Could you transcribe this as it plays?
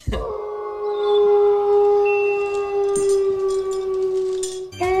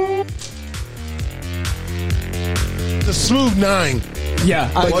9. Yeah.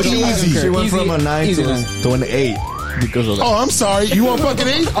 Like, easy. She went from a 9 Easy to an 8 because of that. Oh, I'm sorry. You want fucking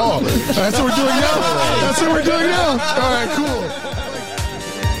 8? Oh, that's what we're doing now? That's what we're doing now? All right, cool.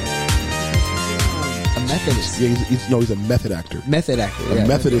 Methodist. Yeah, he's a method actor. Method actor. A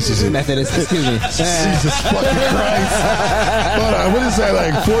Methodist is it. Methodist, excuse me. Jesus fucking Christ. Hold on, what is that,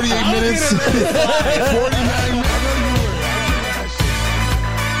 like 48 minutes? 49 minutes?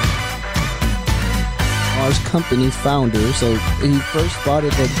 Mars Company founder. So he first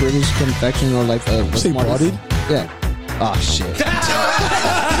spotted the British confection or like the Say smartest. botted? Yeah. Oh shit.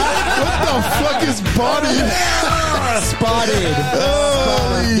 What the fuck is botted? Spotted.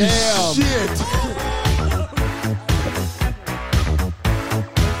 Holy Damn. shit.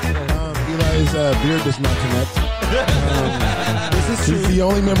 Eli's beard does not connect. This is He's the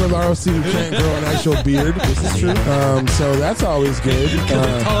only member of the ROC who can't grow an actual beard. This is true. So that's always good.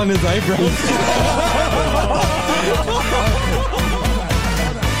 On his eyebrows.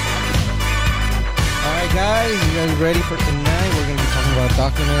 Alright guys, you guys ready for tonight? We're going to be talking about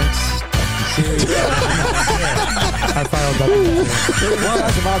documents. I filed documents.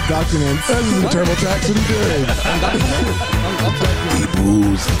 It's about documents. This is a TurboTax. What are you doing? Hey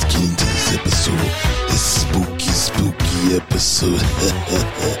bros, let's get into this episode. This spooky episode.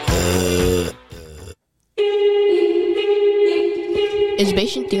 Is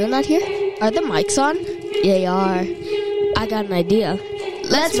Patient Theo not here? Are the mics on? Yeah, they are. I got an idea.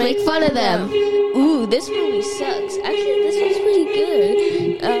 Let's make fun of them. Ooh, this movie sucks. Actually, this one's pretty good.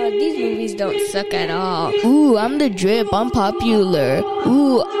 These movies don't suck at all. Ooh, I'm the Drip. I'm popular.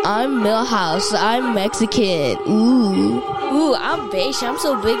 Ooh, I'm Millhouse. I'm Mexican. Ooh, I'm Beige. I'm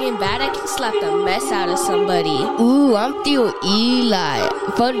so big and bad I can slap the mess out of somebody. Ooh, I'm Theo Eli.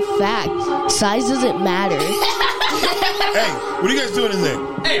 Fun fact, size doesn't matter. Hey, what are you guys doing in there?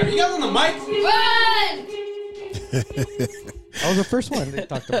 Hey, are you guys on the mic? Run! That was the first one they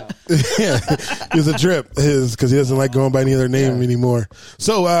talked about. Yeah, he's a Drip because he doesn't like going by any other name anymore.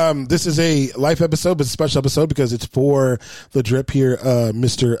 So this is a life episode, but it's a special episode because it's for the Drip here,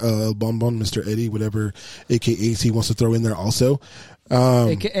 Mr. Bonbon, Mr. Eddie, whatever AKAs he wants to throw in there also.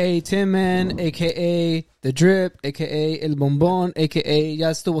 AKA Tin Man, AKA The Drip, AKA El Bombón, AKA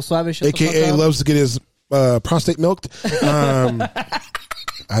Ya Estuvo Suave, shut the fuck AKA up. loves to get his prostate milked.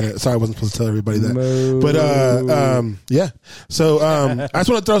 Sorry, I wasn't supposed to tell everybody that. But yeah. So I just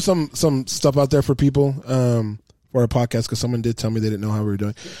want to throw some stuff out there for people for our podcast because someone did tell me they didn't know how we were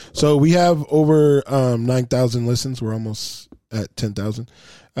doing. So we have over 9,000 listens. We're almost at 10,000.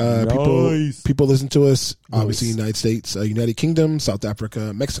 People listen to us. Obviously, United States, United Kingdom, South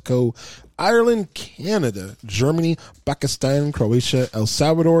Africa, Mexico, Ireland, Canada, Germany, Pakistan, Croatia, El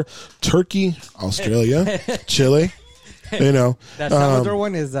Salvador, Turkey, Australia, Chile. You know, That Salvador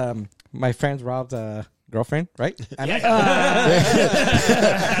one is my friend Rob's girlfriend, right?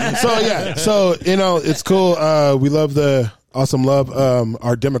 So you know, it's cool. We love the awesome love.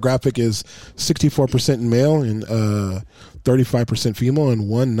 Our demographic is 64% male and 35% female and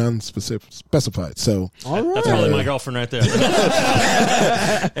 1 non-specified. So That's probably my girlfriend right there. Hey,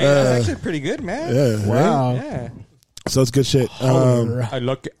 that's actually pretty good, man. yeah, Wow. Yeah. so it's good shit. I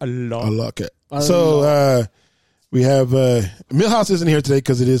like it a lot. I like it. So we have Millhouse isn't here today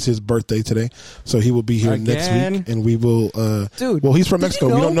because it is his birthday today, so he will be here next week, and we will. Dude, well, he's from did Mexico.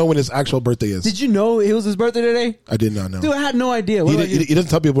 you know? We don't know when his actual birthday is. Did you know it was his birthday today? I did not know. Dude, I had no idea. What about you? He doesn't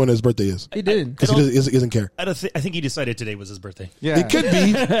tell people when his birthday is He didn't. because he doesn't care. I think he decided today was his birthday. Yeah. It could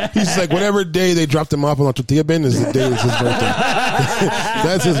be. He's just like, whatever day they dropped him off on a tortilla bin is the day it's his birthday.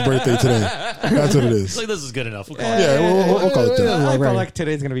 That's his birthday today. That's what it It's is. like, this is good enough. We'll call it. Yeah, we'll call it that. I feel like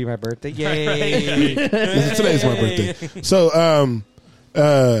today's gonna be my birthday. Yay! Today's my birthday. So,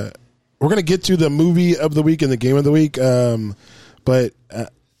 we're gonna get to the movie of the week and the game of the week. But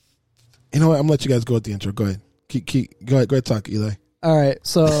you know what? I'm gonna let you guys go at the intro. Go ahead. Go ahead. Talk, Eli. All right,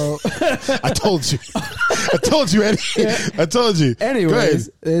 so I told you. I told you, Eddie. I told you. anyways,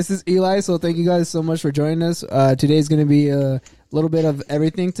 this is Eli. So thank you guys so much for joining us. Today's going to be a little bit of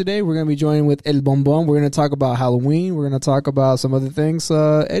everything today. We're going to be joining with El Bombón. We're going to talk about Halloween. We're going to talk about some other things.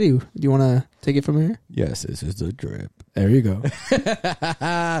 Eddie, do you want to take it from here? Yes, this is the Drip. There you go.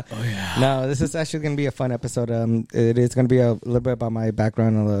 No, this is actually going to be a fun episode. It is going to be a little bit about my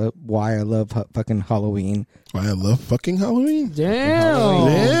background on why I love fucking Halloween. Why I love fucking Halloween. Damn.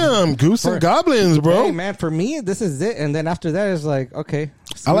 Damn, goose and goblins, bro. Hey, man, for me, this is it. And then after that, it's like, okay.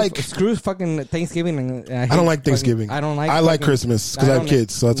 Screw fucking Thanksgiving. And I don't like Thanksgiving. I don't like. I like Christmas because I have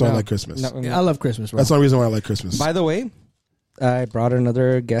kids, so that's why I like Christmas. I love Christmas, bro. That's the only reason why I like Christmas. By the way, I brought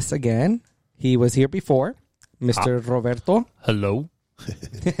another guest again. He was here before, Mr. Roberto. Hello.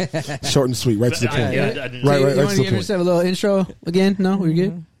 Short and sweet, right to the point. I Right, didn't- right, You right want to to the give us point. a little intro again? No, we're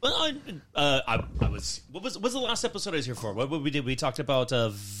good. Well, I was. What was the last episode I was here for? What we did? We talked about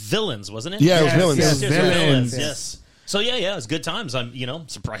villains, wasn't it? Yeah, it was villains. yes. Yes, Villains. Yes. So yeah, it was good times. I'm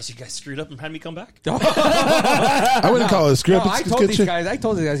surprised you guys screwed up and had me come back. I wouldn't call it a script. No, It's I it's told good these shit. guys. I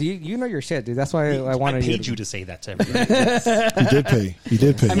told these guys. You know your shit, dude. That's why I I wanted paid you. you to say that to me. He did pay. He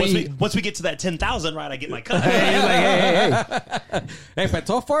did pay. Once we get to that 10,000, right? I get my cut. Hey, but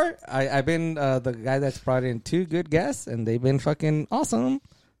so far, I've been the guy that's brought in 2 good guests, and they've been fucking awesome.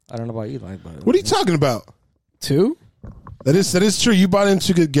 I don't know about Eli, but What are you talking about? 2? That is true. You bought in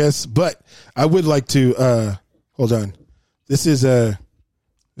 2 good guests, but I would like to hold on. This is it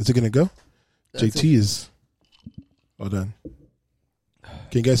gonna go? JT is hold on. Can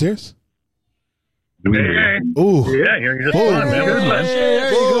you guys hear us? Hey. Ooh. Yeah, you're just Boom. fine, man. Good time.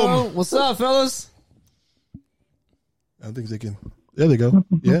 There you go. What's up, fellas? I don't think they can. There they go.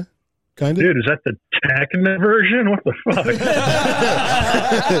 Yeah. Kind of. Dude, is that the Tacna version? What the fuck?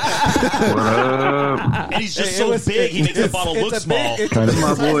 And he's just so big, he makes the bottle look small. Kind of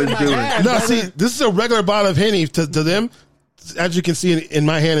my boys doing. No, see, this is a regular bottle of Henny to them. As you can see in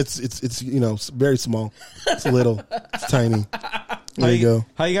my hand, it's it's very small. It's little. It's tiny. There you go.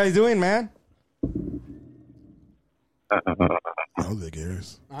 How you guys doing, man? I don't think it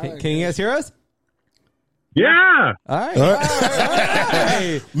is. Can you guys hear us? Yeah. All right. All right.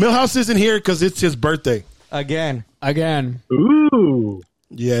 Hey. Millhouse isn't here because it's his birthday. Again. Ooh.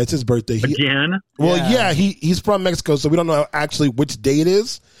 Yeah, it's his birthday. Again? Well, Yeah. he's from Mexico, so we don't know actually which day it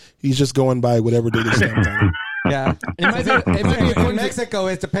is. He's just going by whatever day it is. Yeah. It might be In according to- Mexico,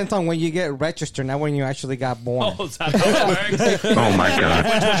 it depends on when you get registered, not when you actually got born. Oh, is that how it works? Oh my god.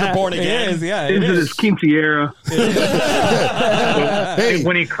 When you're born It again. is, yeah. It Into is. this quinceañera. Hey,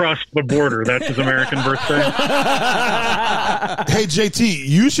 When he crossed the border, that's his American birthday. hey, JT,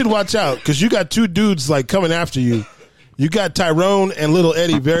 you should watch out because you got 2 dudes like coming after you. You got Tyrone and Little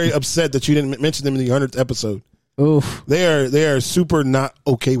Eddie very upset that you didn't mention them in the 100th episode. Oof. They are super not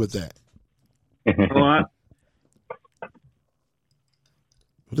okay with that. What?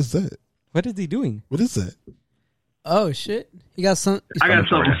 What is that? What is he doing? What is that? Oh shit! You got some. I got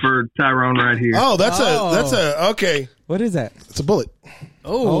something for Tyrone right here. Oh, that's a okay. What is that? It's a bullet.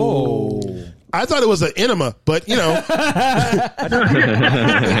 Oh. I thought it was an enema, but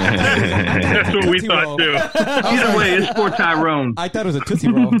That's what we Tootsie thought Roll. too. Either way, it's for Tyrone. I thought it was a Tootsie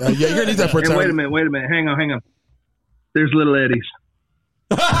Roll. yeah, you're gonna need that for Hey, time. wait a minute. Hang on. There's Little Eddie's.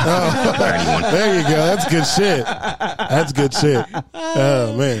 There you go. That's good shit. That's good shit.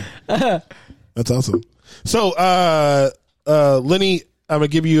 Oh man, that's awesome. So, Lenny, I'm gonna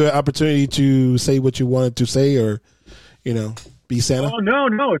give you an opportunity to say what you wanted to say, or be Santa. Oh,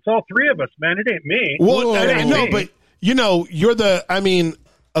 no. It's all 3 of us, man. It ain't me. Well, It ain't no, me. but you're the. I mean,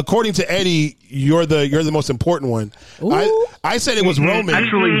 according to Eddie, you're the most important one. I said it was Roman.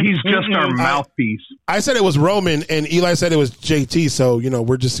 Actually, he's just our mouthpiece. I said it was Roman, and Eli said it was JT. So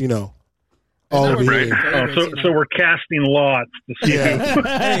we're just all over Right. here. So we're casting lots to see Yeah. who.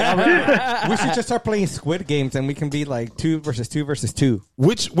 Hey, all right. We should just start playing Squid Games, and we can be like 2 versus 2 versus 2.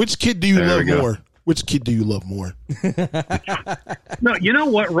 Which kid do you There love we go. more? Which kid do you love more? No, you know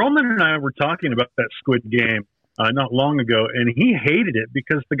what? Roman and I were talking about that Squid Game not long ago, and he hated it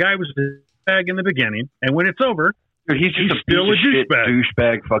because the guy was a bag in the beginning, and when it's over, Dude, he's just He's a still piece a of shit douchebag.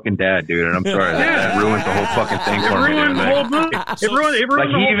 douchebag fucking dad, dude. And I'm sorry, that ruins the whole fucking thing it for me. ruined the dude. whole movie. It ruined Like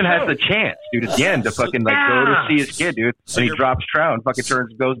the he whole even has show. the chance, dude, at the end to fucking like go to see his kid, dude. So And he you're- drops trout and fucking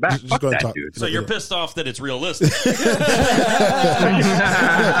turns and goes back. Just Fuck go and that, talk. dude. So you're pissed off that it's realistic. He's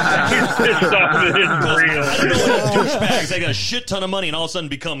pissed off that it's real. I don't know what douchebags. They got a shit ton of money and all of a sudden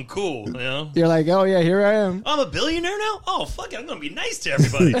become cool. You're like, oh yeah, here I am. I'm a billionaire now? Oh, fuck it. I'm going to be nice to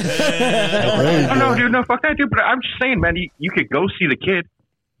everybody. There you Oh, no, go. dude, no, fuck that, dude. But I'm just saying, man, you could go see the kid.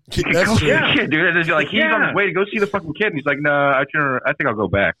 You could That's go see true. the kid, dude. And it's like he's on his way to go see the fucking kid, and he's like, "No, I think I'll go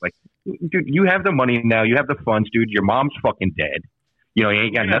back." Like, dude, you have the money now. You have the funds, dude. Your mom's fucking dead. You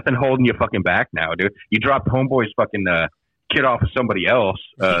ain't got nothing holding you fucking back now, dude. You dropped homeboy's fucking kid off of somebody else,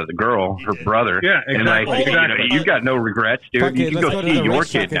 the girl, her brother. Yeah, And like, exactly. you've got no regrets, dude. Fuck You it, can let's go to see the your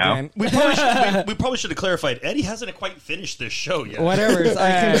racetrack kid now. again. we probably should have clarified. Eddie hasn't quite finished this show yet. Whatever.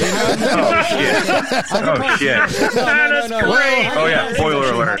 I can, Oh shit! Oh shit! That's great. Oh yeah!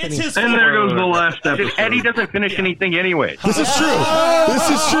 Spoiler alert! It's his And there goes the last episode. Dude, Eddie doesn't finish anything anyway. This is true. This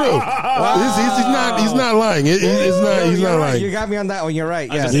is true. He's not lying. He's not You're right. lying. You got me on that one. You're right.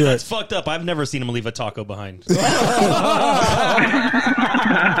 I was gonna Yeah. say, You're that's fucked up. I've never seen him leave a taco behind. Or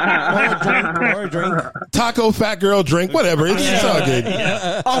a drink. Taco, fat girl, drink, whatever. It's all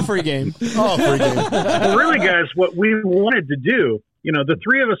good. All free game. All free game. Well, really, guys, what we wanted to do the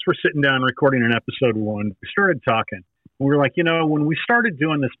three of us were sitting down recording an episode 1. We started talking. We were like, when we started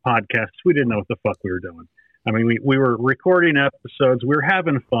doing this podcast, we didn't know what the fuck we were doing. I mean, we were recording episodes. We were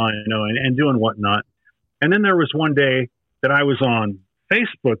having fun, and doing whatnot. And then there was one day that I was on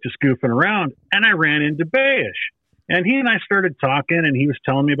Facebook just goofing around, and I ran into Bayish. And he and I started talking, and he was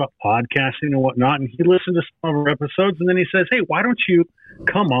telling me about podcasting and whatnot. And he listened to some of our episodes, and then he says, hey, why don't you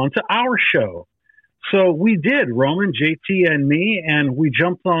come on to our show? So we did, Roman, JT, and me, and we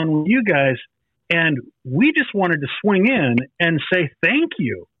jumped on with you guys. And we just wanted to swing in and say thank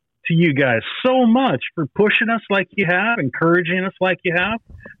you to you guys so much for pushing us like you have, encouraging us like you have.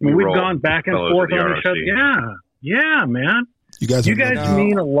 I mean, we've gone back and forth on the show. Yeah, man. You guys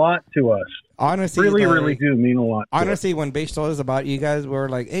mean a lot to us. Honestly, really do mean a lot. Honestly, when Bayish told us about you guys, we were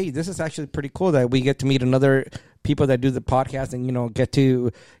like, "Hey, this is actually pretty cool that we get to meet another people that do the podcast and get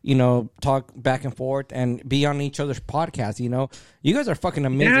to talk back and forth and be on each other's podcast." You guys are fucking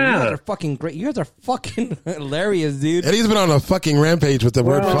amazing. Yeah. You guys are fucking great. You guys are fucking hilarious, dude. Eddie's been on a fucking rampage with the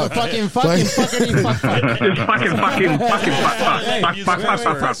word fuck. Fucking.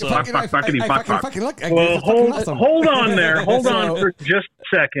 Well, hold on there. Hold on for just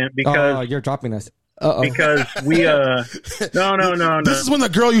a second because you're dropping us. Because we no. This is when the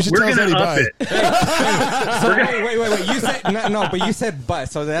girl usually tells Eddie bye. Wait. You said no, but you said but,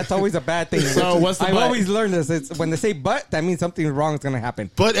 so that's always a bad thing. So what's the I've but? always learned this. It's when they say but, that means something wrong is going to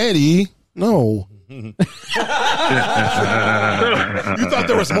happen. But Eddie, no. You thought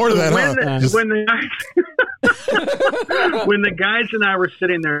there was more to that, when the guys and I were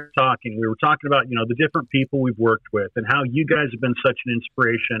sitting there talking, we were talking about the different people we've worked with and how you guys have been such an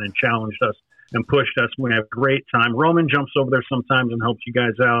inspiration and challenged us and pushed us. We have a great time. Roman jumps over there sometimes and helps you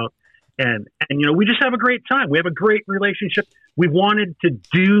guys out. And we just have a great time. We have a great relationship. We wanted to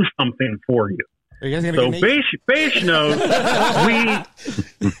do something for you. Are you guys gonna So get Bayish knows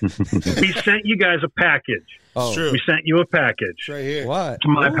we sent you guys a package. Oh. True. We sent you a package. It's right here. What? It's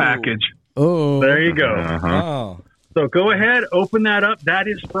my package. Oh. There you go. Oh. So go ahead, open that up. That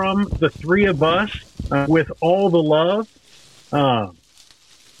is from the three of us with all the love.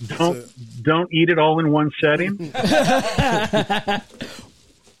 Don't eat it all in one setting.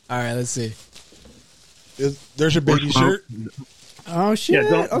 All right, let's see. There's your baby shirt. Oh shit!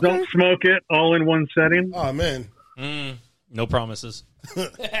 Yeah, don't smoke it all in one setting. Oh man, no promises.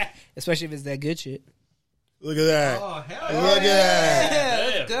 Especially if it's that good shit. Look at that! Oh, hell Look at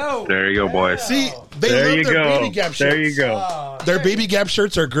that! Let's go. There you go, boys. See, they There love you their go. baby gap shirts. There you go. Their baby gap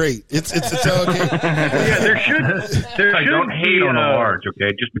shirts are great. It's okay. Yeah, there should Don't be, hate on a large,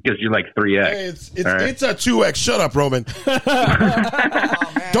 okay? Just because you're like 3X. Hey, it's a 2X. Shut up, Roman.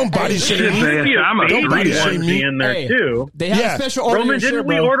 Don't body shame me. I'm a Don't body shame me. onesie in there Hey. too. They have Yeah. a special order. Roman, shirt, didn't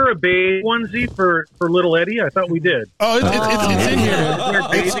we bro. order a baby onesie for little Eddie? I thought we did. Oh, it's in here.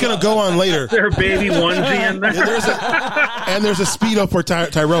 It's gonna go on later. Their baby onesie in there. There's a Speedo for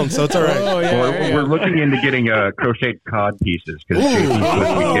Tyrone, so it's all right. Oh yeah. Well, we're looking into getting crocheted cod pieces because Jason's supposed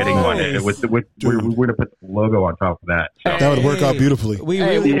to be getting one. We're going to put the logo on top of that. So. That would work out beautifully.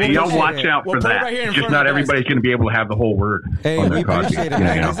 Yeah, y'all watch out We'll for put it that. right here in Just front not of you guys. everybody's going to be able to have the whole word Hey, on we their cod piece. appreciate it, You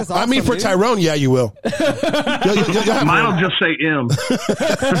man. know. This is I mean, awesome, for dude. Tyrone, yeah, you will. You'll have Mine one. will just say M.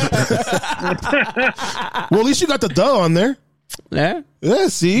 Well, at least you got the duh on there. Yeah. Yeah,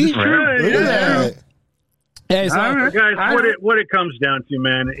 see? Right. Look at that. Hey, so Guys, what it comes down to,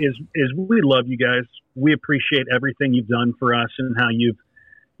 man, is we love you guys. We appreciate everything you've done for us and how you've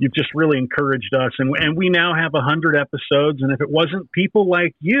just really encouraged us. And we now have 100 episodes. And if it wasn't people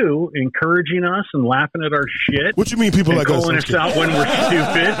like you encouraging us and laughing at our shit, What you mean people and like us? calling us out when we're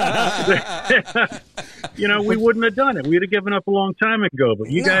stupid, we wouldn't have done it. We'd have given up a long time ago.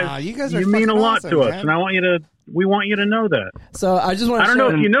 But you guys are mean a fucking lot awesome, to us, man. and we want you to know that. So I just want I to don't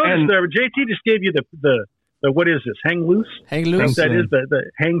know if you noticed and- there, but JT just gave you the what is this? Hang loose? hang loose. That is the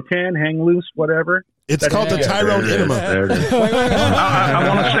hang 10, hang loose, whatever. It's called the Tyrone Enema. There it is. I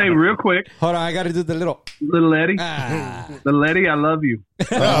want to say real quick, Hold on, I got to do the little. little Eddie. Little Eddie, I love you.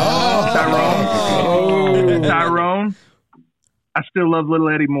 Tyrone, I still love little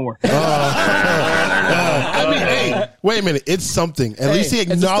Eddie more. I mean, hey, wait a minute. It's something. At least he it's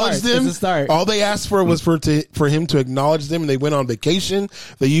a acknowledged start. them. It's a start. All they asked for was for him to acknowledge them, and they went on vacation.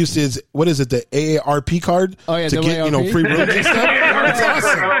 They used his, what is it, the AARP card Oh, yeah, to get AARP. free rooms and stuff. It's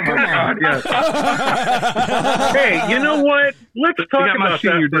awesome. Oh my God! Yes. Hey, you know what? Let's talk got my about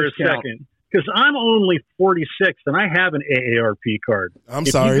senior that for a discount. second. Because I'm only 46 and I have an AARP card. I'm if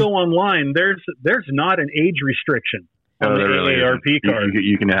sorry. you go online, there's not an age restriction on the there really AARP isn't. card.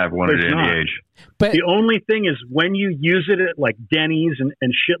 You can have one at There's any not. age. But The only thing is when you use it at like Denny's and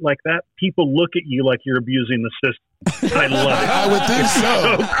shit like that, people look at you like you're abusing the system. I love it. I would think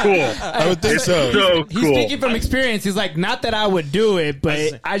So so. cool. I would think so. So he's cool. speaking from experience. He's like, not that I would do it,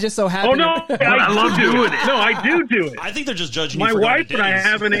 but I just so happen. Oh no, I love doing it. No, I do it. I think they're just judging My you for going wife to and I Denny's.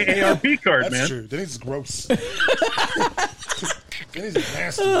 have an AARP card, That's man. true. Denny's is gross. Denny's is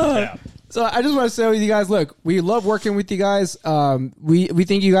nasty. Yeah. So I just want to say with you guys, look, we love working with you guys. We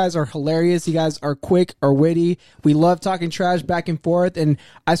think you guys are hilarious. You guys are quick or witty. We love talking trash back and forth. And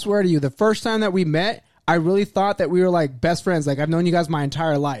I swear to you, the first time that we met, I really thought that we were like best friends. Like I've known you guys my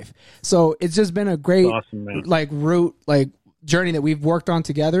entire life. So it's just been a great Awesome, man. journey that we've worked on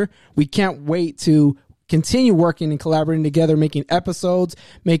together. We can't wait to continue working and collaborating together, making episodes,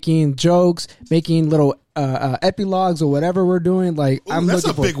 making jokes, making little epilogues or whatever we're doing. Like Ooh, I'm that's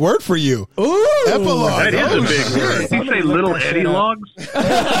looking a big word for you. Ooh. Epilogue. That is Oh, a big shit. word. Did you say little Eddie logs?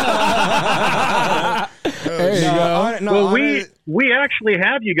 There you go. Well, we actually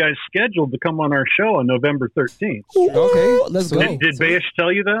have you guys scheduled to come on our show on November 13th. Okay, Let's go. Did Bayish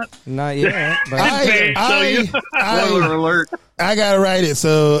tell you that? not yet. But Spoiler alert. I gotta write it,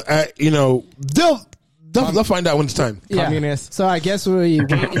 so they'll find out when it's time. Yeah. Communist. So I guess we wait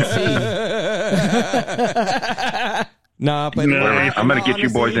and see. nah, but No. I'm going to get you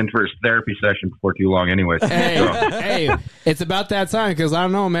boys in for a therapy session before too long anyway. Hey, So, hey, it's about that time because I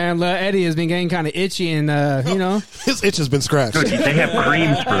don't know, man. Eddie has been getting kind of itchy, and His itch has been scratched. dude, they have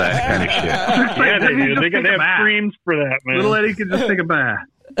creams for that kind of shit. Yeah, they do. They can have creams for that, man. Little Eddie can just take a bath.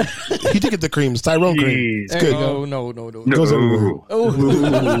 He did get the creams, Tyrone cream. It's There you good. go. no. Goes everywhere. No.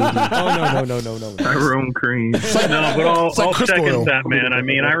 No. Tyrone cream. No, but I'll like Crisco second oil. that, man. I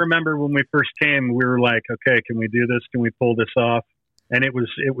mean, I remember when we first came, we were like, okay, can we do this? Can we pull this off? And it was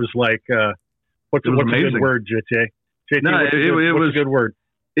like, what's a amazing. good word, JJ? JJ, No, what's, it what's was- a good word?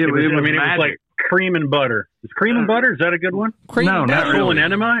 It was it was magic. like cream and butter. Is cream and butter? Is that a good one? Cream No, not butter. Full really. and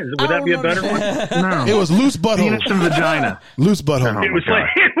enema? Would that be a better one? No. It was loose butthole. Penis and vagina. Loose butthole. Oh, It was God.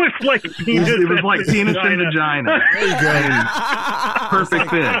 like penis. It was like penis and vagina. There you go. Perfect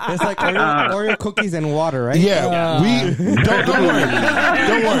fit. It's like Oreo cookies and water, right? Yeah, we don't worry.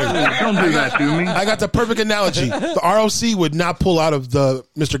 Don't worry. Don't do that to me. I got the perfect analogy. The ROC would not pull out of the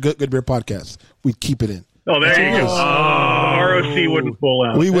Mr. Good Beer podcast. We'd keep it in. Oh, there you go. ROC wouldn't pull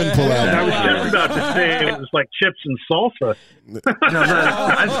out. We wouldn't pull I was out. just about to say it was like chips and salsa. No,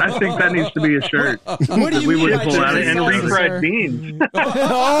 I think that needs to be a shirt. What do you We mean wouldn't by pull out chicken And any salsa, salsa, refried sir? beans.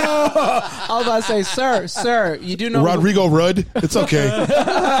 I was about to say, sir, you do know Rodrigo Rudd. It's okay.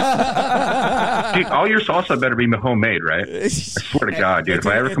 Dude, all your salsa better be homemade, right? I swear to God, dude. If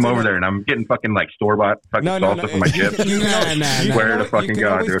I ever come over there and I'm getting fucking like store bought fucking salsa for my chips, You can I swear to fucking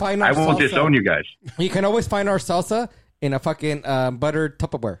God, always dude. find our I won't salsa. disown you guys. You can always find our salsa in a fucking buttered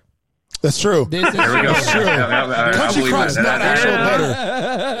Tupperware. That's true. this is There we go. That's true. I'll Country believe Croc's that. not actual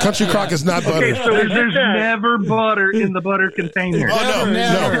butter. Country Crock is not butter. Okay, so There's never butter in the butter container. Oh, no.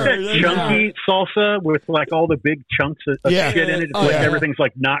 Never. chunky salsa with like all the big chunks of Yeah. shit in it. It's Oh, like yeah. everything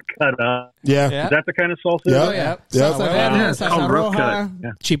like not cut up. Yeah. Is that the kind of salsa? Yeah. Oh, yeah. Yep. Salsa Wow. verde, Yeah, it's salsa called rough roja,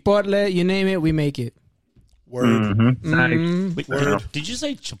 cut. chipotle, you name it, we make it. Word. Mm-hmm. Wait, Word. did you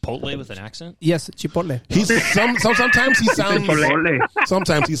say Chipotle with an accent? Yes, chipotle. He's sometimes he sounds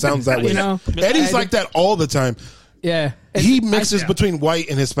sometimes he sounds that way. You know, Eddie's like that all the time. Yeah. He mixes between white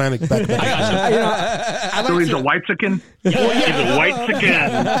and Hispanic back then. So he's a white-sican? He's a white chicken.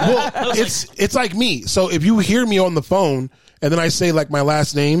 Well, it's like me. So if you hear me on the phone and then I say like my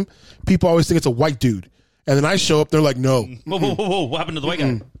last name, people always think it's a white dude. And then I show up, they're like, no, Whoa! What happened to the white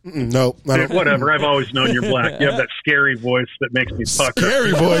guy? no, I don't. Whatever. I've always known you're black. You have that scary voice that makes me pucker. Scary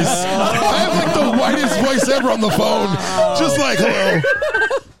voice. I have like the whitest voice ever on the phone. Just like, hello,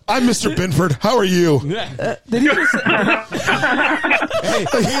 I'm Mr. Binford. How are you? He's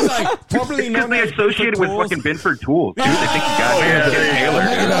like probably Because known they as associate it with Tools. fucking Binford Tools, dude. They think you got Taylor.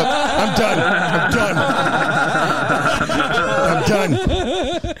 Hang it up. I'm done.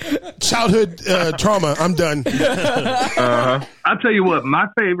 Childhood trauma. I'm done. I'll tell you what, my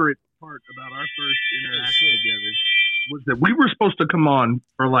favorite part about our first interaction together was that we were supposed to come on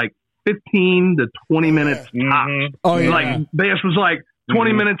for like 15 to 20 minutes tops. Oh, yeah. Like, Bass was like,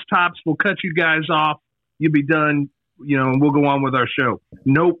 20 minutes tops, we'll cut you guys off. You'll be done, you know, and we'll go on with our show.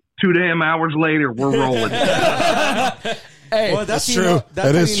 Nope. 2 damn hours later, we're rolling. Hey, Well, That's how true. you know-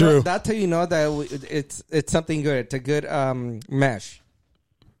 That how is you know- true. That's how you know that it's something good. It's a good mesh.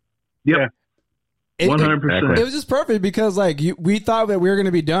 Yep. 100%. It was just perfect because we thought that we were going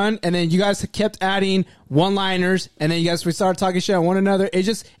to be done, and then you guys kept adding one-liners, and then we started talking shit on one another.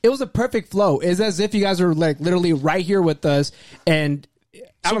 It was a perfect flow. It's as if you guys were literally right here with us, and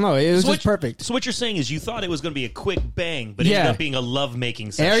I don't know. It was just perfect. So what you're saying is you thought it was going to be a quick bang, but it ended up being a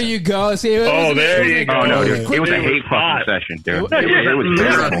love-making session. There you go. See, there you go. Oh, no, dude. It was a hate fucking session, dude. It was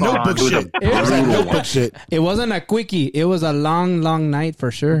that notebook shit. It wasn't a quickie. It was a long, long night for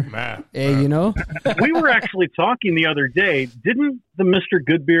sure. Hey, you know? We were actually talking the other day. Didn't the Mr.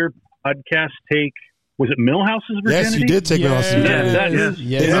 Good Beer podcast take, was it Millhouse's virginity? Yes, you did take Millhouse's virginity.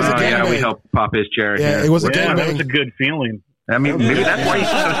 Yeah, we helped pop his chair. Yeah, it was a gangbang. That was a good feeling. I mean, maybe that's why he's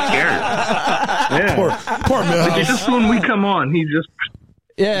so scared. Poor Millhouse. Just when we come on, he just...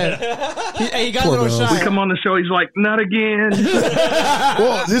 Yeah. He got a little shy. We come on the show, he's like, not again.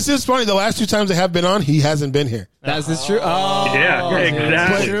 Well, this is funny. The last 2 times they have been on, he hasn't been here. That's true. Oh, yeah,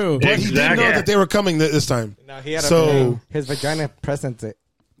 exactly. But he didn't know that they were coming this time. No, he had his vagina presents it.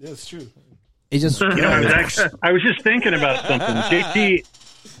 Yeah, it's true. It just... I was just thinking about something.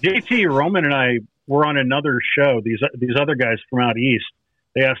 JT Roman and I were on another show. These other guys from out east,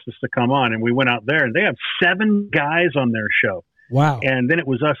 they asked us to come on, and we went out there, and they have 7 guys on their show. Wow. And then it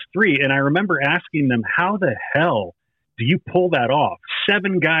was us 3, and I remember asking them, how the hell do you pull that off?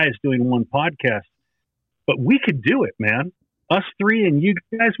 7 guys doing one podcast. But we could do it, man. Us 3 and you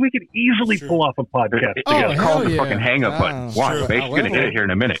guys, we could easily pull off a podcast together. Call the fucking hang-up button. Watch, Base's going to hit it here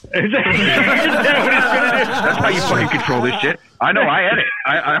in a minute. Is that what he's going to do? That's how you fucking control this shit. I know, I edit.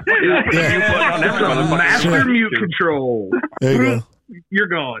 I put mute button on every motherfucking master mute control. There you go. You're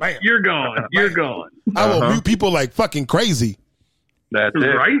gone. You're gone. You're gone. I will mute people like fucking crazy. That's it.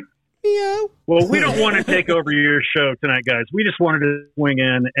 Right? Yeah. Well, we don't want to take over your show tonight, guys. We just wanted to swing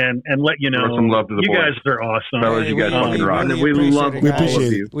in and let you know. Throw some love to the you boys. guys are awesome. Fellas, you guys fucking rock. We love We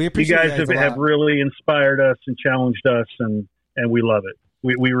appreciate it. We You appreciate guys have really inspired us and challenged us, and we love it.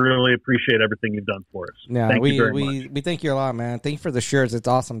 We really appreciate everything you've done for us. Yeah, thank you very much. We thank you a lot, man. Thank you for the shirts. It's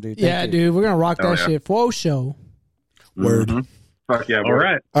awesome, dude. Thank you. Dude, we're gonna rock that shit for show. Word. Mm-hmm. Fuck yeah, All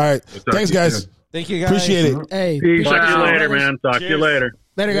right. All right. Thanks, guys. Thank you, guys. Appreciate it. Hey, Peace Talk to you out. later, man. Talk to you later.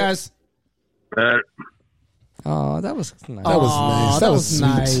 Later, guys. Oh, that was nice. That was nice. That was sweet.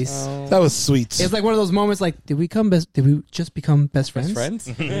 nice. That was sweet. It's like one of those moments. Like, did we just become best friends? Friends?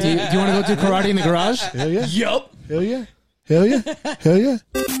 Do you want to go do karate in the garage? Hell yeah. Yup. Hell yeah. Hell yeah. Hell yeah.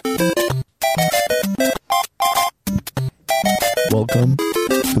 Welcome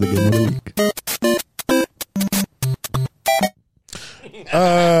to the Game of the Week.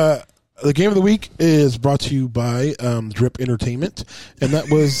 The Game of the Week is brought to you by Drip Entertainment, and that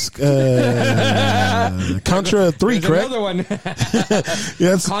was Contra 3, There's correct? another one.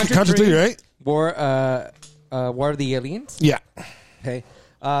 Yeah, that's Contra 3, right? War of the Aliens. Yeah. Okay.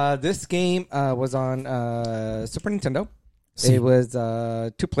 This game was on Super Nintendo. It was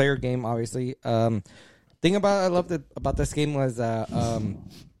a 2-player game, obviously. Thing I loved about this game was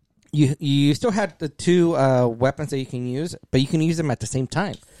you still had the 2 weapons that you can use, but you can use them at the same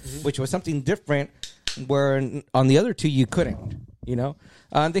time, which was something different. Where on the other 2 you couldn't. You know,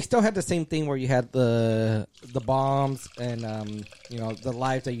 they still had the same thing where you had the bombs and the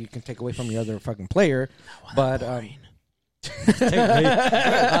lives that you can take away from the other fucking player, but.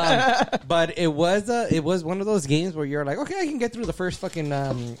 But it was one of those games where you're like, okay, I can get through the first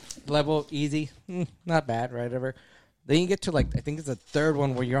fucking level easy, not bad, right? Whatever. Then you get to I think it's the 3rd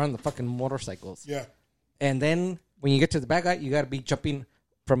one where you're on the fucking motorcycles. Yeah. And then when you get to the bad guy, you got to be jumping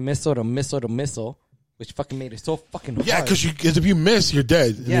from missile to missile to missile, which fucking made it so fucking hard. Yeah, because if you miss, you're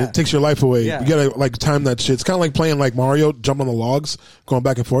dead. Yeah. It takes your life away. Yeah. You gotta time that shit. It's kind of like playing like Mario, jump on the logs, going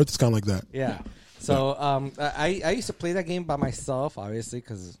back and forth. It's kind of like that. Yeah. So I used to play that game by myself, obviously,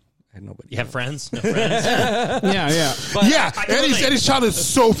 because I had nobody. You have friends? No friends? Yeah. But Yeah, Eddie's child is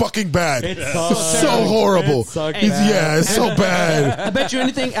so fucking bad. It's so horrible. It's so bad. I bet you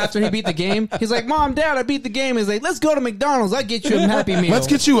anything after he beat the game, he's like, Mom, Dad, I beat the game. He's like, let's go to McDonald's. I'll get you a Happy Meal. Let's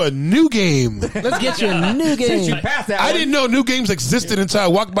get you a new game. Let's get you a new game. I didn't know new games existed until I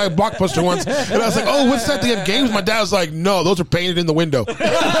walked by Blockbuster once, and I was like, "Oh, what's that? They have games." My dad was like, "No, those are painted in the window."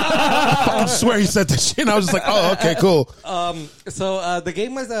 I fucking swear he said that shit. And I was just like, "Oh, okay, cool." So the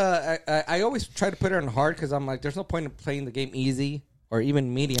game was I always try to put it on hard because I'm like, there's no point in playing the game easy or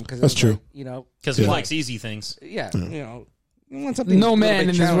even medium because That's true. Because he likes easy things. Yeah. You want something No a little man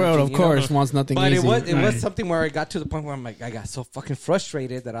bit in this world, of challenging, course, wants nothing But easy. it was something where I got to the point where I'm like, I got so fucking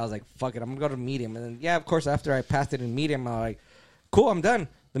frustrated that I was like, fuck it, I'm gonna go to medium. And then yeah, of course, after I passed it in medium, I'm like, cool, I'm done.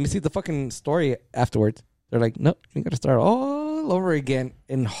 Let me see the fucking story afterwards. They're like, nope, you gotta start all over again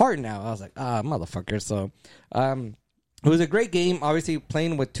in hard now. I was like, motherfucker. So It was a great game. Obviously,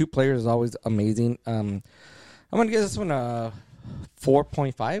 playing with 2 players is always amazing. I'm going to give this one a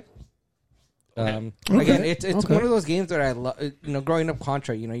 4.5. Again, it's one of those games that I love. Growing up,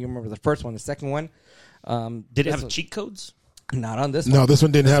 Contra. You remember the first one, the second one. Did it have cheat codes? Not on this one. No, this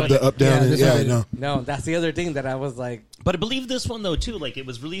one didn't have the up down. No, that's the other thing that I was like. But I believe this one though too. Like it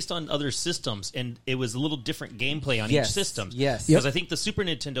was released on other systems, and it was a little different gameplay on each system. Yes, because I think the Super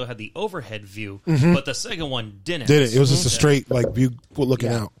Nintendo had the overhead view, but the Sega one didn't. Did it? It was just a straight view looking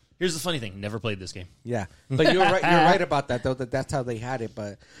out. Here's the funny thing: never played this game. Yeah, but you're right. You're right about that though. That's how they had it.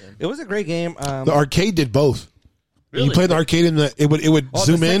 But it was a great game. The arcade did both. Really? You played the arcade and it would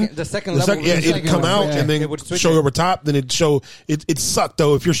zoom in. The second level, it'd come out and then show you over top. Then it'd show it sucked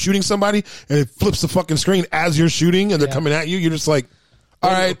though. If you're shooting somebody and it flips the fucking screen as you're shooting and they're coming at you, you're just like, all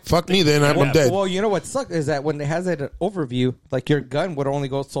right, fuck me then. I'm dead. Well, you know what sucked is that when it has that overview, like your gun would only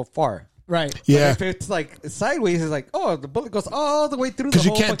go so far. Right. Yeah. But if it's like sideways, it's like, oh, the bullet goes all the way through. Because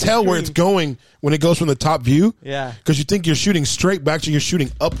you can't tell where it's going when it goes from the top view. Yeah. Because you think you're shooting straight, but actually you're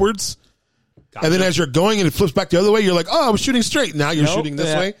shooting upwards. Gotcha. And then as you're going and it flips back the other way, you're like, oh, I was shooting straight. Now you're shooting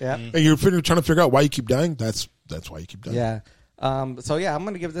this way. Yeah. And you're trying to figure out why you keep dying. That's why you keep dying. Yeah. So yeah, I'm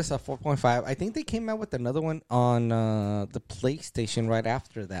gonna give this a 4.5. I think they came out with another one on the PlayStation right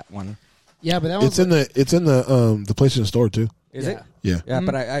after that one. Yeah, but that it's in the PlayStation Store too. Is it? Yeah. Yeah,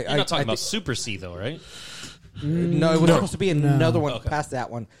 but You're not talking about Super C though, right? No, it was supposed to be another one past that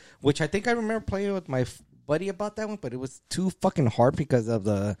one, which I think I remember playing with my buddy about that one, but it was too fucking hard because of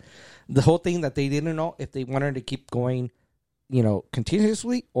the whole thing that they didn't know if they wanted to keep going,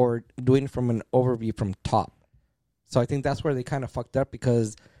 continuously or doing from an overview from top. So I think that's where they kind of fucked up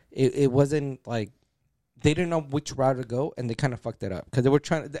because it wasn't like they didn't know which route to go, and they kind of fucked it up because they were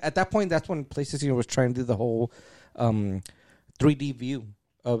trying. At that point, that's when PlayStation was trying to do the whole 3D view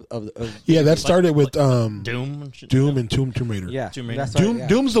of that started with Doom and Tomb Raider. Yeah, Tomb Raider.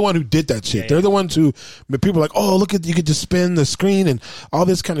 Doom's the one who did that shit. They're the ones who people are like, oh, look at you could just spin the screen and all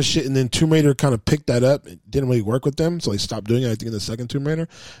this kind of shit. And then Tomb Raider kind of picked that up. It didn't really work with them, so they stopped doing it. I think in the second Tomb Raider,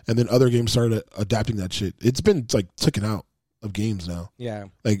 and then other games started adapting that shit. It's been taken out of games now. Yeah,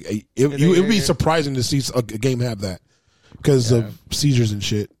 it would be surprising to see a game have that because of seizures and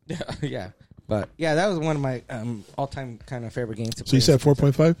shit. Yeah. But yeah, that was one of my all-time kind of favorite games to play. So you said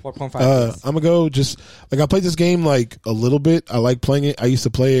 4.5? 4.5. I'm gonna go just I played this game a little bit. I like playing it. I used to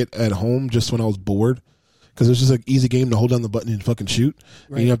play it at home just when I was bored because it was just an easy game to hold down the button and fucking shoot.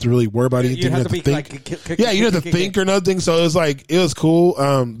 Right. And you don't have to really worry about anything. You have to think. You don't have to think or nothing. So it was cool.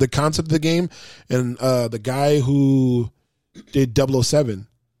 The concept of the game and the guy who did 007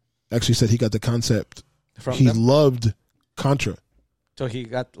 actually said he got the concept. He loved Contra. So he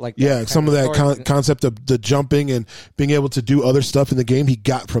got some of that concept of the jumping and being able to do other stuff in the game. He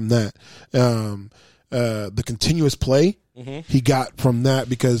got from that. The continuous play he got from that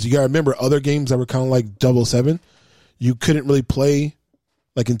because you got to remember other games that were kind of like 007. You couldn't really play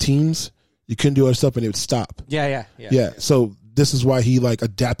in teams. You couldn't do other stuff and it would stop. Yeah. So this is why he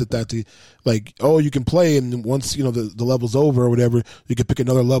adapted that to you can play and once the level's over or whatever, you can pick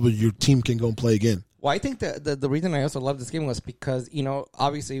another level. Your team can go and play again. Well, I think the reason I also love this game was because,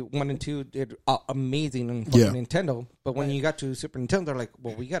 obviously 1 and 2 did amazing on Nintendo. But when you got to Super Nintendo, they're like,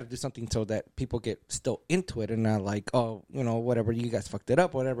 well, we got to do something so that people get still into it and not like, oh, whatever, you guys fucked it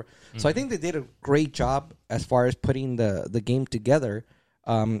up, whatever. Mm-hmm. So I think they did a great job as far as putting the game together,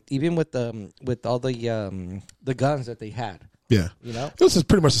 even with all the guns that they had. Yeah, it was just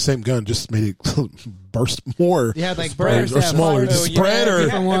pretty much the same gun, just made it burst more. Yeah, spread or smaller, spread or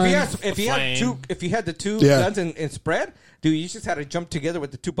if you had the two guns and spread, dude, you just had to jump together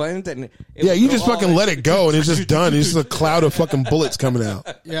with the 2 buttons and you just fucking let it go and it's just done. It's just a cloud of fucking bullets coming out.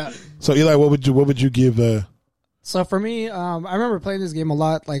 Yeah. So Eli, what would you give? So for me, I remember playing this game a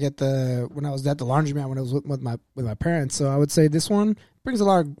lot, when I was at the laundromat when I was with my parents. So I would say this one brings a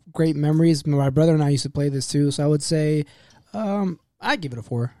lot of great memories. My brother and I used to play this too. So I would say. I give it a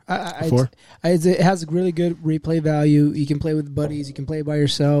 4. 4? It has a really good replay value. You can play with buddies. You can play by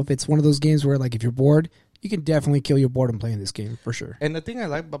yourself. It's one of those games where, if you're bored, you can definitely kill your boredom playing this game for sure. And the thing I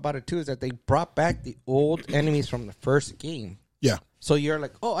like about it too is that they brought back the old enemies from the first game. Yeah. So you're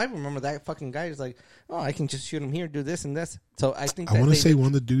like, oh, I remember that fucking guy. He's like, oh, I can just shoot him here, do this and this. So I think I want to say one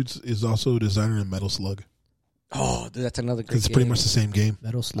of the dudes is also a designer in Metal Slug. Oh, dude, that's another great game. It's pretty much the same game.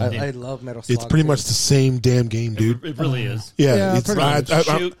 Metal Slug. I love Metal Slug. It's pretty much the same damn game, dude. It really is. Yeah.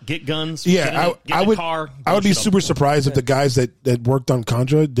 Shoot, get guns. Yeah, get in a car. I would be super surprised if the guys that worked on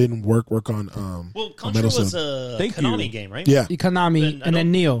Contra didn't work on Contra Metal Slug. was a Konami game, right? Yeah. Konami and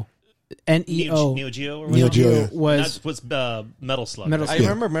then Neo. N-E-O. Neo Geo? Neo Geo, yeah. was Metal Slug. I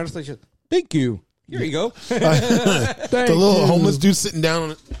remember Metal Slug. Thank you. Here you go. The little homeless dude sitting down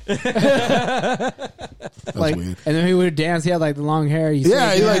on it. That's like, weird. and then he would dance. He had like the long hair.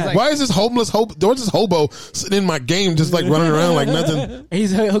 Yeah, he's like, why is this where's this hobo sitting in my game just like running around like nothing?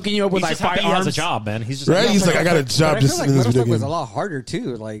 He's hooking you up with He's like just happy he has firearms. a job, man. He's just Right? He's like, I got a job But I just feel in like this video Metal Slug was game. a lot harder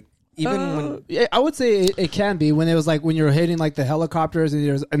too. Like even when Yeah, I would say it can be when it was like when you're hitting like the helicopters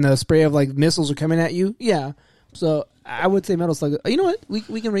and the spray of like missiles are coming at you. Yeah, so I would say Metal Slug. You know what?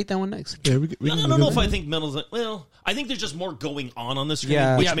 We can rate that one next. Yeah, I don't know if I think Metal Slug. Well, I think there's just more going on the screen,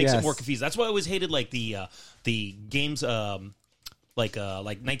 Yeah, which makes it yes. more confusing. That's why I always hated like the games. Like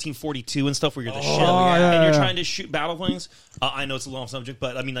 1942 and stuff where you're the ship and you're trying to shoot battle planes. I know it's a long subject,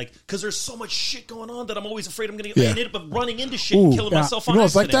 but I mean, like, because there's so much shit going on that I'm always afraid I'm going to get ended up running into shit and killing myself on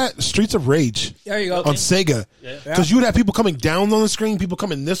it's like accident. that Streets of Rage. There you go. On Sega. Because you would have people coming down on the screen, people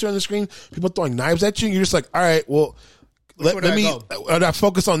coming this way on the screen, people throwing knives at you, and you're just like, all right, well, let me I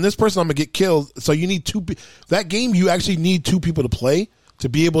focus on this person, I'm going to get killed. So you need that game, you actually need two people to play to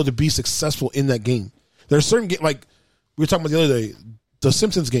be able to be successful in that game. There's certain like we were talking about the other day, the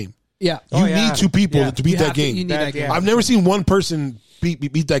Simpsons game. Yeah, You need two people to beat that game. You need that game. I've never seen one person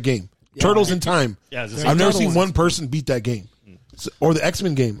beat that game. Turtles in Time. Yeah, I've never seen one person beat that game. Or the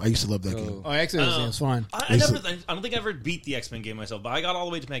X-Men game. I used to love that game. Oh, X-Men was fun. I don't think I ever beat the X-Men game myself, but I got all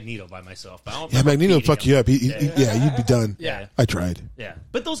the way to Magneto by myself. But I don't Yeah, remember Magneto beating fuck him. you up. You'd be done. Yeah. I tried. Yeah,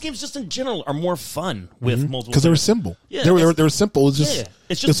 but those games just in general are more fun with multiple. Because they were players. simple. Yeah, they were simple. It's just,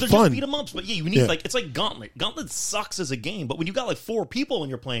 it's just it's fun. Just beat 'em ups. But yeah, you need like it's like Gauntlet. Gauntlet sucks as a game, but when you got like 4 people and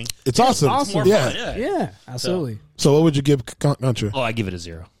you're playing, It's awesome. It's more Yeah. fun. Yeah, absolutely. So what would you give Contra? Oh, I give it a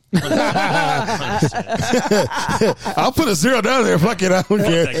 0. I'll put a 0 down there. Fuck it. I don't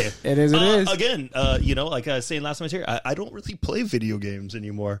care. Thank you. It is. It is. Again, like I was saying last time I was here, I don't really play video games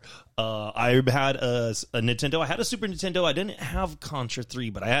anymore. I had a Nintendo. I had a Super Nintendo. I didn't have Contra 3,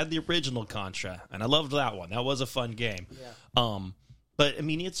 but I had the original Contra, and I loved that one. That was a fun game. Yeah. But I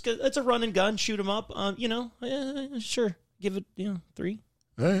mean, it's good. It's a run and gun, shoot 'em up. Sure, give it 3.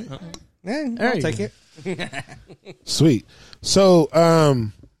 All right. I'll take it. Sweet. So, hold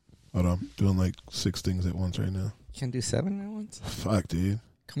on. I'm doing like 6 things at once right now. You can do 7 at once. Fuck, dude.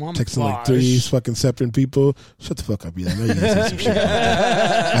 Come on, Texting like 3 fucking separate people. Shut the fuck up, Eli. I know you say some shit.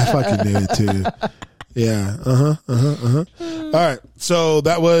 I fucking knew it too. Yeah. All right. So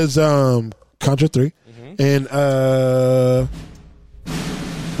that was Contra 3. And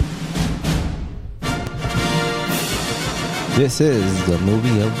This is the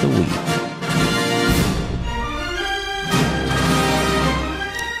movie of the week.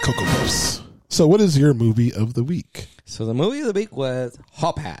 Cocoa Puffs. So what is your movie of the week? So the movie of the week was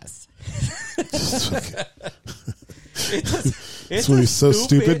Hall Pass. This movie's so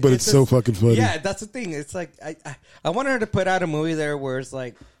stupid, but it's so fucking funny. Yeah, that's the thing. It's like I wanted her to put out a movie there where it's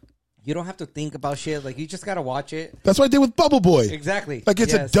like you don't have to think about shit. Like you just gotta watch it. That's what I did with Bubble Boy. Exactly. Like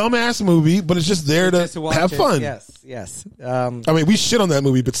it's a dumbass movie, but it's just there Just to watch have it. fun. Yes. I mean, we shit on that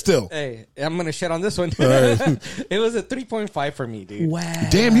movie, but still. Hey, I'm gonna shit on this one. right. It was a 3.5 for me, dude. Wow.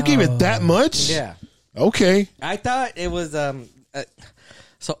 Damn, you gave it that much? Yeah. Okay. I thought it was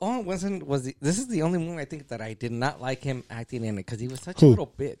so Owen Wilson this is the only movie I think that I did not like him acting in it because he was such a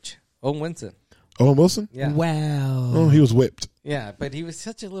little bitch. Owen Wilson. Owen Wilson? Yeah. Wow. Oh, he was whipped. Yeah, but he was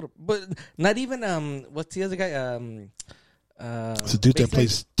such a little but not even what's the other guy? It's the dude that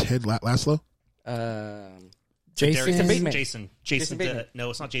plays Ted Laszlo? Jason Bateman. Jason Bateman. no,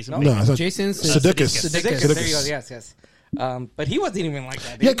 it's not Jason. No, Bateman. it's not. Jason Sudeikis. There you go. Yes. But he wasn't even like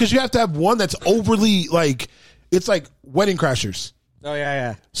that. Dude. Yeah, because you have to have one that's overly like it's like Wedding Crashers. Oh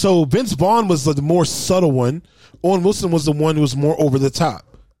yeah. So Vince Vaughn was the more subtle one. Owen Wilson was the one who was more over the top.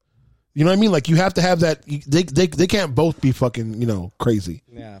 You know what I mean? Like you have to have that. They can't both be fucking crazy.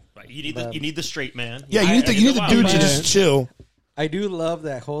 Yeah. Right, you need the straight man. Yeah, you need the dude to just chill. I do love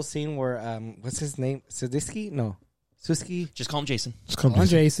that whole scene where what's his name? Sudeikis? No. Suski? Just call him Jason. Just come on,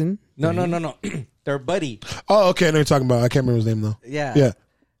 Jason. No. Their buddy. Oh, okay. I know what you're talking about. I can't remember his name though. Yeah.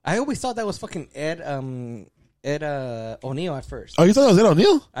 I always thought that was fucking Ed O'Neill at first. Oh, you thought that was Ed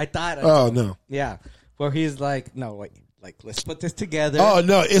O'Neill? I thought. Oh no. Yeah, where he's like, no, wait, like let's put this together. Oh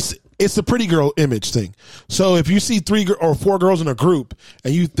no, it's a pretty girl image thing. So if you see 3 or 4 girls in a group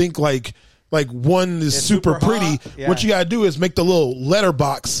and you think like one is It's super super pretty, hot. Yeah. what you gotta do is make the little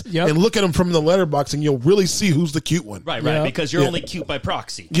letterbox and look at them from the letterbox, and you'll really see who's the cute one. Right, because you're only cute by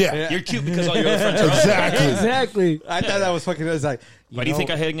proxy. Yeah. You're cute because all your other friends are Exactly. Exactly. I thought that was fucking. It was like, Why do you think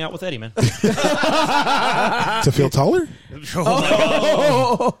I hang out with Eddie, man? To feel taller? Oh my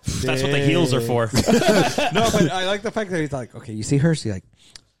God. That's what the heels are for. No, but I like the fact that he's like, okay, you see her, she's like,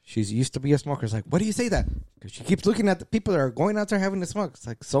 she's used to be a smoker. It's like, what do you say that? Because she keeps looking at the people that are going out there having a smoke. It's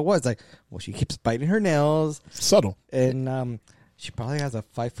like, so what? It's like, well, she keeps biting her nails. Subtle. And she probably has a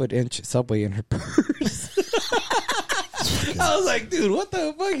 5-foot-inch Subway in her purse. I was like, dude, what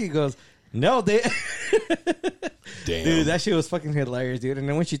the fuck? He goes, no, they... Damn. Dude, that shit was fucking hilarious, dude. And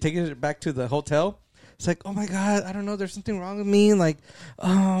then when she takes it back to the hotel, it's like, oh my God, I don't know, there's something wrong with me. Like,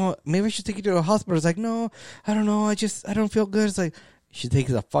 oh, maybe I should take you to a hospital. It's like, no, I don't know. I don't feel good. It's like, she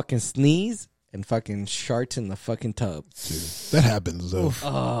takes a fucking sneeze and fucking sharts in the fucking tub. Dude, that happens, though.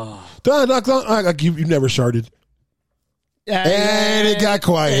 Oh. You've never sharted. And it got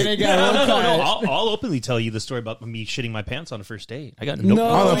quiet. I'll openly tell you the story about me shitting my pants on a first date. I got no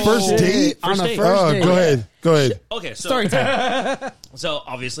on a first date. First date. Go ahead. Okay, so Story time. So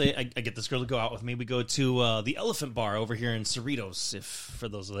obviously, I get this girl to go out with me. We go to the Elephant Bar over here in Cerritos, for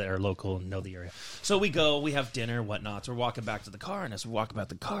those that are local and know the area. So we go, we have dinner, whatnot. So we're walking back to the car, and as we walk back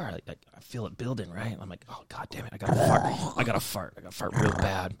to the car, I feel it building, right? I'm like, oh God damn it, I got to fart real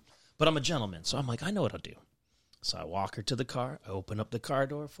bad. But I'm a gentleman, so I'm like, I know what I'll do. So I walk her to the car. I open up the car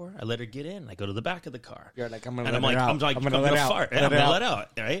door for her. I let her get in. I go to the back of the car. You're like, I'm going to let out. And I'm going to let out,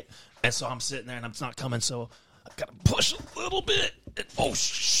 right? And so I'm sitting there, and it's not coming, so I got to push a little bit. And, oh,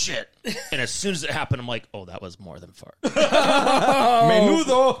 shit. And as soon as it happened, I'm like, oh, that was more than fart.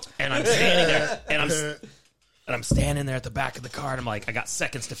 Menudo. And I'm standing there, and I'm standing there at the back of the car, and I'm like, I got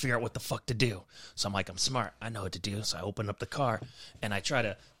seconds to figure out what the fuck to do. So I'm like, I'm smart. I know what to do. So I open up the car, and I try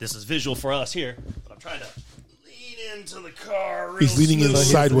to, this is visual for us here, but I'm trying to into the car. He's leaning in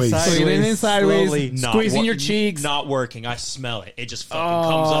sideways. Leaning in sideways, slowly. squeezing your cheeks. Not working. I smell it. It just fucking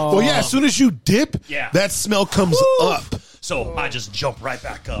comes up. Well, yeah, as soon as you dip, that smell comes up. So I just jump right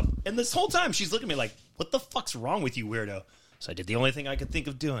back up. And this whole time, she's looking at me like, what the fuck's wrong with you, weirdo? So I did the only thing I could think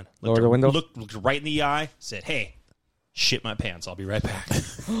of doing. Lower the window? Looked right in the eye, said, hey, shit my pants. I'll be right back. Did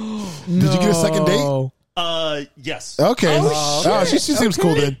you get a second date? Yes. Okay. She seems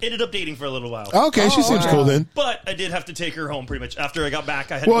cool then. Ended up dating for a little while. Okay, she seems cool then. But I did have to take her home pretty much. After I got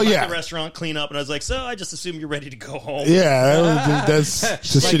back, I had to go back to the restaurant, clean up, and I was like, so I just assume you're ready to go home. Yeah, that's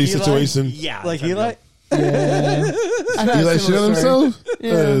just a shitty situation. Yeah. Like Eli? Yeah. Eli shit on himself?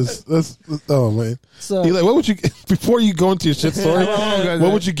 Yeah. That's, oh, man. So, Eli, what would you, before you go into your shit story,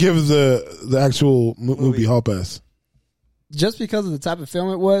 what would you give the actual movie Hall Pass? just because of the type of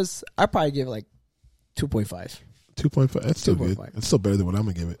film it was, I'd probably give it like 2.5. 2.5. That's still good. It's still better than what I'm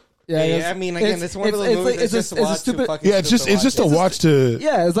gonna give it. Yeah, I mean, again, it's one of those movies. It's just a stupid. Yeah, it's just a watch to.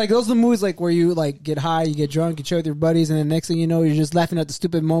 Yeah, it's like those are the movies like where you like get high, you get drunk, you chill with your buddies, and then next thing you know, you're just laughing at the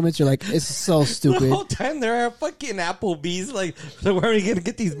stupid moments. You're like, it's so stupid. The whole time there are fucking Applebee's. Like, so where are we gonna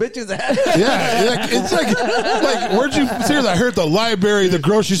get these bitches at? Yeah, it's like where'd you? Seriously, I heard the library, the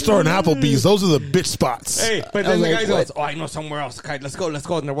grocery store, and Applebee's. Those are the bitch spots. Hey, but then the guy goes, "Oh, I know somewhere else. Okay, let's go." And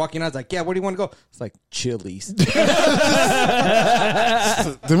they're walking out. It's like, yeah, where do you want to go? It's like Chili's.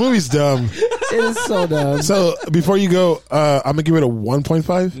 The movie's dumb. It is so dumb. So before you go, I'm gonna give it a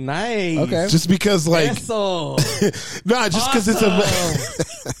 1.5. Nice. Okay. Just because, like, Eso. nah, just because it's a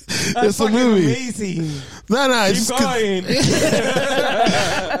it's a movie. Amazing. Nah, Keep it's going.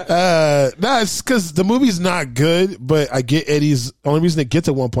 it's because the movie's not good. But I get Eddie's only reason it gets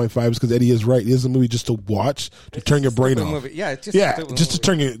a 1.5 is because Eddie is right. It is a movie just to watch to turn your brain off. Movie. Yeah, it's just to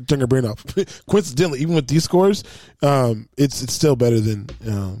turn your brain off. Coincidentally, even with these scores, it's still better than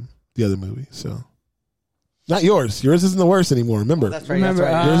the other movie. So, not yours. Yours isn't the worst anymore. Remember? That's right. Remember,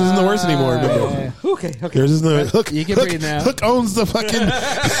 that's right. Yours isn't the worst anymore. Remember? Okay. Yours isn't the Hook. You can breathe now. Hook owns the fucking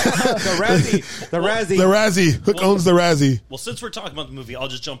the Razzie. Hook owns the Razzie. Well, since we're talking about the movie, I'll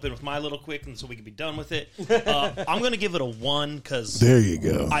just jump in with my little quick, and so we can be done with it. I'm going to give it a 1 because there you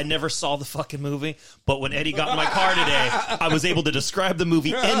go. I never saw the fucking movie, but when Eddie got in my car today, I was able to describe the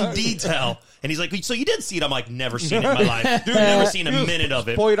movie in detail. And he's like, "So you did see it?" I'm like, "Never seen it in my life, dude. Never seen a minute of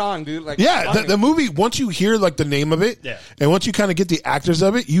it." Point on, dude. Like, yeah, the movie. Once you hear like the name of it, and once you kind of get the actors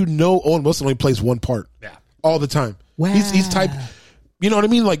of it, you know Owen Wilson only plays one part. Yeah, all the time. Wow. He's type. You know what I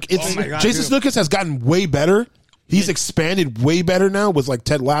mean? Like it's Jason Sudeikis has gotten way better. He's expanded way better now with like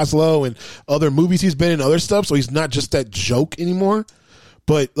Ted Lasso and other movies he's been in, other stuff. So he's not just that joke anymore.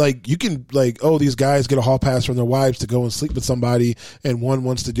 But like you can these guys get a hall pass from their wives to go and sleep with somebody, and one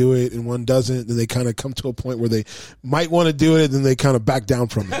wants to do it and one doesn't, and they kind of come to a point where they might want to do it, and then they kind of back down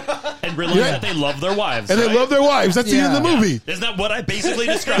from it. And realize that they love their wives. And they love their wives. That's the end of the movie. Isn't that what I basically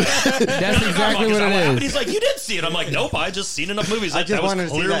described? That's exactly what it is. He's like, you did see it. I'm like, nope, I just seen enough movies. I just wanted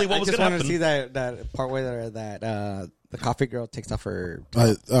to see that. What was going to happen. I just wanted to see that part where that the coffee girl takes off her.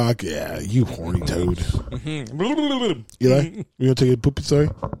 Yeah, you horny toad. Eli, you gonna take a poopy story?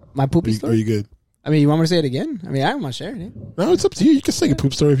 My poopy Are story? you good? I mean, you want me to say it again? I mean, I don't want to share it. No, it's up to you. You can say your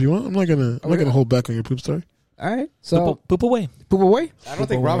poop story if you want. I'm not gonna hold back on your poop story. All right. So Poop away. poop away. I don't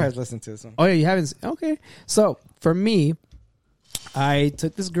think Rob has listened to this one. Oh yeah, you haven't. Okay. So for me, I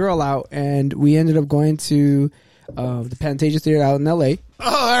took this girl out, and we ended up going to the Pantages Theater out in L.A.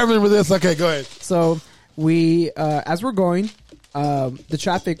 Oh, I remember this. Okay, go ahead. So we, as we're going, the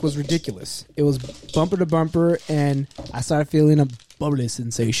traffic was ridiculous. It was bumper to bumper, and I started feeling a bubbly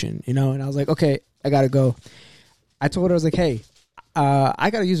sensation, you know. And I was like, okay, I gotta go. I told her, I was like, hey, I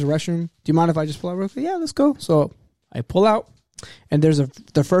gotta use the restroom. Do you mind if I just pull out real quick? Yeah, let's go. So I pull out, and there's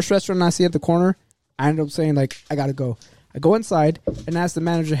the first restaurant I see at the corner. I ended up saying, like, I gotta go. I go inside and ask the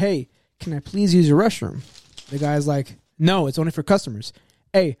manager, hey, can I please use your restroom? The guy's like, no, it's only for customers.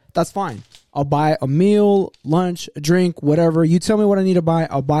 Hey, that's fine. I'll buy a meal, lunch, a drink, whatever. You tell me what I need to buy,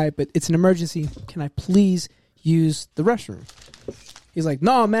 I'll buy it, but it's an emergency. Can I please use the restroom? He's like,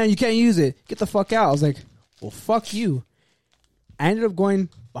 no, man, you can't use it. Get the fuck out. I was like, well, fuck you. I ended up going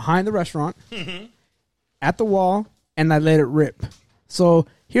behind the restaurant at the wall, and I let it rip. So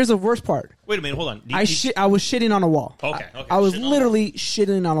here's the worst part. Wait a minute, hold on. I was shitting on a wall. Okay. I was literally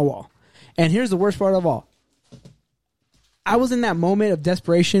shitting on a wall. And here's the worst part of all. I was in that moment of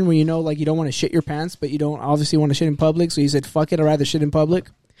desperation where, you know, like, you don't want to shit your pants, but you don't obviously want to shit in public. So you said, fuck it, I'd rather shit in public.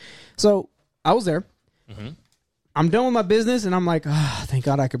 So I was there. Mm-hmm. I'm done with my business, and I'm like, thank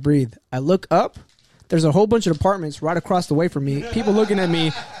God I could breathe. I look up. There's a whole bunch of apartments right across the way from me. People looking at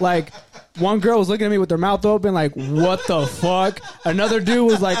me like, one girl was looking at me with their mouth open like, what the fuck? Another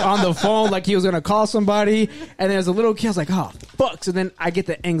dude was like on the phone like he was going to call somebody. And there's a little kid. I was like, oh, fuck. So then I get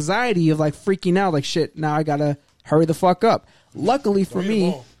the anxiety of like freaking out. Like, shit, now I got to hurry the fuck up. Luckily for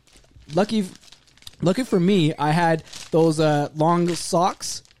me, lucky for me, I had those long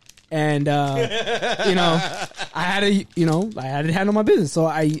socks. And, you know, I had to handle my business. So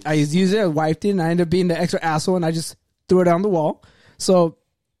I used it, I wiped it, and I ended up being the extra asshole, and I just threw it on the wall. So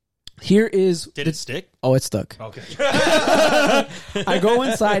here is... Did it stick? Oh, it stuck. Okay. I go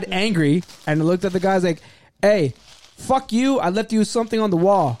inside angry, and I looked at the guys like, hey, fuck you, I left you something on the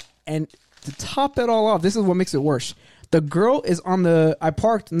wall. And to top it all off, this is what makes it worse. The girl is I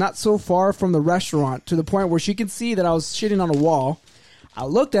parked not so far from the restaurant to the point where she could see that I was shitting on a wall. I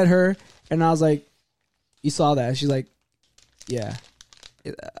looked at her and I was like, "You saw that?" She's like, "Yeah."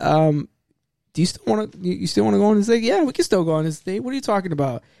 Do you still want to? You still want to go on this thing? Yeah, we can still go on this thing. What are you talking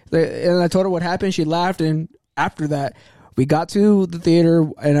about? And I told her what happened. She laughed, and after that, we got to the theater,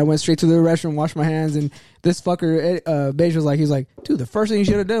 and I went straight to the restroom, washed my hands, and this fucker, Beige was like, he's like, "Dude, the first thing you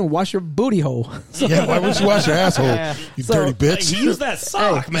should have done, wash your booty hole." So, yeah, why wouldn't you wash your asshole? You dirty bitch. Use that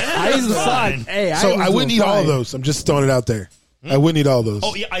sock, man. I use the sock. Hey, I wouldn't eat all of those. I'm just throwing it out there. I wouldn't eat all those.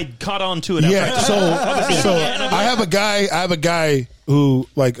 Oh yeah, I caught on to it. Yeah, so I have a guy who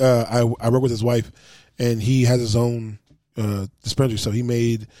like I work with his wife, and he has his own dispensary. So he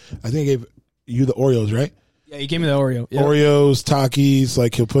made, I think I gave you the Oreos, right? Yeah, he gave me the Oreo. Yep. Oreos, Takis,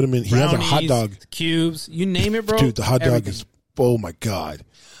 like he'll put them in. He Brownies, has a hot dog, cubes, you name it, bro. Dude, the hot dog Everything. is, oh my god.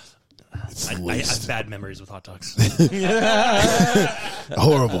 I have bad memories with hot dogs.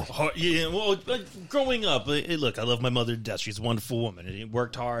 Horrible. Yeah, well, growing up, look, I love my mother to death. She's a wonderful woman. She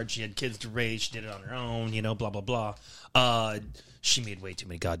worked hard. She had kids to raise. She did it on her own, you know, blah, blah, blah. She made way too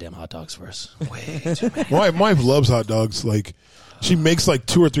many goddamn hot dogs for us. Way too many. My wife loves hot dogs. Like, she makes like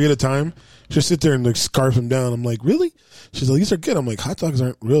 2 or 3 at a time. She'll sit there and like scarf them down. I'm like, really? She's like, these are good. I'm like, hot dogs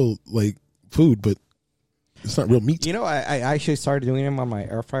aren't real like food, but it's not real meat. You know, I actually started doing them on my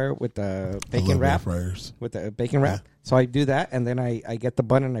air fryer with the bacon wrap. With the bacon wrap. So I do that, and then I get the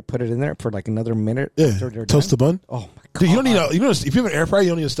bun and I put it in there for like another minute. Yeah, toast the bun. Oh my god! Dude, you don't need if you have an air fryer, you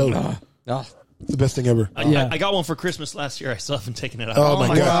don't need a stove. It's the best thing ever. I got one for Christmas last year. I still haven't taken it out. Oh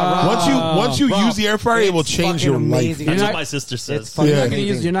my god! Once you use the air fryer, it will change your life. That's what my sister says.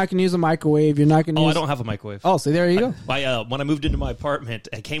 You're not gonna use a microwave. You're not gonna. I don't have a microwave. Oh, so there you go. When I moved into my apartment,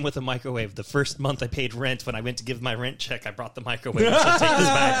 I came with a microwave. The first month I paid rent, when I went to give my rent check, I brought the microwave. I said, take this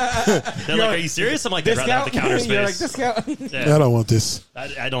back. They're like, "Are you serious?" I'm like, "I'd rather have the counter space." You're like, discount. Yeah. I don't want this.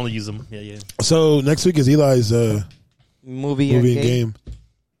 I don't use them. Yeah. So next week is Eli's movie and game.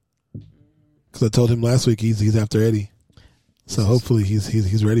 Because I told him last week he's after Eddie, so hopefully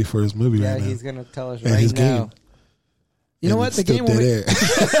he's ready for his movie right now. Yeah, he's gonna tell us and right his now. Game. You know what? The game will be...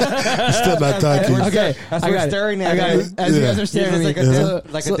 He's still not talking. Okay, as we're staring at him, as you guys are staring at me,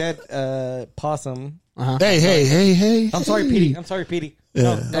 like a dead possum. Hey! I'm sorry, Petey. Yeah,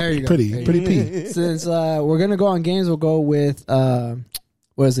 No, there you go. Pretty P. Since we're gonna go on games, we'll go with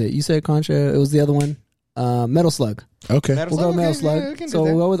what is it? You said Contra. It was the other one. Metal Slug. Okay. We'll go Metal Slug. we can do So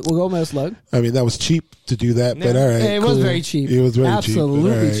that. we'll go Metal Slug. I mean, that was cheap to do that, but all right. It was cool. very cheap. It was very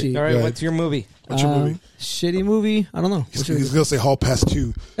Absolutely cheap. All right. cheap. All right, Right. what's your movie? What's your movie? Shitty movie? I don't know. He's going to say Hall Pass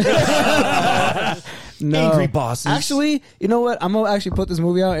 2. No. Angry Bosses. Actually, you know what? I'm going to actually put this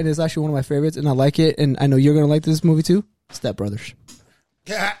movie out, and it's actually one of my favorites, and I like it, and I know you're going to like this movie too. Step Brothers.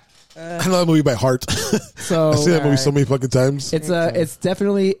 Yeah. I know that movie by heart. So I see that movie so many fucking times. it's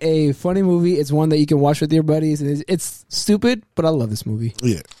definitely a funny movie. It's one that you can watch with your buddies, and it's stupid, but I love this movie.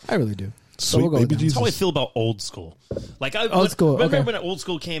 Yeah. I really do. So Sweet we'll go baby with that. Jesus. That's how I feel about Old School. Like Old School, Remember okay. when Old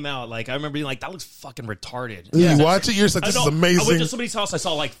School came out? Like I remember being like, "That looks fucking retarded." You watch it, you're just like, this I is know. I amazing. went to somebody's house. I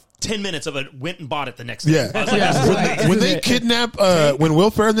saw like 10 minutes of it. Went and bought it the next day. Yeah. I was like, When they kidnap, when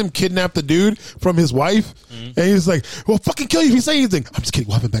Will Ferrell and them kidnap the dude from his wife, and he's like, "Well, fucking kill you if you say anything." I'm just kidding.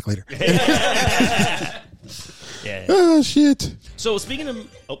 We'll have him back later. yeah. Oh shit! So speaking of,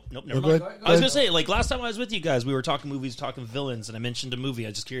 nope, never Go mind. ahead. I was gonna say, like last time I was with you guys, we were talking movies, talking villains, and I mentioned a movie. I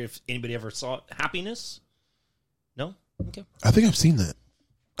was just curious if anybody ever saw it. Happiness. No. Okay. I think I've seen that.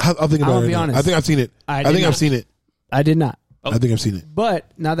 I'll think about I'll it. be right now. honest. I think I've seen it. I I did think I've not. seen it. I did not. I think I've seen it. But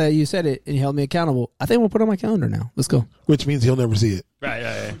now that you said it and you held me accountable, I think we'll put it on my calendar now. Let's go. Which means he'll never see it.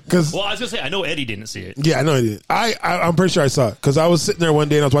 Right. 'Cause- well, I was gonna say I know Eddie didn't see it. Yeah, I know I did. I'm pretty sure I saw it because I was sitting there one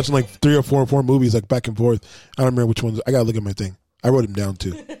day and I was watching like 3 or 4 movies like back and forth. I don't remember which ones. I gotta look at my thing. I wrote them down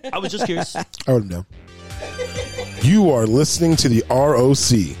too. I was just curious. I wrote them down. You are listening to the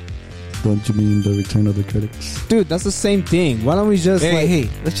ROC. Don't you mean the Return of the Critics? Dude, that's the same thing. Why don't we just Hey,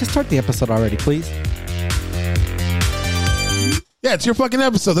 let's just start the episode already, please. Yeah, it's your fucking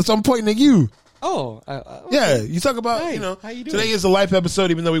episode. That's why I'm pointing at you. Oh, Yeah, you talk about, Hi, you know, how you doing? today is a life episode,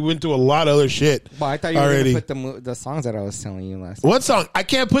 even though we went through a lot of other shit. Well, I thought you were already. going to put the songs that I was telling you last. What song? I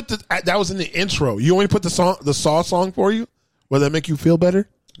can't put that was in the intro. You want me to put the Saw song for you? Will that make you feel better?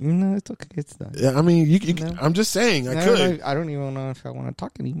 No, it's okay. It's done. Yeah, I mean, you No. I'm just saying, I No, could. I don't even know if I want to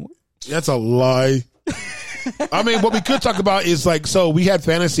talk anymore. That's a lie. I mean, what we could talk about is like, so we had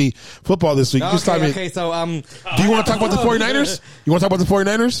fantasy football this week. Just talk Okay, so do you want to talk about the 49ers? You want to talk about the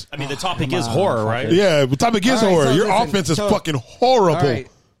 49ers? I mean, the topic is horror, right? Yeah, the topic is All right, horror. so Your listen, offense is so- fucking horrible. All right.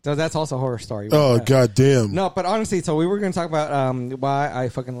 So that's also a horror story. Oh, god damn. No, but honestly, so we were going to talk about why I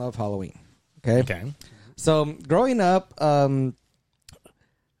fucking love Halloween. Okay. Okay. So growing up, I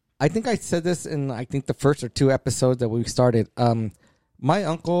think I said this in the first or 2 episodes that we started. My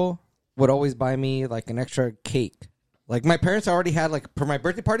uncle would always buy me like an extra cake. Like my parents already had like for my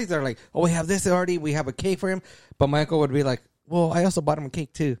birthday parties, they're like, "Oh, we have this already. We have a cake for him." But my uncle would be like, "Well, I also bought him a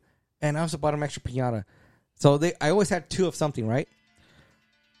cake too, and I also bought him extra piñata." So I always had 2 of something, right?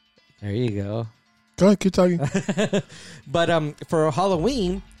 There you go. Go ahead, keep talking. But for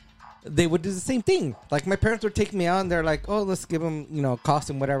Halloween, they would do the same thing. Like my parents would take me out, and they're like, "Oh, let's give him, a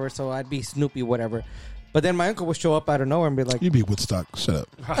costume, whatever." So I'd be Snoopy, whatever. But then my uncle would show up out of nowhere and be like, You'd be Woodstock. Shut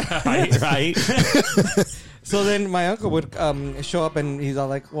up. right. So then my uncle would show up and he's all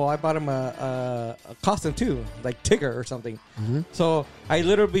like, "Well, I bought him a costume too, like Tigger or something." Mm-hmm. So I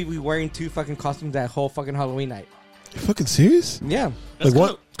literally be wearing 2 fucking costumes that whole fucking Halloween night. You fucking serious? Yeah. That's Like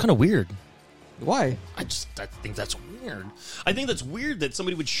what? Kind of weird. Why? I think that's weird. I think that's weird that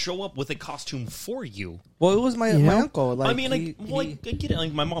somebody would show up with a costume for you. Well, it was my uncle. Like, I mean, I get it.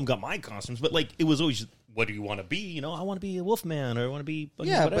 Like, my mom got my costumes, but like, it was always, what do you want to be? I want to be a Wolfman, or I want to be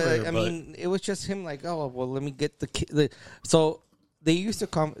yeah, whatever. but I mean, it was just him. Like, oh well, let me get the So they used to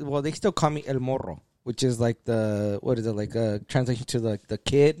call. Well, they still call me El Morro, which is like what is it, like a translation to the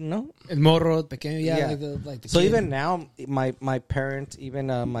kid? No, El morro, pequeño, Yeah. like the so kid. even now, my parents, even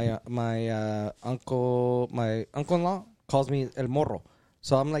my uncle-in-law calls me El Morro.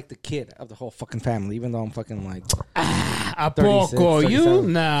 So I'm like the kid of the whole fucking family, even though I'm fucking like ¿A 36, poco? You?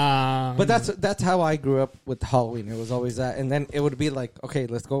 37. Nah. But that's how I grew up with Halloween. It was always that, and then it would be like, okay,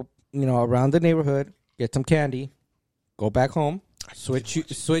 let's go, around the neighborhood, get some candy, go back home,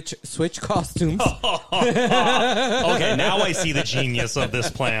 switch costumes, Okay, now I see the genius of this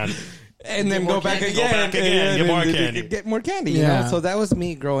plan. and then Get more go back candy, again, go back again, get more candy. get more candy. Yeah. So that was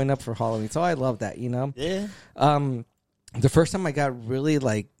me growing up for Halloween. So I love that. Yeah. The first time I got really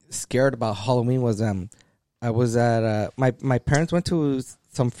like scared about Halloween was I was at my parents went to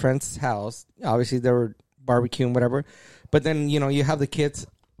some friend's house. Obviously they were barbecuing, whatever. But then you have the kids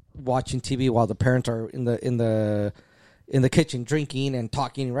watching TV while the parents are in the kitchen drinking and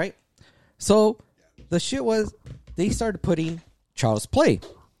talking, right? So the shit was they started putting Child's Play,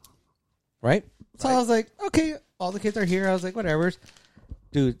 right? So I was like, okay, all the kids are here. I was like, whatever.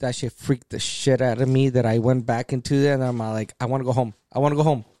 Dude, that shit freaked the shit out of me that I went back into it, and I'm like, I want to go home.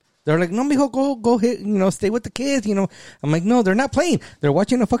 They're like, no, mijo, go hit, stay with the kids, I'm like, no, they're not playing. They're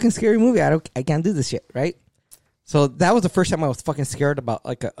watching a fucking scary movie. I can't do this shit, right? So that was the first time I was fucking scared about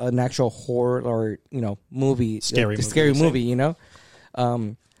like an actual horror or, movie. Scary movie,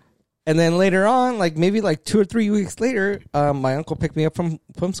 And then later on, like maybe like 2 or 3 weeks later, my uncle picked me up from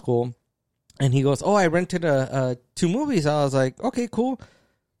school. And he goes, oh, I rented 2 movies. I was like, okay, cool.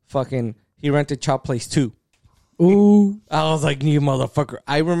 Fucking, he rented Child Place 2. Ooh. I was like, you motherfucker.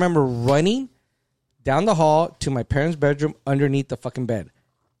 I remember running down the hall to my parents' bedroom underneath the fucking bed.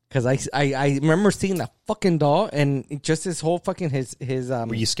 Because I remember seeing that fucking doll and just his whole fucking his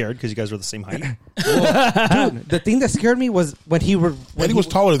Were you scared because you guys were the same height? Well, dude, the thing that scared me was when he was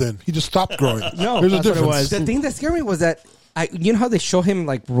taller then. He just stopped growing. No, there's a that's what it difference. was. The thing that scared me was that you know how they show him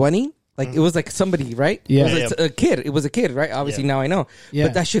like running? Like it was like somebody, right? Yeah. It was a kid. It was a kid, right? Obviously now I know. Yeah.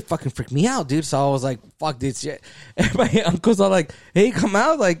 But that shit fucking freaked me out, dude. So I was like, fuck this shit. And my uncles are like, hey, come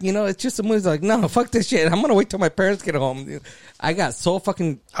out. Like, it's just a movie. Like, no, fuck this shit. I'm going to wait till my parents get home, dude. I got so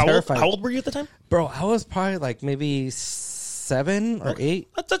fucking terrified. How old were you at the time? Bro, I was probably like maybe 7 or 8.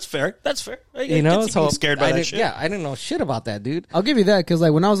 That's fair. That's fair. So scared by that shit. Yeah, I didn't know shit about that, dude. I'll give you that because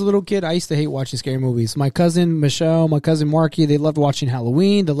like when I was a little kid, I used to hate watching scary movies. My cousin Michelle, my cousin Marky, they loved watching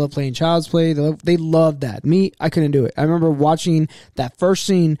Halloween. They loved playing Child's Play. They loved that. Me, I couldn't do it. I remember watching that first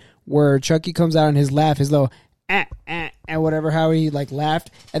scene where Chucky comes out and his laugh, his little and whatever, how he like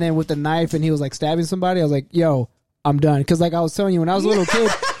laughed, and then with the knife and he was like stabbing somebody. I was like, yo, I'm done. Because like I was telling you, when I was a little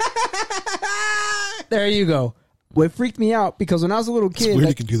kid, there you go. What freaked me out because when I was a little kid, it's weird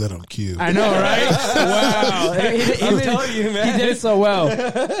you can do that on cue. I know, right? Wow, I'm telling you, man, he did it so well.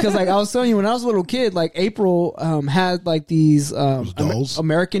 Because like I was telling you, when I was a little kid, like April had like these dolls?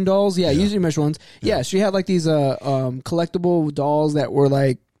 American dolls, usually mesh ones. Yeah, she had like these collectible dolls that were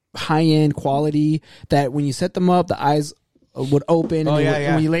like high end quality. That when you set them up, the eyes would open. And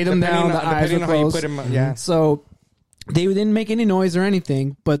when you lay them down, the eyes would close. Yeah, so. They didn't make any noise or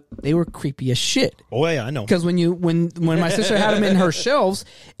anything, but they were creepy as shit. Oh yeah, I know. Because when my sister had them in her shelves,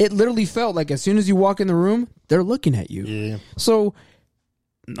 it literally felt like as soon as you walk in the room, they're looking at you. Yeah. So,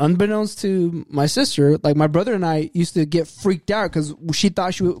 unbeknownst to my sister, like my brother and I used to get freaked out because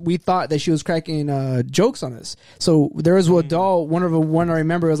we thought that she was cracking jokes on us. So there was a doll. One I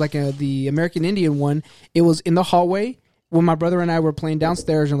remember was like the American Indian one. It was in the hallway. When my brother and I were playing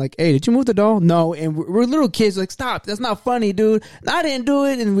downstairs and like, hey, did you move the doll? No. And we're little kids like, stop. That's not funny, dude. I didn't do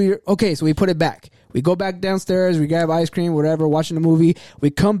it. And okay, so we put it back. We go back downstairs. We grab ice cream, whatever, watching the movie. We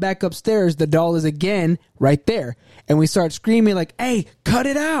come back upstairs. The doll is again right there. And we start screaming like, hey, cut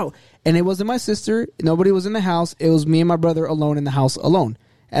it out. And it wasn't my sister. Nobody was in the house. It was me and my brother alone in the house alone.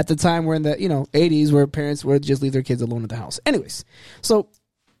 At the time, we're in the 80s where parents would just leave their kids alone at the house. Anyways, so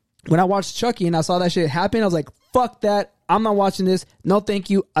when I watched Chucky and I saw that shit happen, I was like, fuck that. I'm not watching this. No, thank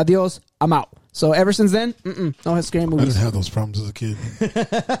you. Adios. I'm out. So ever since then, no scary movies. I didn't have those problems as a kid.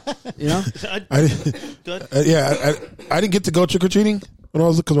 I didn't get to go trick or treating when I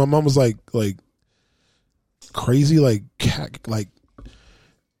was, because my mom was like crazy, like Catholic,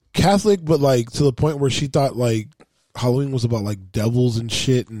 but like to the point where she thought like Halloween was about like devils and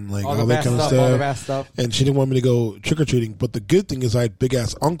shit and like all that kind of stuff. All the bad stuff. And she didn't want me to go trick or treating. But the good thing is I had big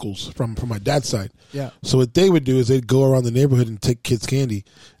ass uncles from my dad's side. Yeah. So what they would do is they'd go around the neighborhood and take kids' candy.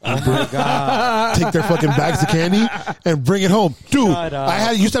 Take their fucking bags of candy and bring it home. Dude,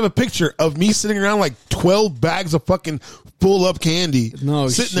 I used to have a picture of me sitting around like 12 bags of fucking full up candy. No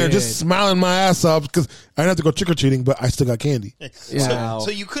sitting there just smiling my ass off because I didn't have to go trick or treating, but I still got candy.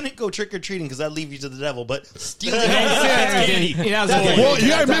 So you couldn't go trick or treating because that leave you to the devil, but stealing candy. Well, you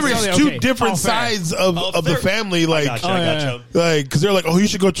gotta remember it's two different sides of the family. Like, I gotcha. like because they're like, oh, you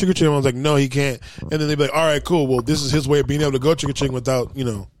should go trick or treating. I was like, no, he can't. And then they'd be like, all right, cool. Well, this is his way of being able to go trick or treating without,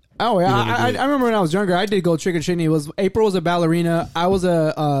 Oh yeah, I remember when I was younger, I did go trick or treating. April was a ballerina. I was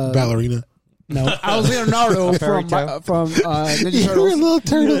a ballerina. No, I was Leonardo from Ninja Turtles. You were a little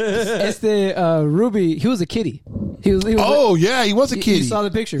turtle. It's the Ruby. He was a kitty. He was yeah, he was a kitty. You saw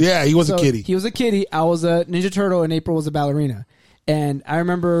the picture. Yeah, he was a kitty. He was a kitty. I was a Ninja Turtle, and April was a ballerina. And I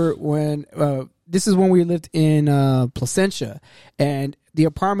remember when this is when we lived in Placentia, and the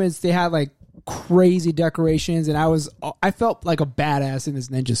apartments, they had like crazy decorations, and I felt like a badass in this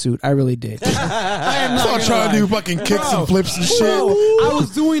ninja suit. I really did. I am not trying to do fucking kicks and flips and shit. I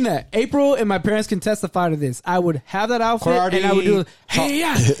was doing that. April and my parents can testify to this. I would have that outfit and I would do hey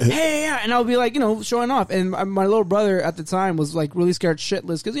yeah, and I would be like, showing off. And my little brother at the time was like really scared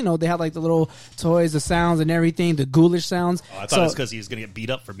shitless because they had like the little toys, the sounds and everything, the ghoulish sounds. I thought it was because he was going to get beat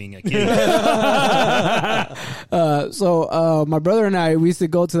up for being a kid. So my brother and I, we used to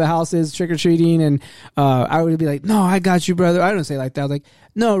go to the houses trick or treating, and I would be like, no, I got you, brother. I didn't say it like that. I was like,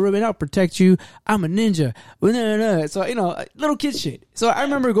 no, Ruben, I'll protect you. I'm a ninja. No. So, little kid shit. So I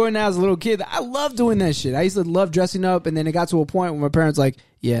remember going out as a little kid. I loved doing that shit. I used to love dressing up, and then it got to a point where my parents like,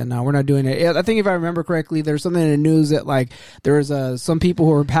 yeah, no, we're not doing it. I think if I remember correctly, there's something in the news that like there was some people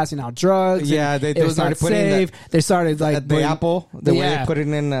who were passing out drugs. Yeah, they was started not putting safe. They started like the apple, the way they put it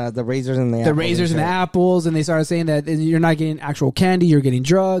in the razors and the razors and the apples, and they started saying that you're not getting actual candy, you're getting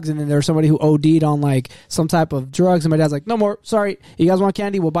drugs. And then there was somebody who OD'd on like some type of drugs, and my dad's like, no more. Sorry, you guys want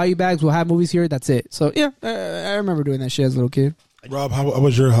candy? We'll buy you bags. We'll have movies here. That's it. So yeah, I remember doing that shit as a little kid. Rob, how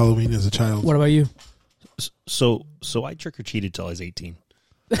was your Halloween as a child? What about you? So I trick or treated till I was 18.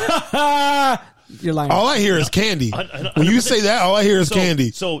 You're lying. All I hear is candy. When you say that, all I hear is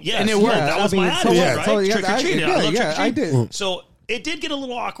candy. So yeah, and it worked. That was my attitude, right? So, Trick or treating. I love trick or I treating. did. So it did get a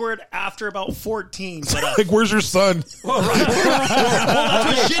little awkward after about 14. But, like, where's your son? Well, that's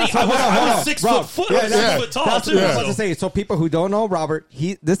what's shitty. I was 6 foot tall. That's too. what I was about to say. So people who don't know Robert,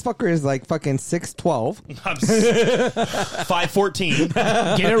 this fucker is like fucking 6'12". I'm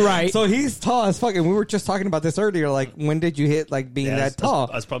 5'14". Get it right. So he's tall as fucking. We were just talking about this earlier. Like, when did you hit like being that tall?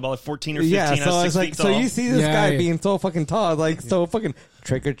 I was probably like 14 or 15. Yeah, so I was it's 6 like, feet so tall. you see this guy being so fucking tall, like so fucking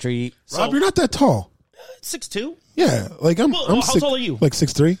trick or treat. Rob, you're not that tall. 6'2". Yeah, like I'm. Well, I'm how tall are you? Like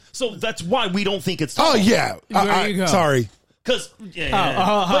 6'3". So that's why we don't think it's tall. Oh yeah, There you go. Sorry. Because how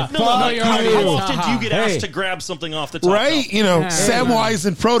often do you get asked to grab something off the top? Right? shelf? Samwise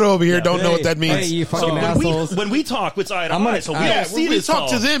and Frodo over here don't know what that means. Hey, you fucking So assholes. when we talk, it's eye to eye, so we don't see when we this talk tall.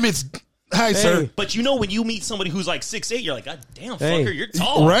 to them, it's hi, sir. But when you meet somebody who's like 6'8", you're like, God damn, Hey. fucker, you're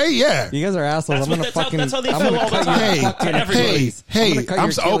tall. Right? Yeah. You guys are assholes. That's I'm gonna that's fucking. how they feel all the time. Hey, I'm gonna cut your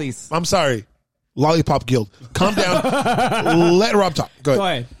Achilles. I'm sorry. Lollipop Guild. Calm down. Let Rob talk. Go Go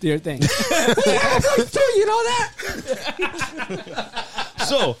ahead. ahead. Do your thing. You know that?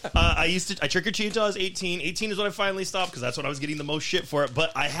 So I trick or treated until I was 18. 18 is when I finally stopped because that's when I was getting the most shit for it.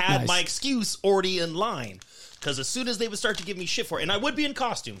 But I had my excuse already in line. Because as soon as they would start to give me shit for it, and I would be in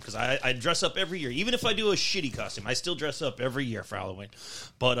costume because I dress up every year. Even if I do a shitty costume, I still dress up every year for Halloween.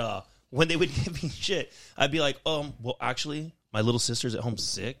 But when they would give me shit, I'd be like, well, actually, my little sister's at home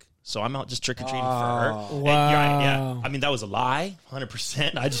sick. So I'm out just trick-or-treating for her. Wow. And yeah. I mean, that was a lie,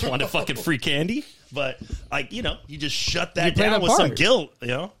 100%. I just wanted fucking free candy. But, like, you just shut that down with some guilt,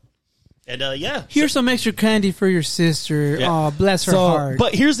 And, yeah. Here's some extra candy for your sister. Yeah. Oh, bless her heart.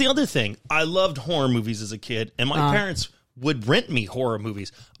 But here's the other thing. I loved horror movies as a kid, and my parents would rent me horror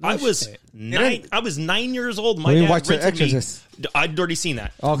movies. I was 9 years old. My dad watched The rented me. Exorcist. I'd already seen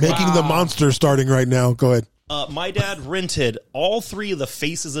that. Making the monster starting right now. Go ahead. My dad rented all 3 of the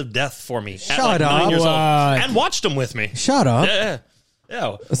Faces of Death for me at Shut 9 years old, up. and watched them with me. Shut up. Yeah.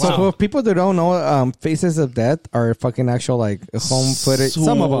 So for people that don't know, Faces of Death are fucking actual like home footage.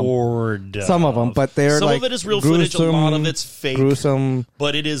 Some of them, but they're some like of it is real footage. A lot of it's fake, gruesome.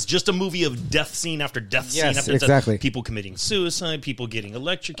 But it is just a movie of death scene after death scene after exactly. death. People committing suicide, people getting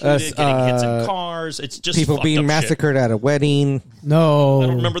electrocuted, getting hits in cars. It's just people being massacred at a wedding. No, I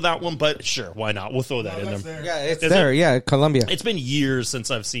don't remember that one, but sure, why not? We'll throw that in there. Yeah, it's there. Yeah, Colombia. It's been years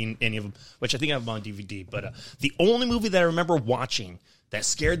since I've seen any of them, which I think I have them on DVD. But the only movie that I remember watching that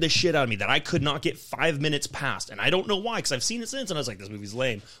scared the shit out of me, that I could not get 5 minutes past, and I don't know why, because I've seen it since, and I was like, this movie's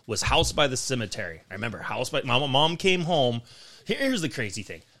lame, was House by the Cemetery. I remember Mom came home. Here's the crazy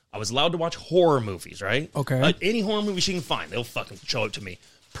thing. I was allowed to watch horror movies, right? Okay. Any horror movie she can find, they'll fucking show it to me.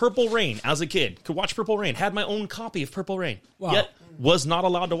 Purple Rain, as a kid, could watch Purple Rain, had my own copy of Purple Rain. Wow. Yet, was not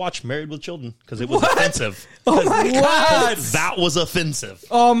allowed to watch Married with Children, because it was offensive. Oh my god, that was offensive.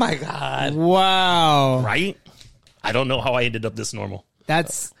 Oh my god. Wow. Right? I don't know how I ended up this normal.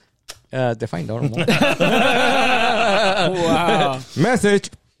 That's define normal. wow. Message.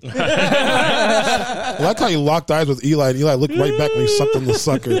 I like how you locked eyes with Eli, and Eli looked right back when he sucked on the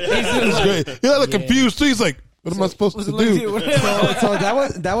sucker. It was great. Eli looked confused too. He's like, "What am I supposed to do?" So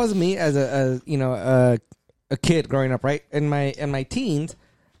that was me as a kid growing up, right? In my teens,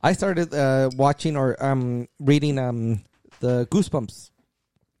 I started watching or reading the Goosebumps.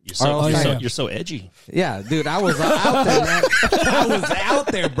 You're so edgy. Yeah, dude, I was out there, man. I was out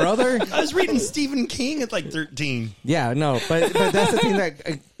there, brother. I was reading Stephen King at like 13. Yeah, no, but that's the thing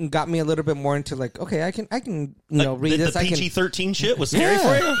that got me a little bit more into like, okay, I can read this. The I can PG-13 shit was scary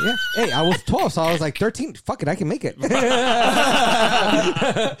for you. Yeah. Hey, I was 12, so I was like 13. Fuck it, I can make it.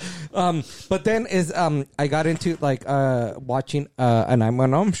 But then I got into like watching A Nightmare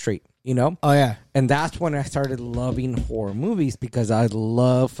on Elm Street. Oh yeah, and that's when I started loving horror movies because I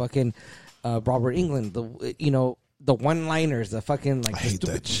love fucking Robert Englund. The one-liners, the fucking like. I hate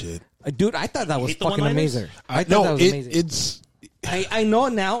that shit, dude. I thought that was fucking amazing. I thought that was amazing. I know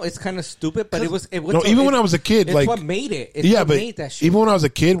now it's kind of stupid, but it was No, even when I was a kid, it's like what made it. It's yeah, what but made that shit. even when I was a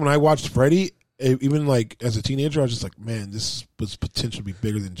kid, when I watched Freddy, even like as a teenager, I was just like, man, this was potentially be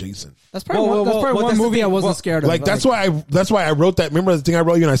bigger than Jason. That's probably one movie I wasn't scared of. Like that's why I wrote that. Remember the thing I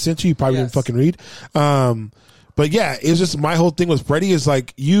wrote you and I sent you? You probably didn't fucking read. But yeah, it's just my whole thing with Freddy is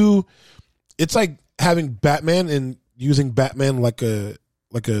like it's like having Batman and using Batman like an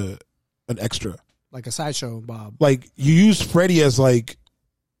extra, like a sideshow, Bob. Like you use Freddy as like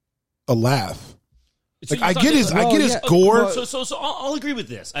a laugh. So like I get his gore. So I'll agree with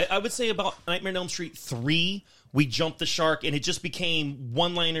this. I would say about Nightmare on Elm Street 3, we jumped the shark and it just became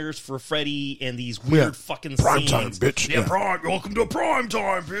one-liners for Freddy and these weird fucking prime scenes. time, bitch. Yeah, prime. Welcome to prime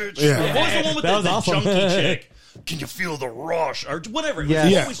time, bitch. Yeah. What was the one with the awesome. junkie chick? Can you feel the rush or whatever? Yeah.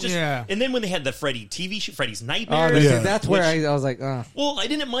 It was just, and then when they had the Freddy TV show, Freddy's Nightmare. That's where I was like, Well, I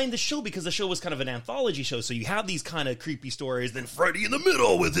didn't mind the show because the show was kind of an anthology show, so you have these kind of creepy stories. Then Freddy in the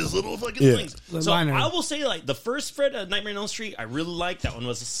middle with his little fucking things. So I will say, like the first Nightmare on Elm Street, I really liked that one.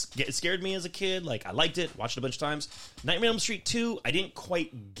 It scared me as a kid. Like I liked it, watched it a bunch of times. Nightmare on Elm Street 2, I didn't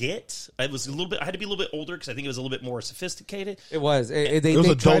quite get. I was a little bit. I had to be a little bit older because I think it was a little bit more sophisticated. it was. It was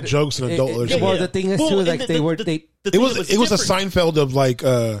adult jokes and adult. Well, the thing is too, like It was a Seinfeld of like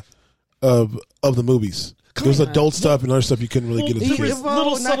of the movies. There was adult stuff and other stuff you couldn't really get as a There kid. was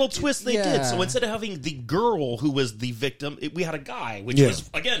little subtle twists they did. So instead of having the girl who was the victim, we had a guy, which was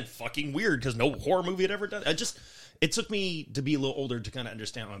again fucking weird because no horror movie had ever done. It took me to be a little older to kind of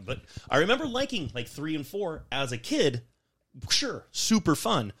understand one, but I remember liking like 3 and 4 as a kid. Sure, super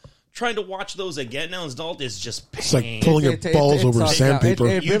fun. Trying to watch those again now as an adult is just pain. It's like pulling your balls over sandpaper.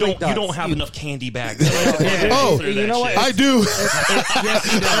 You don't have enough candy bags. You know what? I do.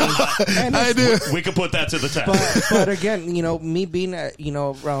 I do. We could put that to the test. But again, me being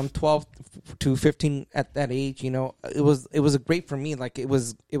around 12 to 15 at that age, it was great for me. Like it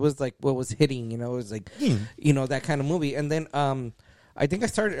was like what was hitting, it was like that kind of movie. And then I think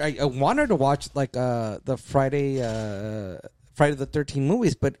I wanted to watch like the Friday the 13th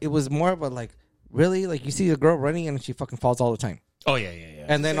movies, but it was more of a like, really? Like you see a girl running and she fucking falls all the time. Oh, yeah.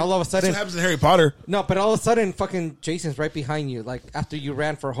 And then all of a sudden... That's what happens in Harry Potter. No, but all of a sudden fucking Jason's right behind you, like after you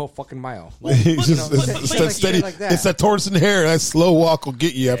ran for a whole fucking mile. It's that steady... Like that. It's that tortoise and hare. That slow walk will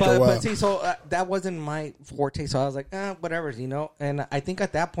get you after a while. But see, so that wasn't my forte, so I was like, whatever, And I think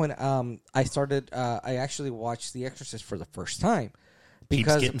at that point, I actually watched The Exorcist for the first time.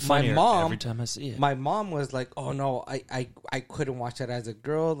 Because my mom, every time I see it. My mom was like, "Oh no, I couldn't watch that as a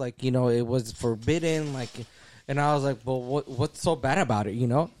girl. Like, it was forbidden. Like," and I was like, "Well, what's so bad about it?"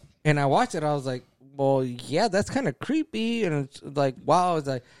 And I watched it. I was like, "Well, yeah, that's kind of creepy." And it's like, wow. I was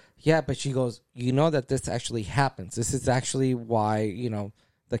like, "Yeah," but she goes, that this actually happens. This is actually why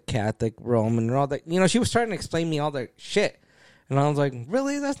the Catholic Roman and all that. She was trying to explain me all that shit, and I was like,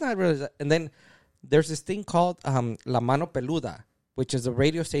 "Really? That's not really." And then there's this thing called La Mano Peluda, which is a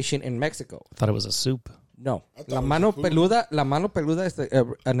radio station in Mexico. I thought it was a soup. No. La Mano Peluda is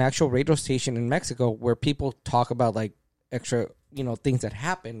an actual radio station in Mexico where people talk about like extra, things that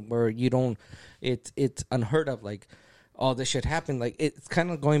happen where you don't, it's unheard of. Like, oh, this shit happened. Like, it's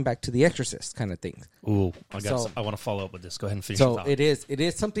kind of going back to The Exorcist kind of thing. Ooh, I want to follow up with this. Go ahead and finish your thought. It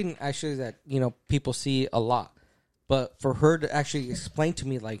is something actually that, people see a lot. But for her to actually explain to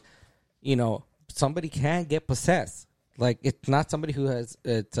me, like, somebody can get possessed. Like, it's not somebody who has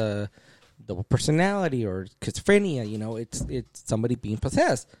double personality or schizophrenia, it's somebody being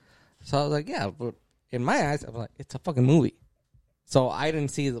possessed. So I was like, yeah, but in my eyes, I'm like, it's a fucking movie. So I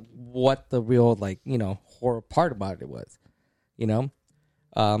didn't see what the real, like, horror part about it was,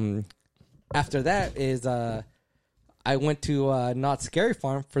 After that is I went to Not Scary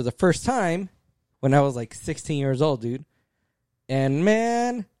Farm for the first time when I was like 16 years old, dude. And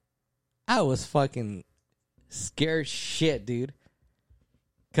man, I was fucking scared shit, dude.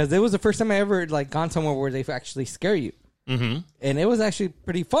 Because it was the first time I ever like gone somewhere where they actually scare you. Mm-hmm. And it was actually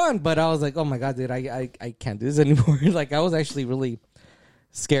pretty fun, but I was like, oh my God, dude, I can't do this anymore. Like, I was actually really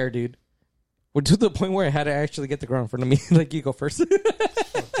scared, dude. We're to the point where I had to actually get the girl in front of me. Like, you go first.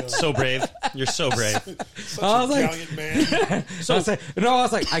 So brave. You're so brave. Such a valiant man. I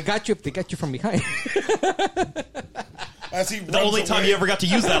was like, I got you if they got you from behind. The only time you ever got to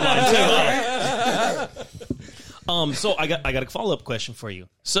use that line, too. So I got a follow-up question for you.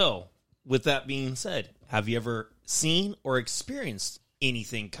 So, with that being said, have you ever seen or experienced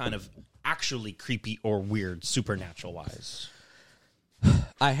anything kind of actually creepy or weird, supernatural-wise?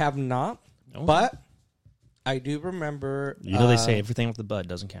 I have not, but I do remember... they say everything with the bud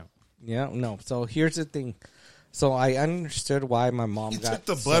doesn't count. Yeah, no. So, here's the thing. So, I understood why my mom took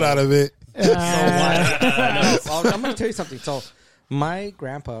the bud out of it. I'm going to tell you something. So, My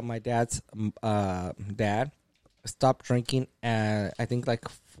grandpa, my dad's dad, stopped drinking at, I think, like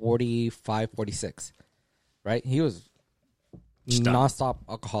 45, 46, right? He was nonstop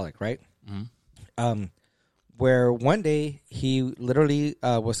alcoholic, right? Mm-hmm. Where one day he literally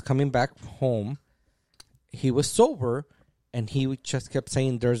was coming back home. He was sober, and he just kept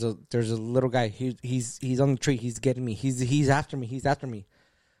saying, "There's a little guy. He's on the tree. He's getting me. He's after me. He's after me."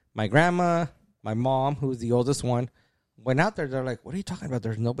 My grandma, my mom, who's the oldest one, went out there. They're like, "What are you talking about?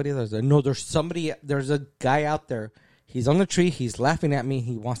 There's nobody there." No, there's somebody. There's a guy out there. He's on the tree. He's laughing at me.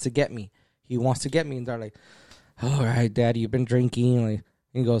 He wants to get me. He wants to get me. And they're like, "All right, Daddy, you've been drinking." Like,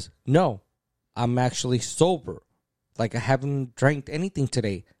 and he goes, "No, I'm actually sober. Like, I haven't drank anything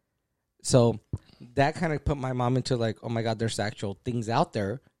today." So that kind of put my mom into like, oh my God, there's actual things out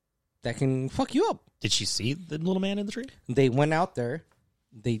there that can fuck you up. Did she see the little man in the tree? They went out there.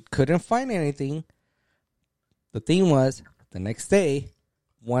 They couldn't find anything. The thing was, the next day,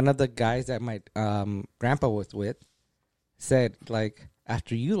 one of the guys that my grandpa was with said, like,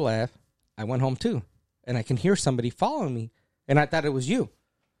 after you left, I went home too. And I can hear somebody following me. And I thought it was you.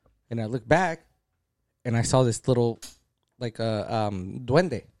 And I looked back, and I saw this little, like, a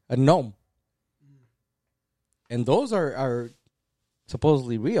duende, a gnome. And those are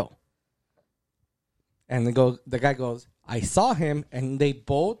supposedly real. And the guy goes, I saw him, and they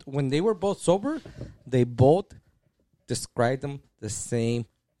both, when they were both sober, they both described them the same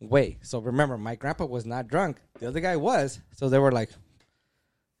way. So remember, my grandpa was not drunk. The other guy was. So they were like,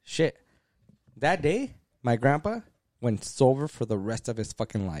 shit. That day, my grandpa went sober for the rest of his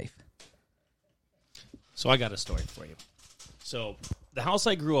fucking life. So I got a story for you. So the house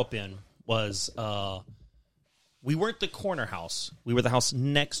I grew up in was, we weren't the corner house. We were the house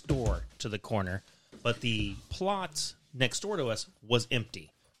next door to the corner. But the plot next door to us was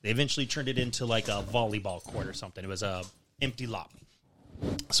empty. They eventually turned it into like a volleyball court or something. It was a empty lot.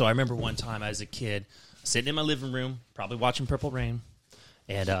 So I remember one time as a kid, sitting in my living room, probably watching Purple Rain.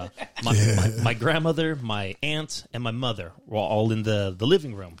 And my grandmother, my aunt, and my mother were all in the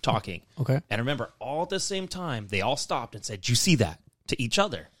living room talking. Okay. And I remember all at the same time, they all stopped and said, "Do you see that?" to each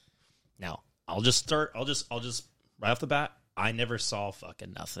other. Now, I'll just right off the bat, I never saw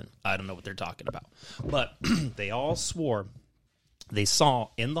fucking nothing. I don't know what they're talking about. But they all swore they saw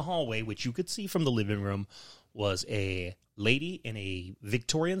in the hallway, which you could see from the living room, was a lady in a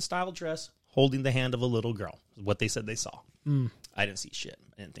Victorian-style dress holding the hand of a little girl. What they said they saw. I didn't see shit.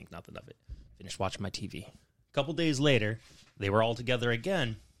 I didn't think nothing of it. Finished watching my TV. A couple days later, they were all together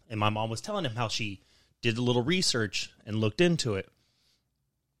again, and my mom was telling him how she did a little research and looked into it.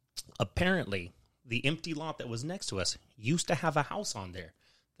 Apparently, the empty lot that was next to us used to have a house on there.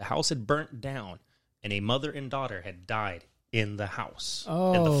 The house had burnt down, and a mother and daughter had died in the house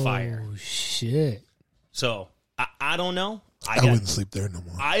in the fire. Oh, shit. So, I don't know. I wouldn't sleep there no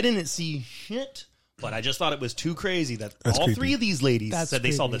more. I didn't see shit, but I just thought it was too crazy that That's all creepy. three of these ladies That's said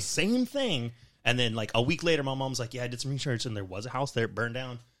they saw creepy. the same thing. And then, like, a week later, my mom's like, yeah, I did some research, and there was a house there, burned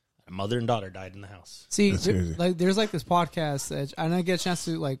down. A mother and daughter died in the house. See, That's crazy. there's like this podcast that I didn't get a chance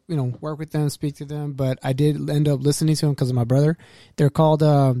to work with them, speak to them, but I did end up listening to them because of my brother. They're called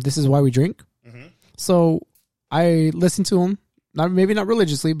 "This Is Why We Drink." Mm-hmm. So I listened to them, maybe not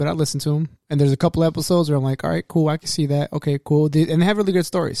religiously, but I listened to them. And there's a couple episodes where I'm like, all right, cool, I can see that. Okay, cool, and they have really good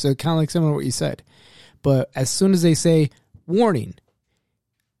stories. So kind of like similar to what you said. But as soon as they say warning,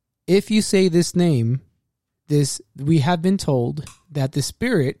 if you say this name, we have been told that the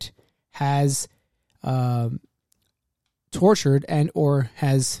spirit has tortured and or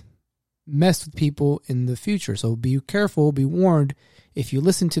has messed with people in the future. So be careful, be warned. If you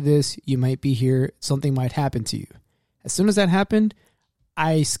listen to this, you might be here. Something might happen to you. As soon as that happened,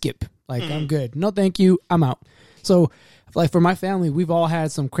 I skip. Like, I'm good. No, thank you. I'm out. So, like, for my family, we've all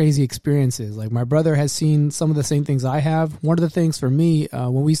had some crazy experiences. Like, my brother has seen some of the same things I have. One of the things for me,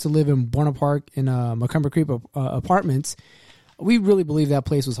 when we used to live in Buena Park in Macomber Creek apartments, we really believe that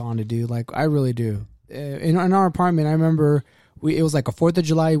place was haunted, dude. Like, I really do. In our apartment, I remember it was like a 4th of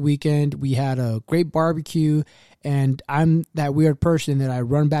July weekend. We had a great barbecue, and I'm that weird person that I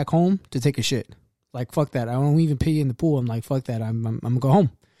run back home to take a shit. Like, fuck that. I don't even pee in the pool. I'm like, fuck that. I'm going to go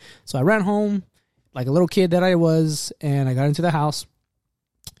home. So I ran home like a little kid that I was, and I got into the house,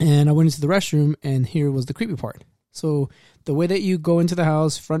 and I went into the restroom, and here was the creepy part. So the way that you go into the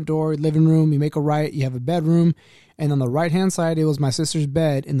house, front door, living room, you make a right, you have a bedroom, and on the right-hand side, it was my sister's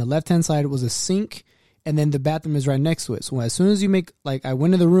bed. In the left-hand side, it was a sink, and then the bathroom is right next to it. So as soon as you I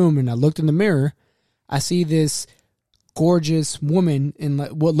went in the room, and I looked in the mirror, I see this gorgeous woman in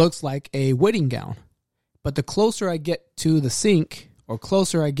what looks like a wedding gown. But the closer I get to the sink, or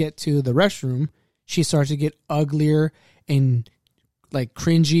closer I get to the restroom, she starts to get uglier and like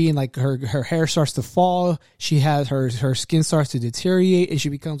cringy and like her hair starts to fall. She has her skin starts to deteriorate and she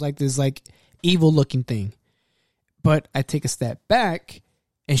becomes like this like evil looking thing. But I take a step back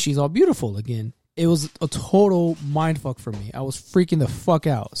and she's all beautiful again. It was a total mindfuck for me. I was freaking the fuck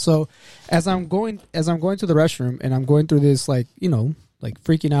out. So as I'm going to the restroom and I'm going through this like, you know, like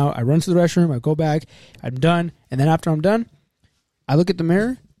freaking out, I run to the restroom, I go back, I'm done, and then after I'm done, I look at the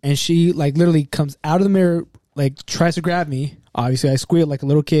mirror and she like literally comes out of the mirror, like tries to grab me. Obviously I squeal like a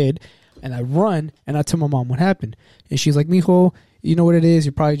little kid and I run and I tell my mom what happened. And she's like, "Mijo, you know what it is?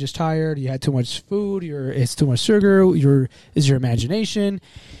 You're probably just tired. You had too much food. It's too much sugar. It's your imagination."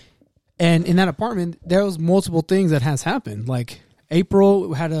 And in that apartment, there was multiple things that has happened. Like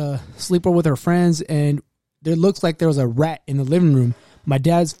April had a sleepover with her friends, and there looks like there was a rat in the living room. My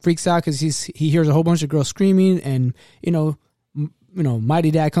dad freaks out because he hears a whole bunch of girls screaming, and you know, Mighty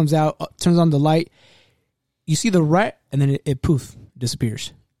Dad comes out, turns on the light. You see the rat, and then it poof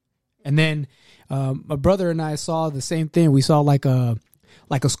disappears. And then my brother and I saw the same thing. We saw like a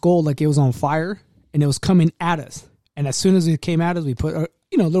skull, like it was on fire, and it was coming at us. And as soon as it came at us, we put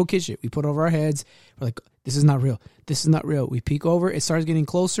little kid shit. We put over our heads. We're like, "This is not real. This is not real." We peek over. It starts getting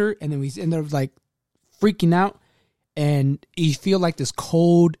closer, and then we end up like freaking out, and you feel like this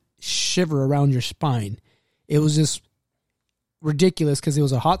cold shiver around your spine. It was just ridiculous because it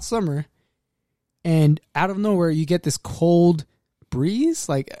was a hot summer, and out of nowhere you get this cold breeze.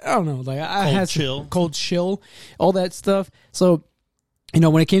 Like I don't know, like I had cold chill, all that stuff. So. You know,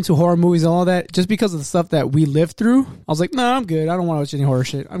 when it came to horror movies and all that, just because of the stuff that we lived through, I was like, no, I'm good. I don't want to watch any horror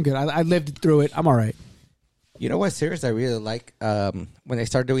shit. I'm good. I lived through it. I'm all right. You know what series I really like? When they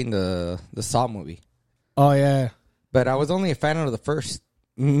started doing the Saw movie. Oh, yeah. But I was only a fan of the first,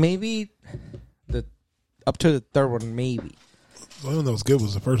 maybe up to the third one, maybe. The one that was good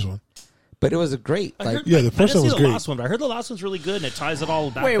was the first one. But it was a great. The first one was great. Last one, but I heard the last one's really good and it ties it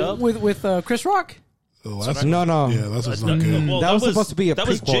all back up. Wait, with Chris Rock? No. Yeah, that was not good. Well, that was supposed to be a prequel,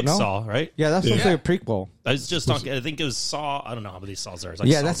 was Jigsaw, right? Yeah, that's supposed to be a prequel. I was just talking. I think it was Saw. I don't know how many Saws there is. Like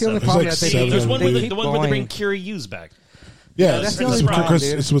yeah, Saw that's the only 7. problem. Like That There's one with the one where they bring going- Kiri Hughes back. Yeah, that's the only problem,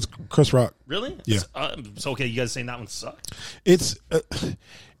 dude. It's with Chris Rock. Really? Yeah. So okay, you guys saying that one sucked? It's the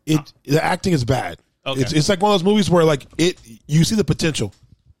acting is bad. Okay. It's like one of those movies where like you see the potential,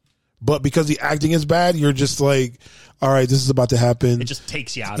 but because the acting is bad, you're just like, all right, this is about to happen. It just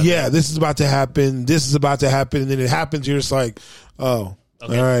takes you out of it. Yeah, this is about to happen. This is about to happen, and then it happens. You're just like, oh, all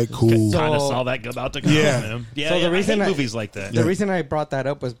right, cool. Kind of saw that about to come. Yeah. Man. Yeah. So the reason I hate movies like that. The reason I brought that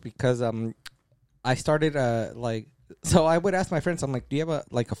up was because I started so I would ask my friends, I'm like, do you have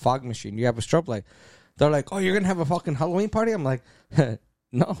a fog machine? Do you have a strobe light? They're like, oh, you're gonna have a fucking Halloween party? I'm like,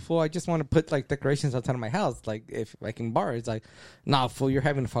 no, fool. I just want to put like decorations outside of my house, like if I can borrow. It's like, nah, fool, you're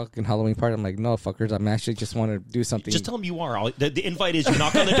having a fucking Halloween party. I'm like, no, fuckers. I'm actually just want to do something. Just tell them you are. The invite is you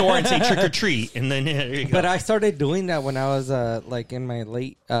knock on the door and say trick or treat, and then there you go. But I started doing that when I was like in my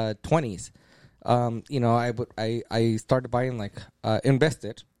late 20s. I started buying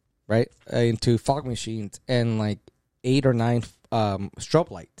invested right into fog machines and like 8 or 9 strobe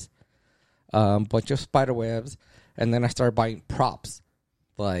lights, bunch of spider webs, and then I started buying props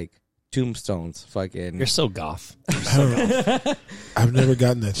like tombstones. Fucking, you're so goth. I've never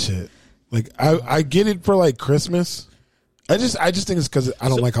gotten that shit. Like I get it for like Christmas. I just think it's because I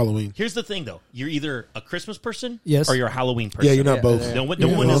don't like Halloween. Here's the thing, though: you're either a Christmas person, yes, or you're a Halloween person. Yeah, you're not both. No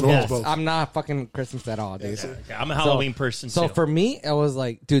one is both. I'm not fucking Christmas at all, dude. Yeah, I'm a Halloween person. So too. for me, it was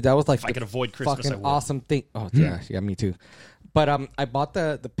like, dude, that was like if I could avoid Christmas, fucking awesome thing. Oh yeah, me too. But I bought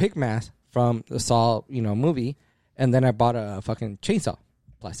the pig mask from the Saw movie, and then I bought a fucking chainsaw,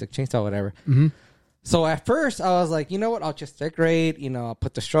 plastic chainsaw, whatever. Mm-hmm. So at first I was like, you know what? I'll just decorate. I'll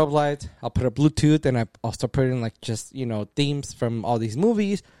put the strobe lights. I'll put a Bluetooth, and I'll start putting like just themes from all these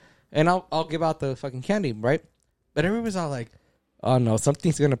movies, and I'll give out the fucking candy, right? But everybody's all like, oh no,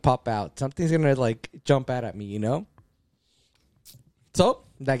 something's gonna pop out. Something's gonna like jump out at me, So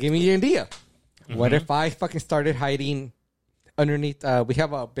that gave me the idea. Mm-hmm. What if I fucking started hiding underneath? We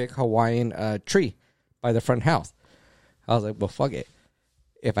have a big Hawaiian tree by the front house. I was like, well, fuck it.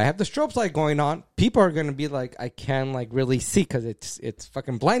 If I have the strobe light going on, people are gonna be like, I can't like really see because it's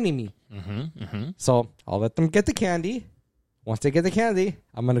fucking blinding me. So I'll let them get the candy. Once they get the candy,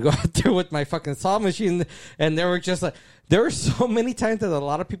 I'm gonna go out there with my fucking saw machine. And there were so many times that a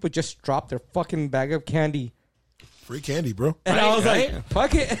lot of people just dropped their fucking bag of candy. Free candy, bro. And I was like,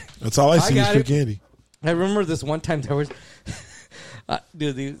 fuck it. That's all I see is free candy. I remember this one time there was,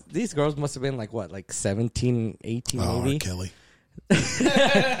 dude, these girls must have been like what, like 17, 18 maybe. R. Kelly.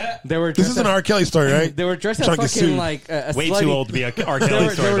 They were. This is an R. Kelly story, right? They were dressed as fucking like a way slutty. too old to be a R. Kelly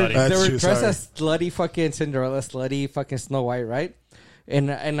story, buddy. They were dressed as slutty fucking Cinderella, slutty fucking Snow White, right?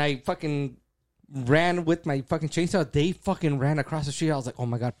 and I fucking ran with my fucking chainsaw. They fucking ran across the street. I was like, oh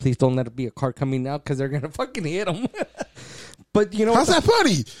my God, please don't let it be a car coming out because they're going to fucking hit them. But you know, how's that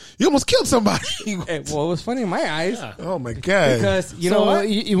funny? You almost killed somebody. Well, it was funny in my eyes. Yeah. Oh my God. Because you know what?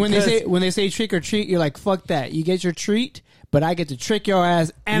 When they say trick or treat, you're like, fuck that. You get your treat, but I get to trick your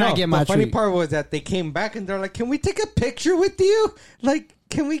ass and I get my treat. The funny part was that they came back and they're like, can we take a picture with you? Like,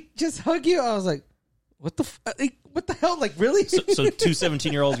 can we just hug you? I was like, what the hell? Like, really? So 2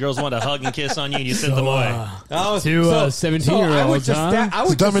 17-year-old girls want to hug and kiss on you, and you sent them away. 17-year-olds,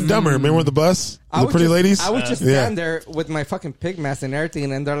 It's Dumb and Dumber. Remember the bus? The pretty ladies? I would just stand there with my fucking pig mask and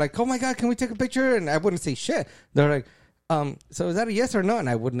everything, and they're like, oh my God, can we take a picture? And I wouldn't say shit. They're like, so is that a yes or no? And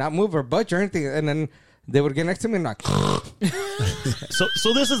I would not move or budge or anything. And then they would get next to me and like...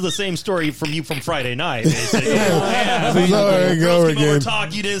 So this is the same story from you from Friday night. Go again.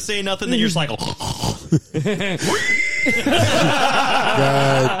 Talk, you didn't say nothing, then you're just like...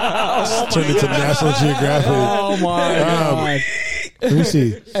 God, turned into National Geographic. Oh my God. Let me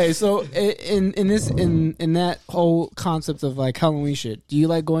see. Hey, so in that whole concept of like Halloween shit, do you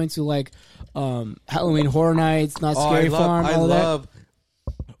like going to like Halloween Horror Nights, Not Scary Farm, all that?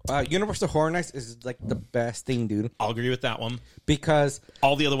 Universal Horror Nights is like the best thing, dude. I'll agree with that one because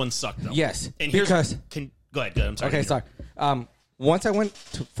all the other ones suck, though. Yes, and go ahead. I'm sorry. Okay, sorry. Once I went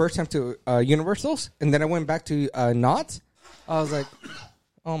first time to Universal's, and then I went back to Knott's. I was like,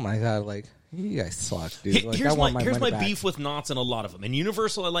 oh my God, like you guys suck, dude. Like, here's my back. beef with Knott's and a lot of them. And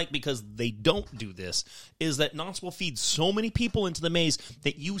Universal I like because they don't do this, is that Knott's will feed so many people into the maze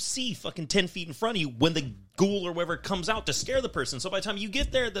that you see fucking 10 feet in front of you when the ghoul or whatever comes out to scare the person. So by the time you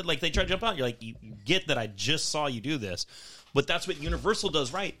get there, that like they try to jump out, you're like, you get that I just saw you do this. But that's what Universal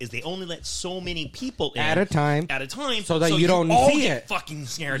does right, is they only let so many people in at a time, so that you don't all see get it. Fucking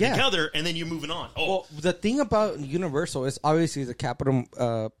scared together, and then you're moving on. Oh, well, the thing about Universal is obviously the capital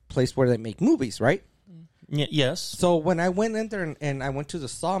place where they make movies, right? Yes. So when I went in there and I went to the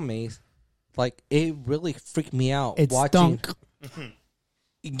Saw maze, like it really freaked me out. It watching. stunk.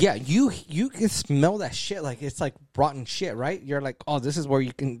 Yeah, you can smell that shit. Like it's like rotten shit, right? You're like, oh, this is where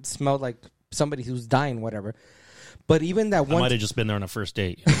you can smell like somebody who's dying, whatever. But even that one, I might have just been there on a first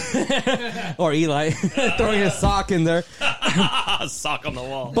date, or Eli throwing a sock in there, sock on the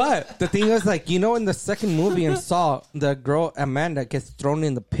wall. But the thing is, like, you know, in the second movie in Saw, the girl Amanda gets thrown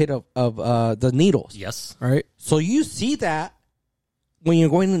in the pit of the needles. Yes, right. So you see that when you're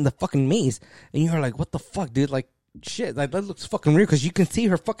going in the fucking maze, and you're like, "What the fuck, dude?" Like, shit, like that looks fucking real because you can see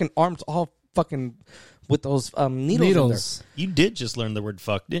her fucking arms all fucking with those needles. You did just learn the word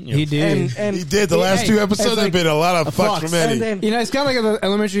fuck, didn't you? He did. And he did. The last two episodes have been a lot of fucks from Eddie. Then, you know, it's kind of like an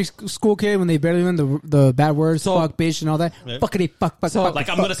elementary school kid when they barely learn the bad words, fuck, bitch, and all that. Yeah. Fuckity, fuck, so, like, fuck.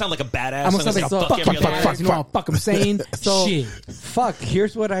 I'm going to sound like a badass. I'm going to sound like fuck. You know what fuck I'm saying? So, shit. Fuck,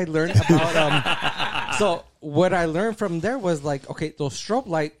 here's what I learned about... so, what I learned from there was, like, okay, those strobe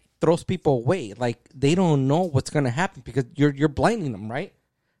light throws people away. Like, they don't know what's going to happen because you're blinding them, right?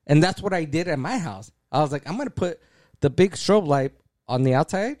 And that's what I did at my house. I was like, I'm going to put the big strobe light on the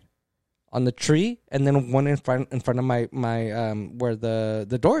outside, on the tree, and then one in front of my where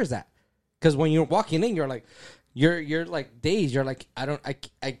the door is at. Because when you're walking in, you're like, you're like dazed. You're like,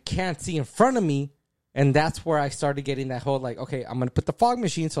 I can't see in front of me. And that's where I started getting that whole like, okay, I'm going to put the fog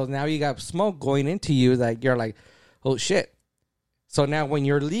machine. So now you got smoke going into you. Like, you're like, oh shit. So now when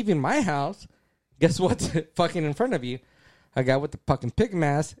you're leaving my house, guess what's fucking in front of you? A guy with the fucking pig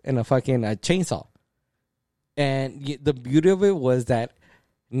mask and a fucking chainsaw. And the beauty of it was that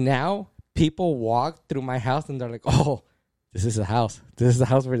now people walk through my house and they're like, oh, this is a house. This is a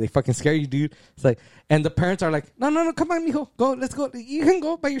house where they fucking scare you, dude. It's like, and the parents are like, no, come on, mijo. Go, let's go. You can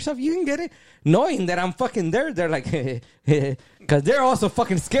go by yourself. You can get it. Knowing that I'm fucking there, they're like, because they're also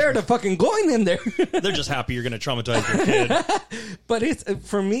fucking scared of fucking going in there. They're just happy you're going to traumatize your kid. But it's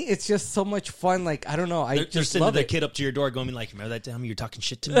for me, it's just so much fun. Like, I don't know. They're sending their kid up to your door going like, remember that time you were talking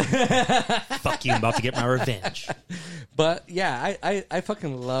shit to me? Fuck you, I'm about to get my revenge. But yeah, I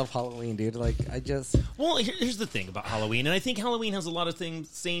fucking love Halloween, dude. Like, I just... Well, here's the thing about Halloween, and I think Halloween has a lot of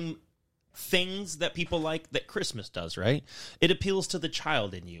same things that people like that Christmas does, right? It appeals to the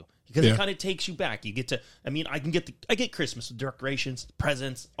child in you because it kind of takes you back. You get to, I mean, I get Christmas decorations,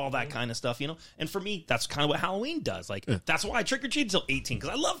 presents, all that kind of stuff, you know? And for me, that's kind of what Halloween does. Like, that's why I trick-or-treat until 18, because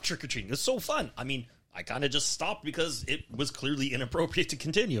I love trick-or-treating. It's so fun. I mean, I kind of just stopped because it was clearly inappropriate to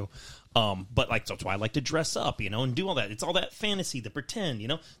continue. But like, that's why I like to dress up, you know, and do all that. It's all that fantasy, the pretend, you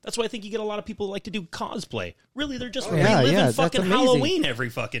know. That's why I think you get a lot of people who like to do cosplay. Really, they're just reliving fucking Halloween every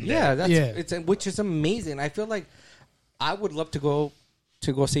fucking day. Yeah, which is amazing. I feel like I would love to go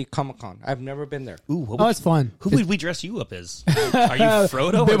to go see Comic-Con. I've never been there. Ooh, what Oh, it's fun. Who would we dress you up as? Are you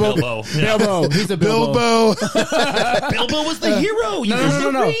Frodo or Bilbo? Bilbo. He's a Bilbo. Bilbo was the hero. You used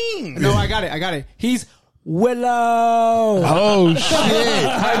the ring. No, I got it. He's Willow. Oh shit!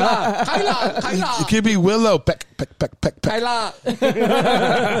 Kyla. It could be Willow. Peck. Kyla.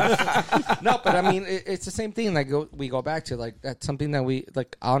 No, but I mean, it's the same thing. Like we go back to like that's something that we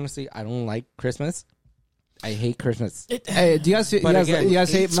like. Honestly, I don't like Christmas. I hate Christmas. Hey, do you guys hate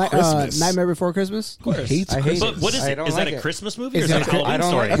Christmas. Nightmare Before Christmas? Of course. I hate But what is I it? don't Is like that a it. Christmas movie or Is is that a that a- Halloween I don't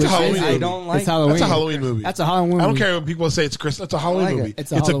story? like That's a Halloween I movie. don't like It's Halloween. That's a Halloween movie. That's a Halloween I don't movie. care when people say it's Christmas. That's a Halloween like it. movie.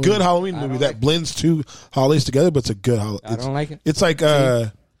 It's It's a a Halloween good movie. Halloween movie that blends two holidays together, but it's a good holiday. I don't like it. It's like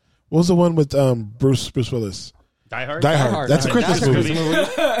what was the one with Bruce Willis? Die Hard? Die Hard. That's a Christmas That's a movie.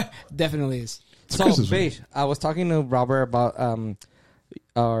 Christmas movie. Definitely is. So, Christmas Beige, I was talking to Robert about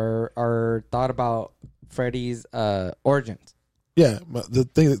our thought about Freddy's origins. Yeah, the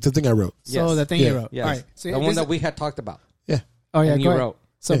thing I wrote. So Yes. the thing you wrote. Yes. All right. So the one that we had talked about. Yeah. Oh yeah. and Go you ahead. wrote.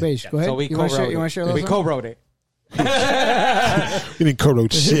 So Yeah. Beige, go ahead. So we you want co-wrote to share a it. little We something? co-wrote it. You didn't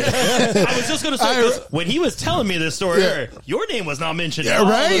co-wrote shit. I was just going to say, 'cause when he was telling me this story, your name was not mentioned. Yeah, at all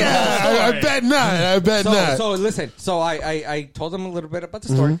right? in Yeah, the I story. bet not. I bet not. So listen. So I told him a little bit about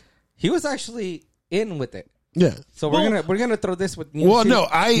the story. He was actually in with it. Yeah. So Well- we're gonna throw this with New Well, City- no,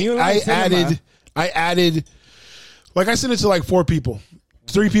 New Line Cinema. I added, like I sent it to like 4 people.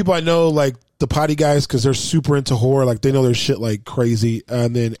 3 people I know, like the potty guys, because they're super into horror, like they know their shit like crazy.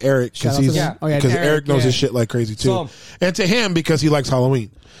 And then Eric, Shout because out to he's them. Oh, yeah, because Eric, Eric knows yeah. his shit like crazy too. So- And to him because he likes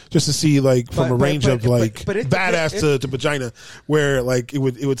Halloween, just to see like from a range of like but it- badass to vagina where like it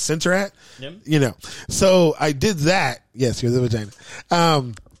would center at, Yep. you know. So I did that. Yes, you're the vagina.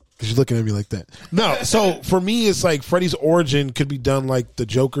 Because you're looking at me like that. No, so for me, it's like Freddy's origin could be done like the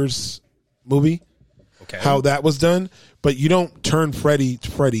Joker's movie. Okay. How that was done, but you don't turn Freddy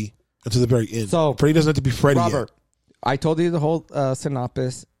to Freddy until the very end. So, Freddy doesn't have to be Freddy Robert, I told you the whole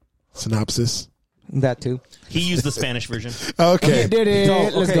synopsis. Synopsis. That too. He used the Spanish version. Okay. Did it?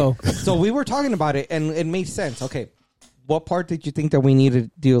 So, Let's okay, go. So we were talking about it, and it made sense. Okay, what part did you think that we needed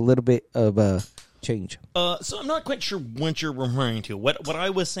to do a little bit of a change? So I'm not quite sure what you're referring to. What I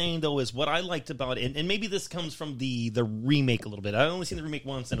was saying though is what I liked about it, and maybe this comes from the remake a little bit. I only seen the remake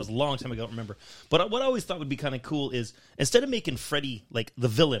once, and it was a long time ago. I don't remember. But what I always thought would be kind of cool is instead of making Freddy like the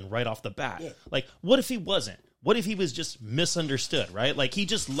villain right off the bat, like what if he wasn't? What if he was just misunderstood, right? Like he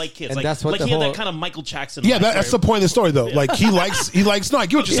just liked kids, And like that's what like the he had whole- that kind of Michael Jackson. Yeah, that's the point of the story, though. Like he likes. No, I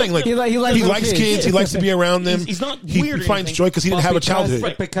get what you're saying. Like He likes kids. He likes to be around them. He's not He weird or finds anything, joy because he didn't but have a because- childhood.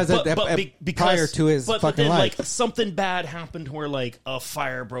 Right. because prior to his but fucking then, life. like something bad happened where like a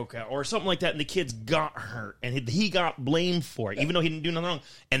fire broke out or something like that, and the kids got hurt, and he got blamed for it, even though he didn't do nothing wrong.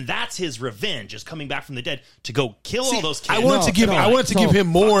 And that's his revenge, is coming back from the dead to go kill all those kids. I wanted to give. I wanted to give him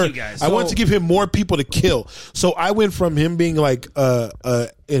more. you guys. I wanted to give him more people to kill. So I went from him being like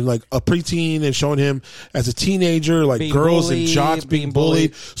in like a preteen and showing him as a teenager, like Being girls bullied, and jocks being being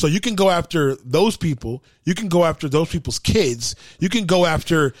bullied. bullied. So you can go after those people. You can go after those people's kids. You can go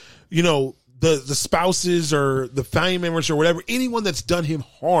after the spouses or the family members or whatever, anyone that's done him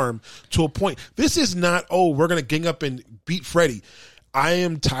harm to a point. This is not, we're going to gang up and beat Freddy. I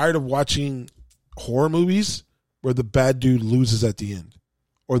am tired of watching horror movies where the bad dude loses at the end.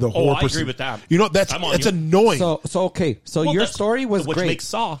 Or the horror I person. agree with that. That's I'm on you. annoying. So okay. So Well, your that's story was which great. makes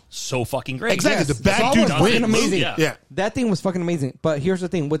Saw so fucking great. Exactly. Yes, The bad Saw dude was fucking wins. amazing. Yeah. That thing was fucking amazing. But here's the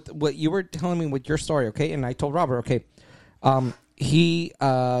thing with what you were telling me with your story, okay? And I told Robert, okay, he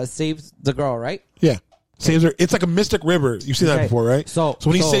saves the girl, right? Yeah. Saves her. It's like a Mystic River. You've seen that Okay. before, right? So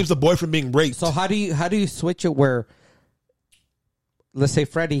when he saves the boy from being raped. So how do you switch it where, let's say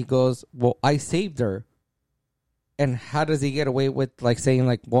Freddy goes, well, I saved her, and how does he get away with like saying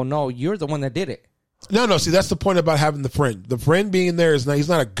like, well, no, you're the one that did it? No. See, that's the point about having the friend. The friend being there is not. He's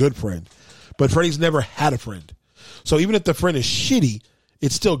not a good friend, but Freddy's never had a friend. So even if the friend is shitty,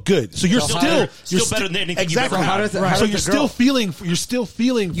 it's still good. So you're So still still better than anything you've exactly. ever had. So how does So the you're still girl-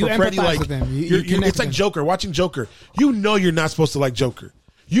 feeling You for Freddy empathize like with him. You you're- connect it's like with him. Joker. Watching Joker, you know you're not supposed to like Joker.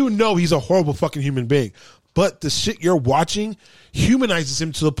 You know he's a horrible fucking human being. But the shit you're watching humanizes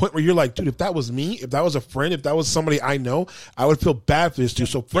him to the point where you're like, dude, if that was me, if that was a friend, if that was somebody I know, I would feel bad for this dude.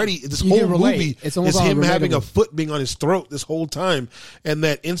 So Freddy, this You whole can relate. movie It's almost is him all having a relatable. foot being on his throat this whole time. And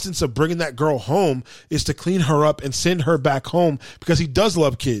that instance of bringing that girl home is to clean her up and send her back home because he does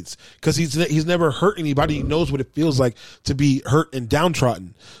love kids. Because he's never hurt anybody. He knows what it feels like to be hurt and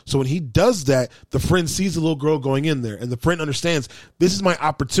downtrodden. So when he does that, the friend sees the little girl going in there, and the friend understands this is my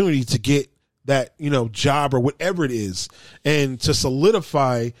opportunity to get that job or whatever it is, and to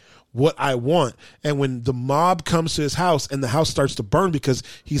solidify what I want. And when the mob comes to his house and the house starts to burn because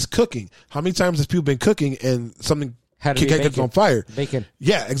he's cooking, how many times has people been cooking and something gets on fire? Bacon.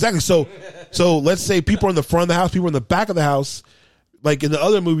 Yeah, exactly. So let's say people are in the front of the house, people are in the back of the house, like in the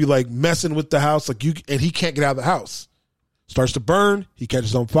other movie, like messing with the house, like and he can't get out of the house. Starts to burn, he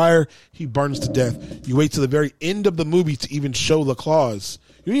catches on fire, he burns to death. You wait to the very end of the movie to even show the claws.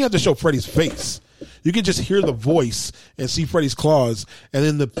 You don't even have to show Freddy's face. You can just hear the voice and see Freddy's claws, and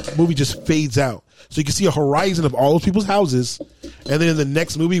then the movie just fades out. So you can see a horizon of all those people's houses, and then in the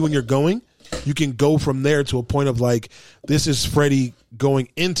next movie when you're going, you can go from there to a point of like, this is Freddy going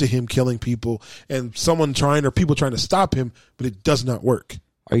into him, killing people, and people trying to stop him, but it does not work.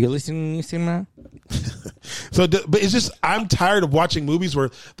 Are you listening, man? But it's just, I'm tired of watching movies where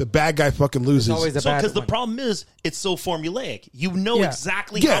the bad guy fucking loses. Because the problem is, it's so formulaic. You know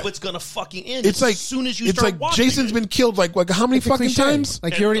exactly how it's going to fucking end as soon as you start watching. Jason's been killed like how many fucking times?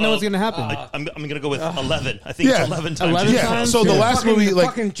 Like you already know what's going to happen. I'm going to go with 11. I think it's 11 times. 11 times? So the last movie, like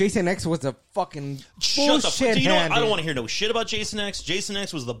fucking Jason X was a fucking shut the fuck. You know what? I don't want to hear no shit about Jason X. Jason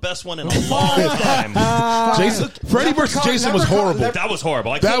X was the best one in a long time. Freddy versus Jason was horrible. That was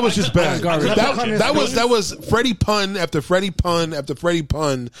horrible. That was just bad. That was Freddy pun after Freddy pun after Freddy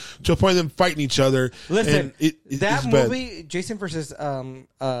pun to a point of them fighting each other. Listen, that movie, bad. Jason versus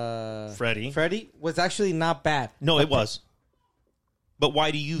Freddy was actually not bad. No, it was. But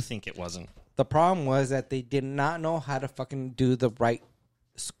why do you think it wasn't? The problem was that they did not know how to fucking do the right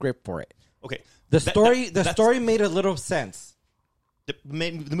script for it. Okay, the story made a little sense. The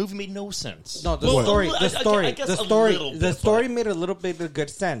movie made no sense. No, the story made a little bit of good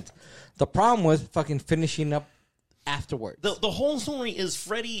sense. The problem was fucking finishing up afterwards. The whole story is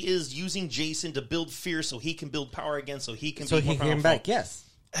Freddy is using Jason to build fear so he can build power again, so he can be more powerful. Came back. Yes.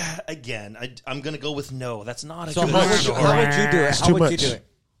 Again, I'm going to go with no. That's not a so good story. How would you do it? How would you do it?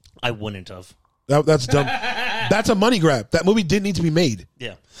 I wouldn't have. That's dumb. That's a money grab. That movie didn't need to be made.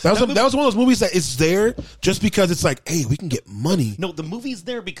 Yeah. That was one of those movies that is there just because it's like, hey, we can get money. No, the movie's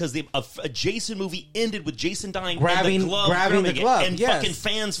there because a Jason movie ended with Jason dying, grabbing the glove, and fucking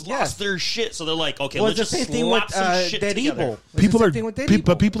fans lost their shit. So they're like, okay, well, let's just slap some shit Dead together.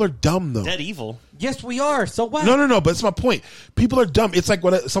 Evil. People are dumb though. Dead Evil. Yes, we are. So what? No. But that's my point. People are dumb. It's like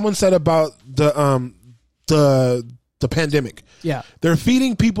what someone said about the pandemic. Yeah, they're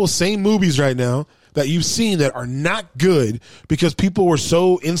feeding people same movies right now that you've seen that are not good because people were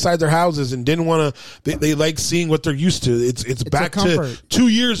so inside their houses and didn't want to. They like seeing what they're used to. It's back to 2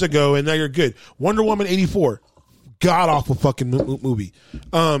 years ago, and now you're good. Wonder Woman 84, god awful fucking movie.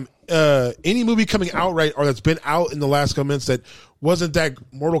 Any movie coming out right or that's been out in the last couple months that wasn't that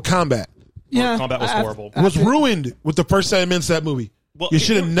Mortal Kombat. Mortal Kombat was horrible. Was ruined with the first 7 minutes of that movie. Well, you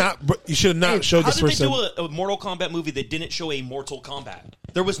should have not showed this first. How did they do a Mortal Kombat movie that didn't show a Mortal Kombat?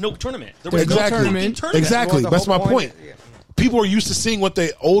 There was no tournament. There was exactly. no tournament. Exactly. That's my point. People were used to seeing what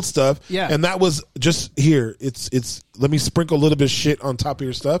the old stuff, and that was just here. It's let me sprinkle a little bit of shit on top of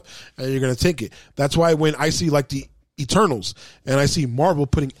your stuff, and you're gonna take it. That's why when I see like the Eternals, and I see Marvel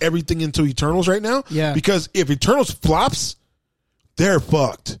putting everything into Eternals right now, because if Eternals flops, they're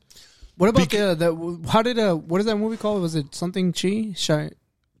fucked. What about what is that movie called? Was it something Shang-Chi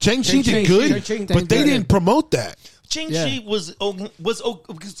did good, but they didn't promote that. Shang-Chi was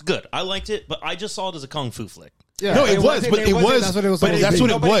good. I liked it, but I just saw it as a kung fu flick. Yeah. No, it was. That's what it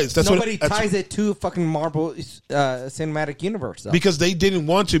was. Nobody ties it to fucking Marvel Cinematic Universe, though. Because they didn't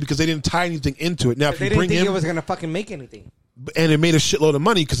want to, because they didn't tie anything into it. Now, if you bring it was going to fucking make anything. And it made a shitload of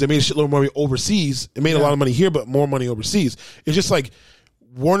money because they made a shitload of money overseas. It made a lot of money here, but more money overseas. It's just like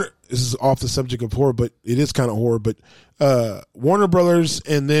Warner. This is off the subject of horror, but it is kind of horror. But Warner Brothers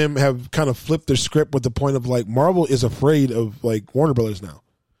and them have kind of flipped their script with the point of like Marvel is afraid of like Warner Brothers now.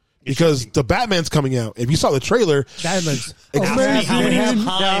 Because the Batman's coming out. If you saw the trailer, Batman's how many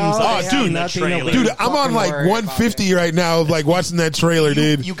times dude, I'm on like 150 right now of like watching that trailer,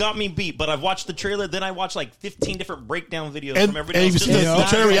 dude. You got me beat, but I've watched the trailer, then I watched like 15 different breakdown videos from everybody else. And the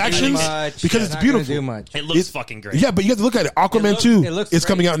trailer reactions because it's beautiful. It looks fucking great. Yeah, but you have to look at it. Aquaman 2 is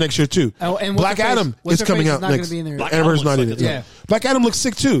coming out next year too. Black Adam is coming out next. Amber's not in it. Yeah, Black Adam looks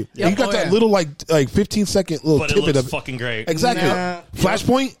sick too. You got that little like 15-second little tidbit of it. Fucking great. Exactly.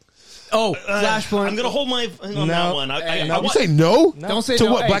 Flashpoint. Flashpoint. I'm gonna hold my on that one. You say no? Don't say to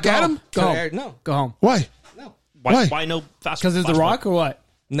no. what? Black Adam? Go home. Go home. Why? No. Why no? Because it's The Rock or what?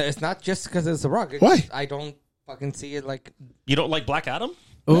 No, it's not just because it's The Rock. Why? I don't fucking see it like. You don't like Black Adam?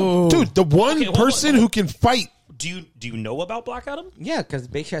 Oh, dude, the one person who can fight. Do you know about Black Adam? Yeah, because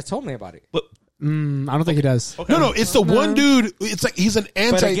Beisha has told me about it. But I don't think he does. Okay. No, it's the one dude. It's like he's an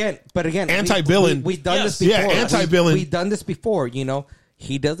But again, anti-villain. We've done this before. Yeah, anti-villain. We've done this before. You know.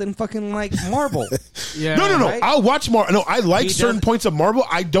 he doesn't fucking like Marvel. Yeah. No. Right? I'll watch more. No, I like He certain does- points of Marvel.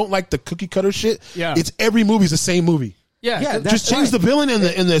 I don't like the cookie cutter shit. Yeah. It's every movie's the same movie. Yeah. Yeah, th- that's Just change right. the villain and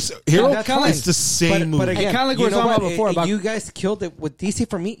this hero. That's fine. It's the same movie. But again, kinda like we you were know talking what? about before about- you guys killed it with DC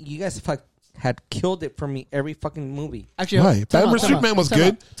for me. You guys had killed it for me every fucking movie. Actually, Why? time Batman out, vs. time Superman out, was time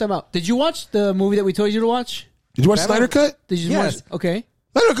good. out, time out. Did you watch the movie that we told you to watch? Did you watch Batman- Snyder Cut? Did you Yes. watch? Okay.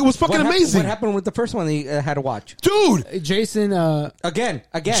 Snyder Cut was fucking amazing. What happened with the first one that you had to watch? Dude, Jason. Again.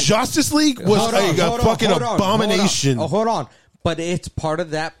 Justice League was Hold on, a hold on, fucking hold on, abomination. Hold on. But it's part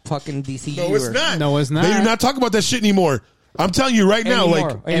of that fucking DC No, universe. it's not. No, it's not. They do not talk about that shit anymore. I'm telling you right now,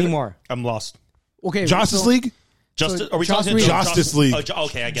 Anymore. I'm lost. Okay. Justice so League. Justice? So Are we Joss talking Whedon. Justice League.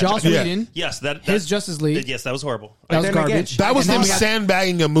 Okay, I get Joss you. Whedon. Yes, that His Justice League. Yes, that was horrible. That was then again- garbage. That was And then them we got-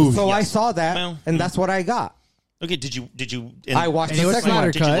 sandbagging a movie. So I saw that, Well, and that's what I got. Okay, did you? I watched And the it was second Snyder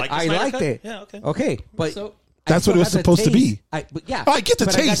one. Did you Cut. like the I Snyder liked Cut? it. Yeah, okay. Okay, but So- That's I what it was still had supposed to the be. taste. Yeah, Oh, I get the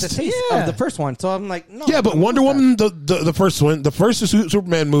but I got taste. the taste Yeah. of the first one. So I'm like, no. Yeah, but I'm Wonder with Woman, the first one, the first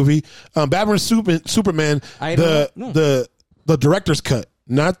Superman movie, Batman Superman, I don't know. the director's cut,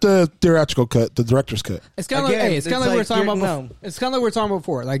 not the theatrical cut, the director's cut. It's kind of like, Again, hey, it's kind of it's like we were like talking you're- about. no. It's kind of like we were talking about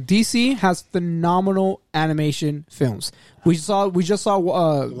before. Like DC has phenomenal animation films. We just saw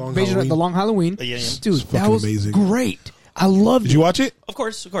Halloween. the Long Halloween. Yeah. Dude, It's that fucking was amazing. great. I loved Did it. you watch it? Of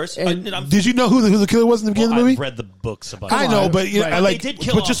course. And Did you know who the killer was in the beginning of the movie? I've read the books about. I it. know, but you know, Right. I like, They did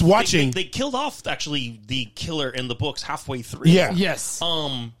kill but off, just watching. They killed off actually the killer in the books halfway through. Yeah. Yes.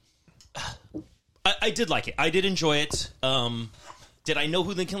 I did like it. I did enjoy it. Did I know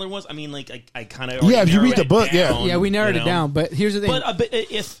who the killer was? I mean, like I kind of Yeah, if you read the book, yeah. Yeah, we narrowed it down. But here's the thing. But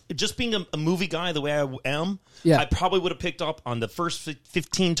if just being a movie guy the way I am, Yeah. I probably would have picked up on the first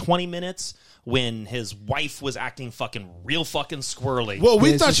 15, 20 minutes when his wife was acting fucking real fucking squirrely. Well,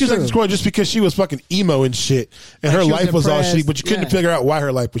 we Yeah, thought it's she was like true. the squirrel just because she was fucking emo and shit, and her she was life was all depressed, shitty, but you couldn't yeah. figure out why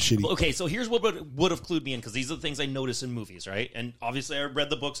her life was shitty. Okay, so here's what would have clued me in, because these are the things I notice in movies, right? And obviously, I read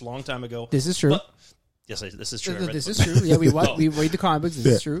the books a long time ago. This is true. But, yes, this is true. I read This the is books. true. Yeah, we No. read the comic books. This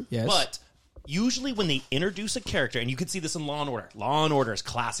is true. Yes. But usually when they introduce a character, and you can see this in Law & Order. Law & Order is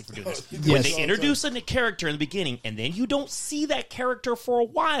classic for doing this. When Yes. they introduce a character in the beginning, and then you don't see that character for a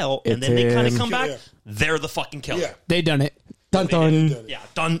while, and It's then they kind of him. come back, Yeah. they're the fucking killer. Yeah. They done it. Dun dun. Yeah,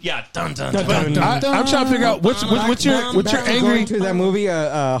 dun, dun, dun. I'm trying to figure out what's your angry. Going to that movie,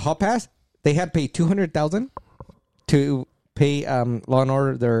 Hall Pass. They had paid $200,000 to pay Law and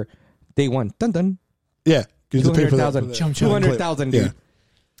Order their day one. Dun dun. Yeah, you have to pay for that. $200,000. Chum, chum. $200,000, Yeah. dude.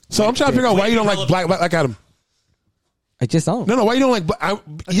 So I'm trying to figure out why you don't like Black Adam. I just don't. No, why you don't like?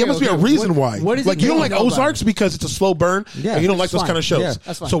 There must be a reason why. what is it like you you don't don't like know about Ozarks because it's a slow burn, Yeah, and you don't like that's those fine. kind of shows. Yeah,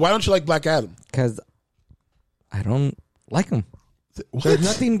 that's fine. So why don't you like Black Adam? Because I don't like them. What? There's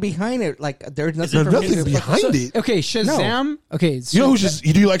nothing behind it. Like there's nothing. There's for me nothing to- behind it. Okay, Shazam. Okay, You know who?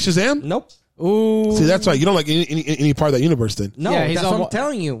 Do you like Shazam? Nope. Ooh. See, that's why you don't like any part of that universe. Then, No, Yeah, he's that's what almo- I'm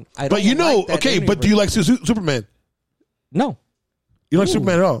telling you. I don't but you know, like that okay. But do you like Superman? No. You don't like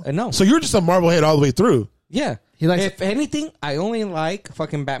Superman at all? no. So you're just a Marvel head all the way through. Yeah. He likes- if anything, I only like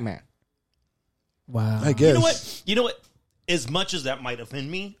fucking Batman. Wow. I guess. You know what? As much as that might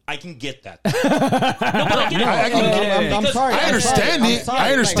offend me, I can get that. No, but I get it. I'm sorry. I I'm understand sorry. it. I'm sorry.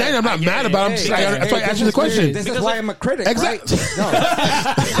 I understand. I'm not mad about it. That's why I asked you the question. This is why I'm a critic. Exactly. Right? No.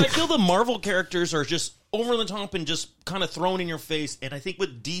 I feel the Marvel characters are just over the top and just kind of thrown in your face. And I think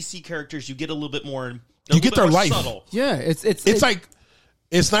with DC characters, you get a little bit more. You get their life. Subtle. Yeah, It's like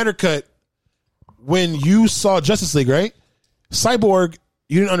in Snyder Cut when you saw Justice League, right? Cyborg,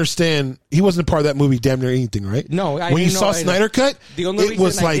 you didn't understand. He wasn't part of that movie. Damn near anything, right? No, I when you didn't saw know- Snyder Cut, The only it reason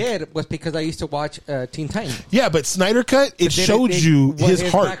was I like did was because I used to watch Teen Titans. yeah, but Snyder Cut it showed you what his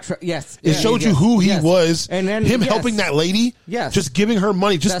heart. Yes. It showed you who he yes. was, And then him yes. helping that lady, Yes. just giving her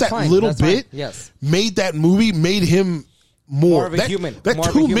money, just That's that fine. little That's bit, fine. Yes. made that movie, made him more of a that, human. That More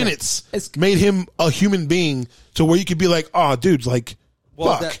of a 2 human. minutes made him a human being to where you could be like, oh, dude, like,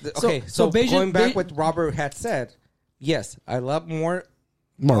 Well, fuck. okay, so Beijing- going back what Robert had said, yes, I love more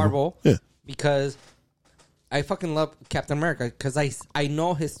Marvel, Yeah. because I fucking love Captain America because I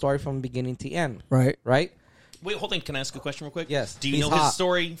know his story from beginning to end. right. Right? Wait, hold on. Can I ask a question real quick? Yes. Do you He's know hot. his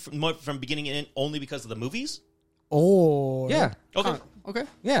story from beginning to end only because of the movies? Oh. Yeah. Okay. Okay.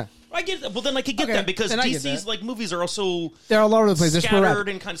 Yeah. I get it. Well, then I could get Okay, that because then I get DC's that. like movies are also They're all over the place. They're scattered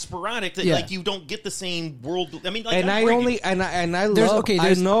sporadic. and kind of sporadic. That Yeah. like you don't get the same world. I mean, like, And I'm I reading- only and I There's- love okay, I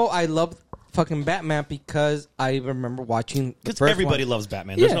there's- know I love fucking Batman because I remember watching the because first everybody one. loves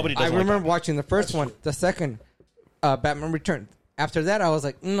Batman. There's Yeah. nobody. I Doesn't remember like watching the first one, the second Batman Returns. After that, I was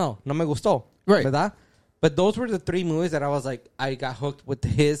like, no me gustó. Right. ¿Verdad? But those were the 3 movies that I was like, I got hooked with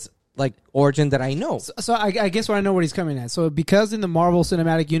his like origin that I know. So I guess where I know what he's coming at. So because in the Marvel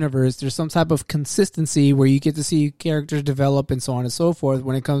Cinematic Universe, there's some type of consistency where you get to see characters develop and so on and so forth.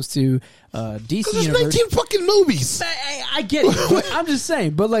 When it comes to DC There's Universe, 19 fucking movies. I get it. But I'm just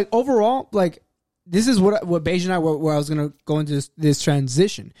saying. But like overall, like this is what Beige and I where I was gonna go into this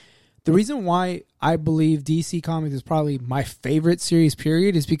transition. The reason why I believe DC Comics is probably my favorite series,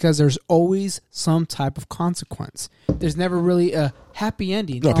 period, is because there's always some type of consequence. There's never really a happy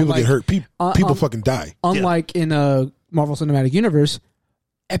ending. No, people get hurt. People fucking die. Unlike in a Marvel Cinematic Universe,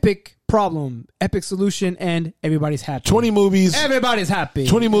 epic problem, epic solution, and everybody's happy. 20 movies. Everybody's happy.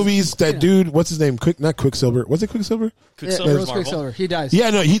 20 movies. That dude, what's his name? Not Quicksilver. Was it Quicksilver? Quicksilver. Quicksilver. He dies.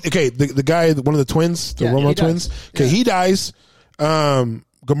 Yeah, no. The guy, one of the twins, the Romo twins. Okay, he dies.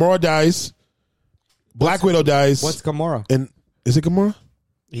 Gamora dies. Black Widow dies. What's Gamora? And is it Gamora?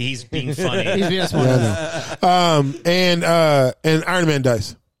 He's being funny. He's being smart. And Iron Man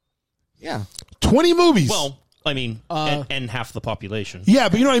dies. Yeah. 20 movies. Well, I mean, and half the population. Yeah,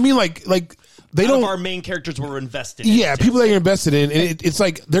 but you know what I mean? Like they None don't. of our main characters were invested in. Yeah, people that you're invested in. And it's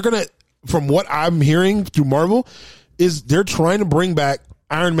like they're going to, from what I'm hearing through Marvel, is they're trying to bring back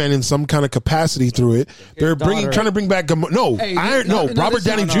Iron Man in some kind of capacity through it. They're trying to bring back Robert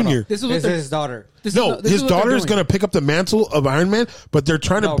Downey Jr. This is his daughter. His daughter is going to pick up the mantle of Iron Man, but they're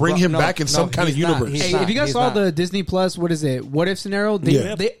trying to bring him back in some kind of universe. If you guys saw the Disney Plus, what is it? What if scenario?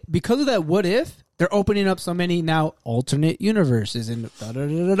 They because of that what if, they're opening up so many now alternate universes and So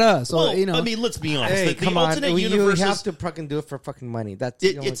well, I mean, let's be honest. Hey, come on, you have to fucking do it for fucking money. That's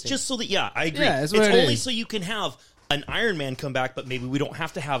it's just so that I agree. Yeah, it's only so you can have an Iron Man come back, but maybe we don't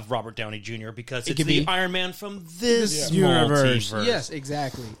have to have Robert Downey Jr. because it's the Iron Man from this universe. Yes,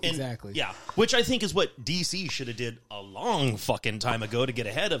 exactly. Yeah, which I think is what DC should have did a long fucking time ago to get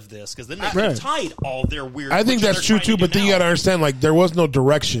ahead of this, because then they could have tied all their weird. I think that's true too, but then you got to understand, like, there was no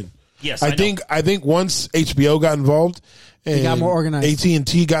direction. Yes, I think once HBO got involved and they got more organized.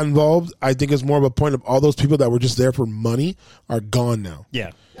 AT&T got involved, I think it's more of a point of all those people that were just there for money are gone now.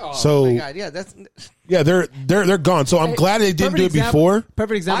 Yeah. Oh, so my God, yeah, that's they're gone. So I'm glad they didn't do it before.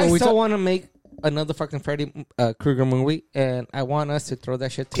 Perfect example. I still want to make another fucking Freddy Krueger movie, and I want us to throw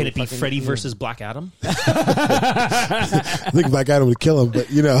that shit. Can it be Freddy versus Black Adam? I think Black Adam would kill him,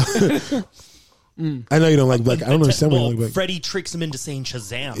 but you know. I know you don't like Black. I don't understand why you don't like Black. Freddy tricks him into saying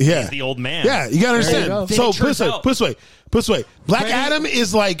Shazam. Yeah, he's the old man. Yeah, you gotta understand. So put this way. Black Adam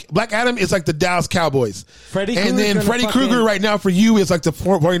is like the Dallas Cowboys, and then Freddy Krueger right now for you is like the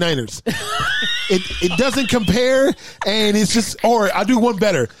 49ers. It doesn't compare, and it's just. Or I'll do one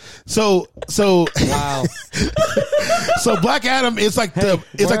better. So wow. So Black Adam is like the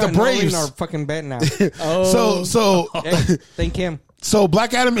Braves. Our fucking bet now. So hey, thank him. So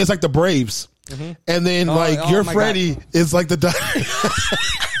Black Adam is like the Braves. Mm-hmm. And then, your Freddy is like the.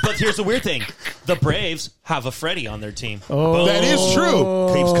 But here's the weird thing: the Braves have a Freddy on their team. Oh, that is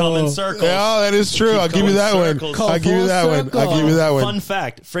true. Keeps coming circles. Yeah, that is true. I'll give you that one. I'll give you that one. Fun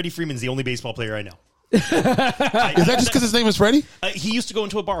fact: Freddie Freeman's the only baseball player I know. Is that just because his name is Freddie? He used to go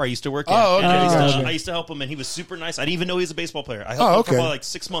into a bar I used to work in. Oh, okay. I used to help him, and he was super nice. I didn't even know he was a baseball player. I helped him for like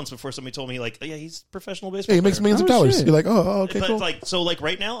 6 months before somebody told me, like, oh, yeah, he's a professional baseball player. He makes millions of dollars. Shit. You're like, okay, but cool. Like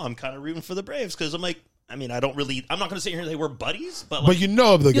right now, I'm kind of rooting for the Braves because I'm like, I mean, I'm not going to sit here and say we're buddies, but you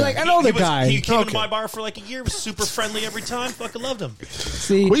know of the guy. Like, I know the guy. He came into my bar for like a year, was super friendly every time. Fucking loved him.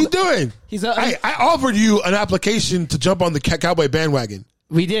 See, what are you doing? I offered you an application to jump on the Cowboy bandwagon.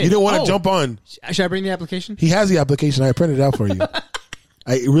 We did. You didn't want to jump on. Should I bring the application? He has the application. I printed it out for you.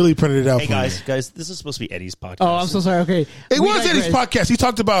 I really printed it out for you. Guys, this is supposed to be Eddie's podcast. Oh, I'm so sorry. Okay. It was Eddie's podcast. He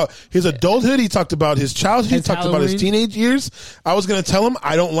talked about his adulthood. He talked about his childhood. He talked about his teenage years. I was going to tell him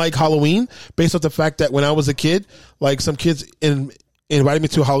I don't like Halloween based off the fact that when I was a kid, like some kids invited me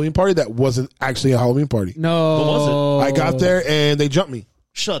to a Halloween party that wasn't actually a Halloween party. No. What was it? I got there and they jumped me.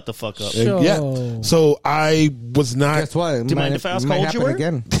 Shut the fuck up. Yeah. So I was not. Guess what? Do you mind if I ask how old you were?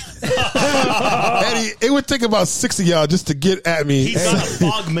 Again. Eddie, it would take about 6 of y'all just to get at me. He's got a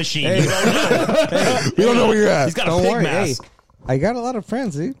fog machine. You don't know. We don't know where you're at. He's got a pig mask. Hey, I got a lot of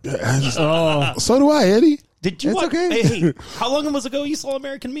friends, dude. So do I, Eddie. Did you? It's okay. Hey, how long was ago you saw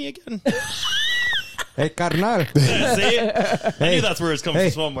American Me again? Hey, carnal. See? I knew that's where it's coming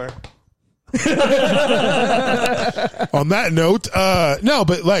from somewhere. On that note, no,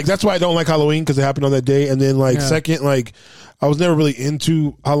 but like that's why I don't like Halloween because it happened on that day. And then second, like I was never really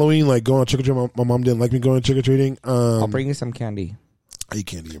into Halloween, like going trick or treating. My mom didn't like me going trick or treating. I'll bring you some candy. I eat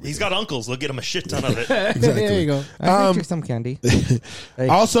candy. He's got uncles. They'll get him a shit ton of it. Exactly. There you go. I'll get you some candy. Hey.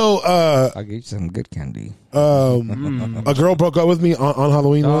 Also, I'll get you some good candy. A girl broke up with me on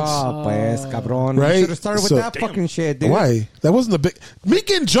Halloween once. Oh, pues, cabrón. Right? You should have started with So- that fucking shit, dude. Why? That wasn't a big. Me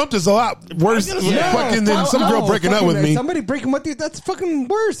getting jumped is a lot worse fucking than some girl breaking up with me. Somebody breaking with you, that's fucking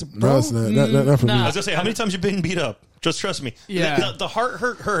worse, bro. No, it's not. Not for I me. was gonna say, how many times you been beat up? Just trust me. Yeah. The heart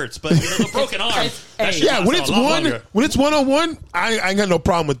hurts, but the broken arm. That shit Yeah, when lasts it's a lot longer. when it's 1-on-1, I ain't got no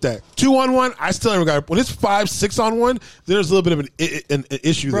problem with that. 2-on-1, I still never got it. When it's 5-6-on-1, there's a little bit of an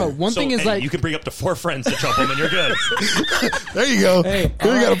issue Bro, there. one thing is like you can bring up to 4 friends to jump them, and you're good. There you go. Hey,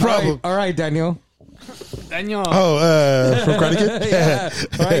 There you got a problem. All right, Daniel. Daniel. Oh, from Karate Kid? Yeah.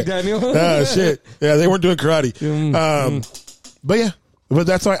 All right, Daniel. Oh, shit. Yeah, they weren't doing karate. But yeah, but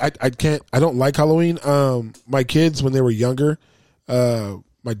that's why I don't like Halloween. My kids, when they were younger,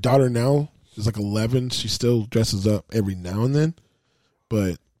 my daughter now is like 11. She still dresses up every now and then,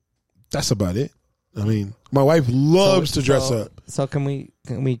 but that's about it. I mean, my wife loves to dress up. So can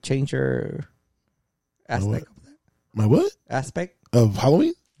we change your aspect? My what? Aspect? Of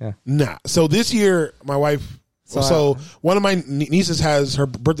Halloween? Yeah. Nah. So this year, my wife. So one of my nieces has her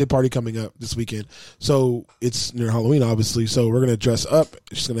birthday party coming up this weekend. So it's near Halloween, obviously. So we're gonna dress up.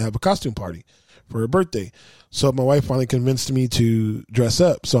 She's gonna have a costume party for her birthday. So my wife finally convinced me to dress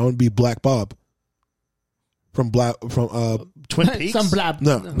up. So I'm gonna be Black Bob from Twin Peaks. some blab.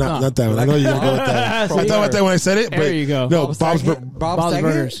 No, not that one. I know you're gonna go with that. I thought about that when I said it, but There you go. no, Bob's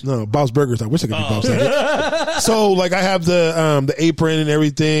Burgers. No, Bob's Burgers. I wish I could be Bob's Burgers. So like I have the apron and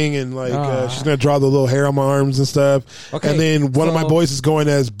everything, and like she's gonna draw the little hair on my arms and stuff. Okay, And then one of my boys is going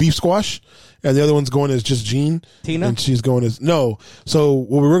as Beef Squash, and the other one's going as just Jean. Tina? And she's going as no. So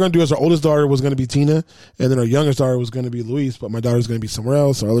what we were gonna do is our oldest daughter was gonna be Tina, and then our youngest daughter was gonna be Luis, but my daughter's gonna be somewhere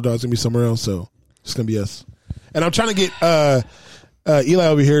else. Our other daughter's gonna be somewhere else. So it's gonna be us. And I'm trying to get Eli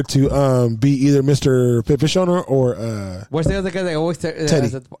over here to be either Mr. Fish Owner or What's the other guy that always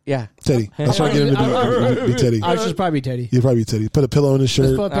Teddy. Yeah. Teddy. I was trying to get him to be Teddy. I should probably be Teddy. You'd probably be Teddy. Put a pillow in his Just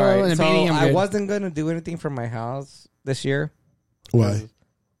shirt. put a All pillow right, and a so beanie. I'm I good. wasn't gonna do anything from my house this year. Why?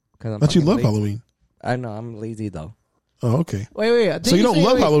 Because Don't you love Halloween? I know I'm lazy though. Oh, okay. Wait. So you don't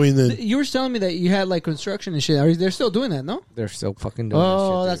love Halloween then? You were telling me that you had like construction and shit. They're still doing that, no? They're still fucking doing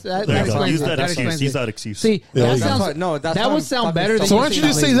Oh, this shit, that There you go. explains Use it. that That excuse. explains Use it. that excuse. See, Yeah, that yeah. sounds That's that why would I'm sound fucking better than So why you don't you saying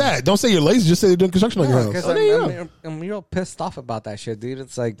just say lazy. that? Don't say you're lazy. Just say you're doing construction on your house. Because Oh, there you go. I'm real pissed off about that shit, dude.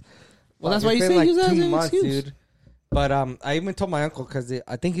 It's like, Well, that's fuck, why you it's say been use that as 2 an months, excuse. dude. But I even told my uncle because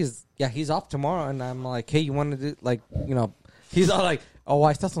I think he's off tomorrow, and I'm like, hey, you want to do like he's all like, oh,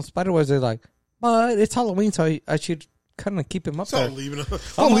 I saw some spider webs. They're like, but it's Halloween, so I should kind of keep him up there. Don't leave it.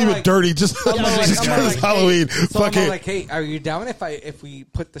 Don't leave it dirty. Just I'm because it's like, Halloween. So Fuck I'm it. like, hey, are you down if we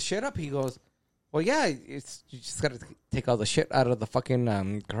put the shit up? He goes, well, yeah, you just got to take all the shit out of the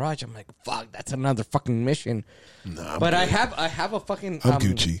fucking garage. I'm like, fuck, that's another fucking mission. Nah, But I have a fucking I'm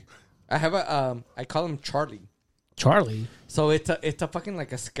Gucci. I have a I call him Charlie. Charlie. So it's a fucking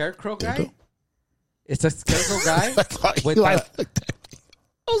like a scarecrow guy. It's a scarecrow guy with Eli a, looked at me.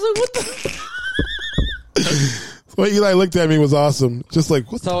 I was like, what the? What Eli looked at me was awesome. Just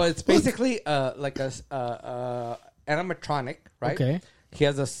like, what so it's basically like a animatronic, right? Okay. He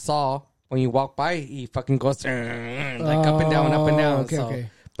has a saw. When you walk by, he fucking goes like up and down, up and down. Okay, so, okay.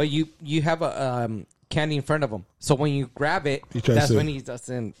 But you have a candy in front of him. So when you grab it, He tries that's to- when he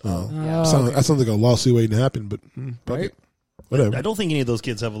doesn't. That sounds like a lawsuit waiting to happen, but fuck Right? it. Whatever. I don't think any of those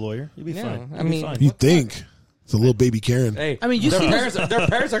kids have a lawyer. You'll be fine. I You'll be mean, fine. You think. It's a little baby Karen. Hey, I mean, you their see-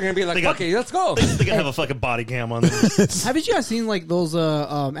 parents are gonna be like, They got- okay, let's go. They can have a fucking body cam on them. Haven't you guys seen like those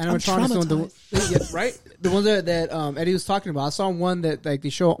animatronics? Yeah, right? The ones that Eddie was talking about. I saw one that like they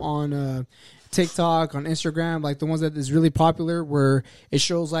show on TikTok, on Instagram, like the ones that is really popular, where it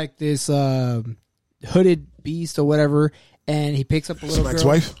shows like this hooded beast or whatever, and he picks up a little My girl.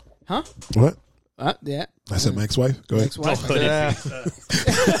 ex-wife? Huh? What? Yeah. I said my ex-wife? Go ahead. Ex-wife.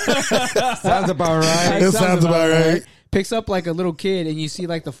 Sounds about right. It sounds about right. Picks up like a little kid, and you see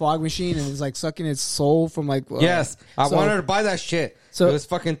like the fog machine, and it's like sucking its soul from like. Yes, I so- wanted to buy that shit. So- It was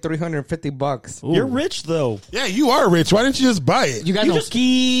fucking $350. You're rich though. Yeah, you are rich. Why didn't you just buy it? You got You no just-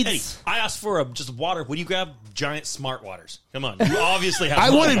 kids. Hey, I asked for just water. Would you grab giant smart waters? Come on, you obviously have. I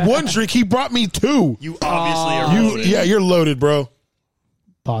money. wanted one drink. He brought me two. You obviously are. loaded. You're loaded, bro.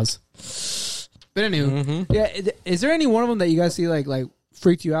 Pause. But anywho, yeah. Is there any one of them that you guys see like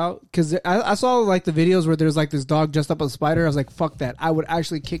freaked you out? Because I saw like the videos where there's like this dog dressed up as a spider. I was like, fuck that. I would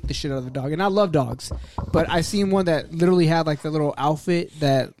actually kick the shit out of the dog. And I love dogs, but I seen one that literally had like the little outfit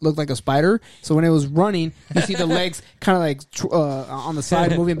that looked like a spider. So when it was running, you see the legs kind of like on the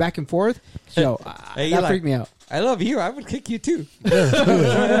side moving back and forth. Yo, Hey, that Eli. freaked me out. I love you. I would kick you too.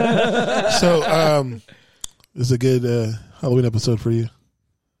 So, this is a good Halloween episode for you.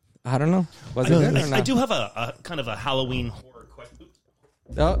 I don't know. Was it good or not? I do have a kind of a Halloween horror question.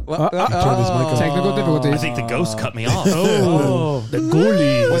 Turn his mic on. Technical difficulties. I think the ghost cut me off. The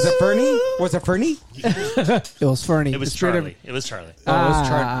ghoulies. Was it Fernie? Was it Fernie? It was Fernie. It was Straight Charlie. It was Charlie. Oh, it was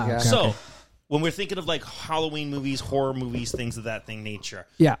Charlie. Yeah. okay, So, okay. when we're thinking of like Halloween movies, horror movies, things of that thing nature,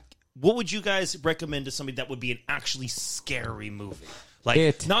 Yeah. what would you guys recommend to somebody that would be an actually scary movie? Like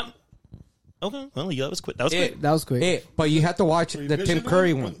It. not. Okay, well, yeah, that was quick. That was quick. That was quick. But you have to watch the Tim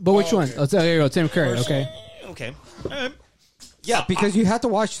Curry one. But which one? Oh, there you go. Tim Curry. Okay. Okay, all right. Yeah, because you have to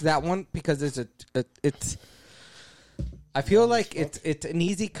watch that one because it's. I feel like it's an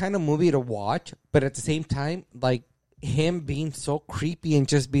easy kind of movie to watch, but at the same time, like him being so creepy and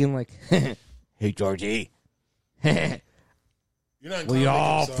just being like, "Hey, Georgie, we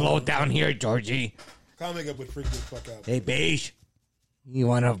all float down here, Georgie. Comic up would freak the fuck out. Hey, Beige, you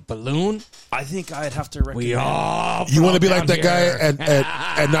want a balloon? I think I'd have to recommend. We all. You want to be float like that down guy here."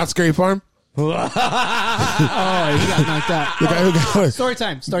 at Not Scary Farm? Oh, he got knocked out. The guy who got Story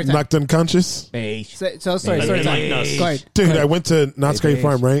time. Story time. knocked unconscious? Beige. So story time. Hey, Go ahead. Dude, I went to Not Scary Beige.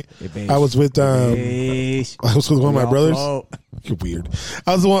 Farm, right? Hey, Beige. I was with Beige. I was with one of my We all brothers. float. You're weird.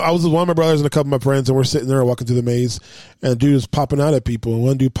 I was with one of my brothers and a couple of my friends, and we're sitting there walking through the maze, and a dude was popping out at people, and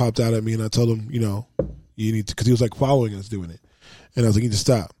one dude popped out at me, and I told him, you need to, because he was like following us doing it, and I was like, you need to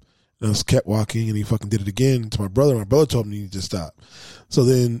stop. And I just kept walking, and he fucking did it again to my brother. My brother told me he needed to stop. So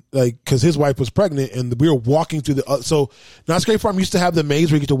then, like, because his wife was pregnant, and we were walking through so Not Scary Farm used to have the maze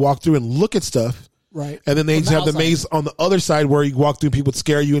where you get to walk through and look at stuff. Right. And then they On used to have the outside. maze on the other side where you walk through, people would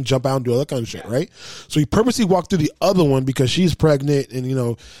scare you and jump out and do all that kind of shit, right? So he purposely walked through the other one because she's pregnant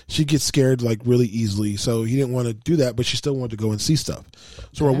and, she gets scared like really easily. So he didn't want to do that, but she still wanted to go and see stuff.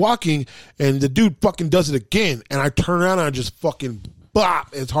 So we're walking and the dude fucking does it again. And I turn around and I just fucking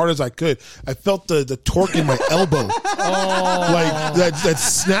bop as hard as I could. I felt the torque in my elbow. Like that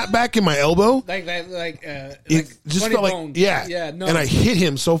snap back in my elbow. It just felt like, yeah, no. And I hit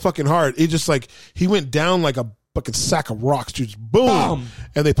him so fucking hard. It just like, he went down like a fucking sack of rocks, dude. Boom.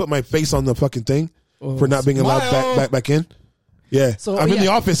 And they put my face on the fucking thing for not being allowed back in. Yeah. So, I'm in yeah. the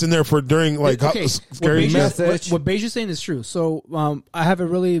office in there for during like Okay, scary message. What Beige is saying is true. So I have a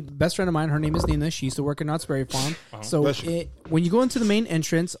really best friend of mine. Her name is Nina. She used to work at Knott's Berry Farm. So when you go into the main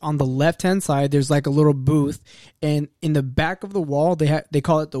entrance on the left hand side, there's like a little booth, and in the back of the wall, they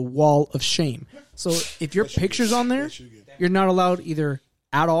call it the Wall of Shame. So if your picture's on there, you're not allowed either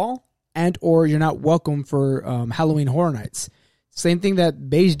at all, and or you're not welcome for Halloween Horror Nights. Same thing that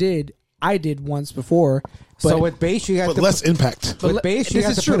Beige did. I did once before. But, So with Beige, you got but to less impact. with Beige, you this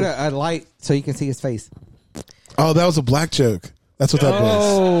got is to true. put a light so you can see his face. Oh, that was a black joke. That's what that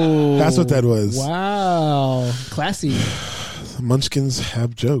was. Oh, That's what that was. Wow, classy. Munchkins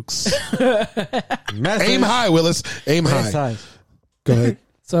have jokes. Message. Aim high, Willis. Aim high. Message. Go ahead.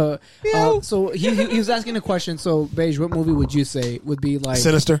 So, he was asking a question. So, Beige, what movie would you say would be like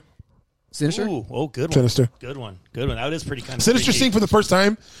Sinister. Sinister? Ooh, good one. Sinister. Good one. That is pretty kind of Sinister freaky. scene for the first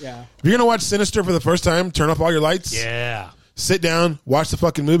time. Yeah. If you're gonna watch Sinister for the first time, turn off all your lights. Yeah, Sit down, watch the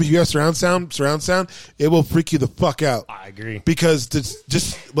fucking movie. If you have surround sound, it will freak you the fuck out. I agree. Because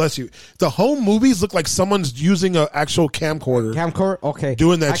just bless you, the home movies look like someone's using an actual camcorder. Camcorder? Okay.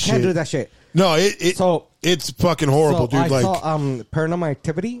 Doing that I can't shit. do that shit. No, it's fucking horrible, So dude. I Like saw Paranormal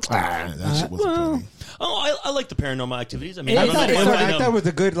Activity. that shit wasn't funny. Oh, I like the Paranormal Activities. I mean, I I don't thought know. it was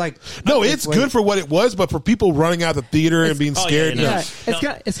a good like. No, it's good for what it was, but for people running out of the theater and being oh, yeah, scared, yeah, no.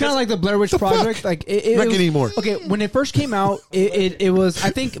 Yeah, it's kind of like the Blair Witch Project. fuck? Like it Not was- getting more. Okay, when it first came out, it was. I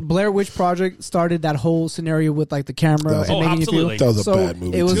think Blair Witch Project started that whole scenario with like the camera That was- and Oh, making absolutely. you feel. That was a bad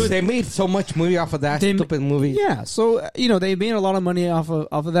movie, It was. too. They made so much money off of that They- stupid movie. Yeah, so they made a lot of money off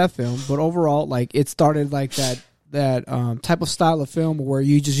of that film, but overall, like it started like that type of style of film where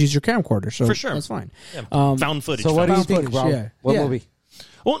you just use your camcorder. So For sure. that's fine. Yeah, found footage. So what do you Found think, footage, Rob? yeah. What Yeah. movie?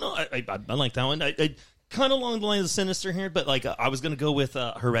 Oh no, I like that one. I kind of along the lines of Sinister here, but like I was gonna go with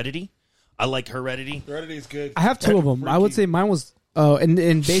Heredity. I like Heredity, Heredity is good. I have two of them. I would say mine was, and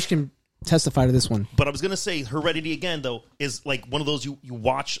Beige can testify to this one. but I was gonna say Heredity again though is like one of those you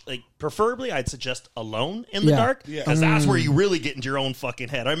watch like preferably I'd suggest alone in the Yeah. dark because that's where you really get into your own fucking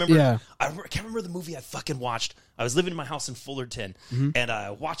head. I remember Yeah. I can't remember the movie I fucking watched. I was living in my house in Fullerton and I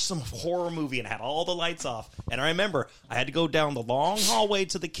watched some horror movie and had all the lights off. And I remember I had to go down the long hallway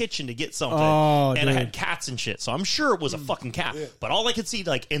to the kitchen to get something. Oh, and I dude. had cats and shit. So I'm sure it was a fucking cat. But all I could see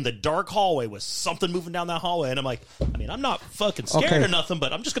like in the dark hallway was something moving down that hallway. And I'm like, I mean, I'm not fucking scared Okay. or nothing,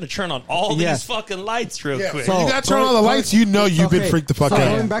 but I'm just going to turn on all Yeah. these fucking lights real quick. So- You got to turn on all the lights. You know you've been freaked the fuck so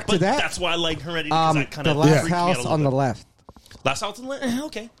out. going back to But that, that's why I like Heredity because I kind the of last house on the left. Last house on the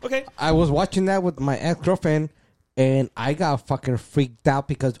left. Okay. I was watching that with my ex girlfriend, and I got fucking freaked out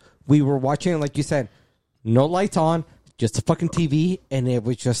because we were watching it like you said, no lights on, just a fucking TV, and it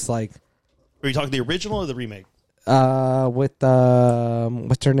was just like. Are you talking the original or the remake? With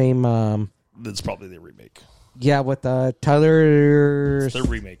what's her name? That's probably the remake. Yeah, with Tyler. It's the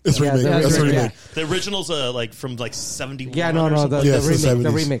remake. It's remake. That's the remake. The original's like from like 71. Yeah, no, the Yes, remake. the The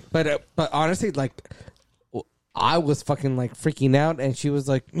 70s. remake. But honestly, like, I was fucking like freaking out, and she was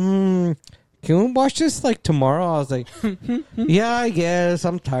like, "Can we watch this like tomorrow?" I was like, "Yeah, I guess.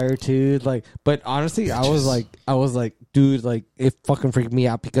 I'm tired too." Like, but honestly, I was like, dude, like it fucking freaked me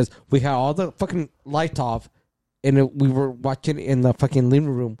out because we had all the fucking lights off, and we were watching it in the fucking living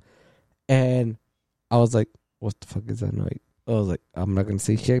room, and I was like, "What the fuck is that noise?" I was like, I'm not gonna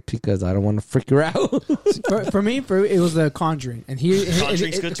say shit because I don't want to freak her out. for me, it was The Conjuring, and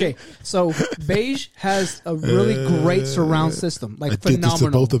Conjuring's good okay. too. So Beige has a really great surround system, like I did this to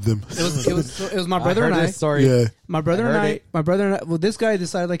phenomenal. both of them. It was my brother and I. Sorry. Yeah. My brother and I. Well, this guy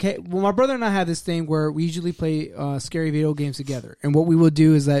decided like, hey, well, my brother and I had this thing where we usually play scary video games together, and what we would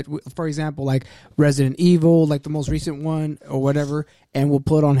do is that, for example, like Resident Evil, like the most recent one or whatever, and we'll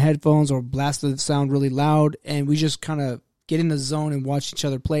put on headphones or blast the sound really loud, and we just kind of get in the zone and watch each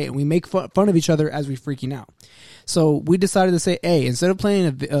other play, and we make fun of each other as we freaking out. So we decided to say, hey, instead of playing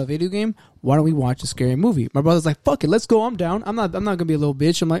a video game, why don't we watch a scary movie? My brother's like, fuck it, let's go. I'm down. I'm not gonna be a little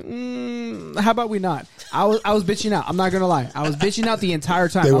bitch. I'm like, how about we not? I was bitching out. I'm not gonna lie. I was bitching out the entire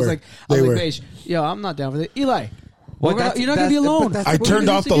time. I was like, Beige, yo, I'm not down with it. Eli, you're not gonna be alone. I turned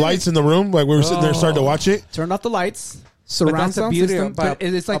off the lights in the room, like we were sitting there starting to watch it. Turned off the lights. Surround sound system, but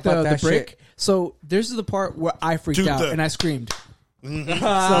it's like the brick. Shit. So this is the part where I freaked out and I screamed.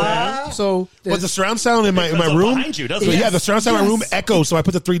 But So the surround sound in my It comes up room, behind you, doesn't so it? yeah, the surround sound in my room echoes. So I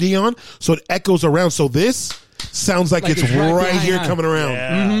put the 3D on, so it echoes around. So this sounds like it's right here behind. coming around.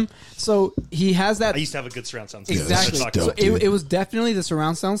 Yeah. So he has that I used to have a good surround sound system. exactly. that's dope, So dude. it was definitely the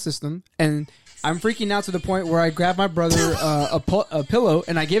surround sound system, and I'm freaking out to the point where I grabbed my brother a pillow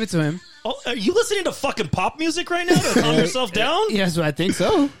and I gave it to him. Oh, are you listening to fucking pop music right now to calm yourself down? Yes, I think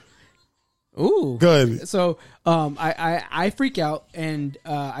so. Ooh, Good. So I freak out and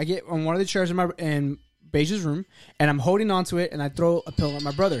I get on one of the chairs in Beige's room and I'm holding onto it and I throw a pillow at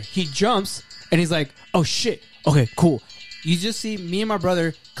my brother. He jumps and he's like, "Oh shit! Okay, cool." You just see me and my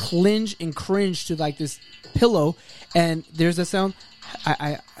brother cringe to like this pillow, and there's a sound.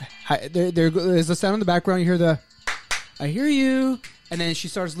 There's a sound in the background. You hear the, "I hear you," and then she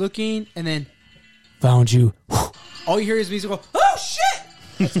starts looking, and then found you. All you hear is me go, "Oh shit!"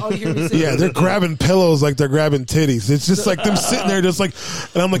 That's all you hear me say. Yeah, they're grabbing pillows like they're grabbing titties. It's just like them sitting there, just like,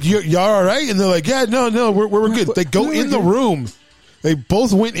 and I'm like, y'all all right? And they're like, yeah, no, we're good. They go in the room. They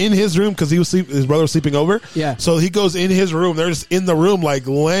both went in his room because his brother was sleeping over. Yeah. So he goes in his room. They're just in the room, like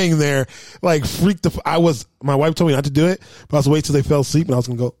laying there, like freaked. My wife told me not to do it, but I was waiting till they fell asleep, and I was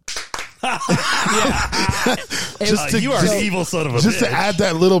gonna go. You are an evil son of a bitch. Just to add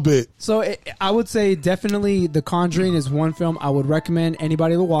that little bit. So I would say definitely The Conjuring is one film I would recommend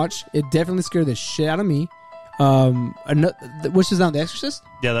anybody to watch. It definitely scared the shit out of me. Which is now The Exorcist?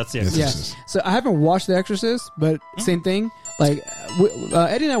 Yeah, that's the Exorcist. Yeah. So I haven't watched The Exorcist, but same thing. Like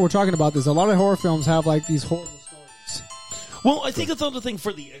Eddie and I were talking about this. A lot of horror films have like these horrible stories. Well, I think the other thing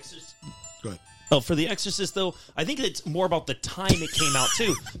for The Exorcist. Go ahead. Oh, for The Exorcist, though, I think it's more about the time it came out,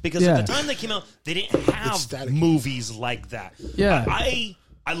 too. Because Yeah. at the time they came out, they didn't have movies like that. Yeah. I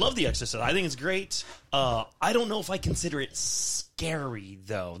love The Exorcist. I think it's great. I don't know if I consider it scary,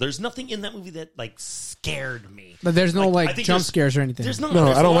 though. There's nothing in that movie that, like, scared me. But there's no I like think jump scares or anything. There's No,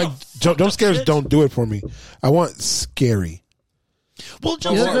 there's I don't a lot like of fucked jump up scares. shit. Don't do it for me. I want scary. Well,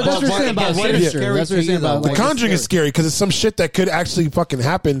 jump Yeah, scares. that's what you're saying about what is Sinister. scary That's what to you're saying you, though? about The like, Conjuring is scary because it's some shit that could actually fucking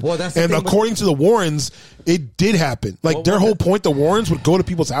happen. Well, that's the and thing with- according to the Warrens, it did happen. Like Well, their what whole the- point, the Warrens would go to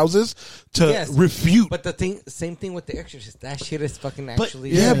people's houses to Yes, refute. But same thing with The Exorcist. That shit is fucking But-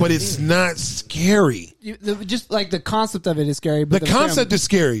 actually. yeah, but it's not scary. just like the concept of it is scary. But The concept is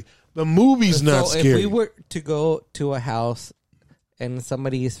scary. The movie's not So scary. if we were to go to a house and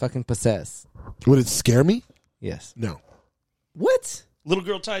somebody is fucking possessed, Would it scare me? yes. No. what? Little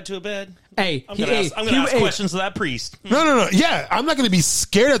girl tied to a bed. Hey, I'm gonna ask questions to that priest. No. Yeah, I'm not going to be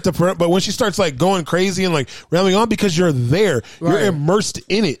scared at the front, but when she starts like going crazy and like rambling on because you're there, Right. you're immersed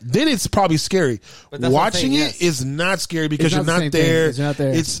in it, then it's probably scary. But that's what I'm Watching saying, it yes. is not scary because It's you're not the not same thing. there. It's not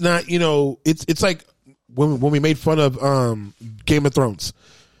there. It's not, it's like when we made fun of Game of Thrones.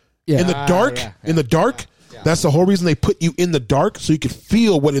 Yeah. In the dark, that's the whole reason they put you in the dark so you could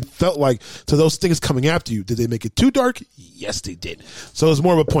feel what it felt like to those things coming after you. Did they make it too dark? Yes, they did. So it's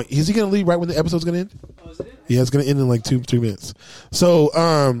more of a point. Is he going to leave right when the episode's going to end? Yeah, it's going to end in like 2-3 minutes. So,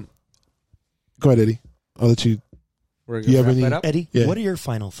 go ahead, Eddie. I'll let you. We're Do you have wrap any- it up. Eddie, Yeah. what are your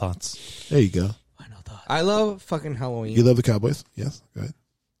final thoughts? There you go. I love fucking Halloween. You love the Cowboys? Yes. Go ahead.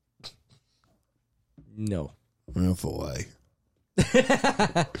 No. That's a lie.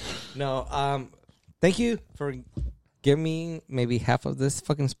 No. Thank you for giving me maybe half of this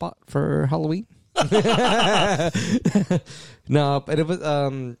fucking spot for Halloween. No, but it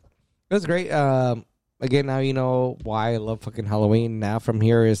was great. Again, now you know why I love fucking Halloween. Now from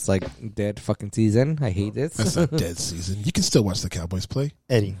here is like dead fucking season. I hate this. That's not dead season. You can still watch the Cowboys play.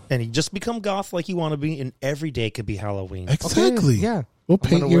 Eddie, just become goth like you want to be, and every day could be Halloween. Exactly. yeah. We'll I'm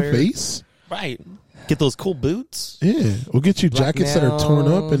paint gonna your wear- face. Right. Get those cool boots. Yeah. We'll get you Black jackets that are torn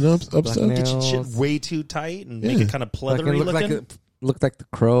up and nails, up black stuff. Get your nails. shit way too tight and Yeah. make it kind of Fucking pleathery look looking. look like the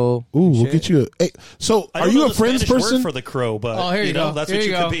Crow. Ooh, we'll Shit. get you a. Hey, so I are don't you know a the Friends Spanish person? word for the crow, but Oh, here you know, go. that's Here what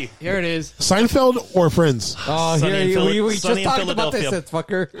you go. could be. Here it is. Seinfeld or Friends? Oh, Sunny here in we Sunny just in talked about this, Philadelphia.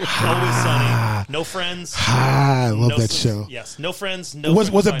 fucker. Always Sunny. No Friends. Ah, I love no that s- show. Yes. No Friends. No. Was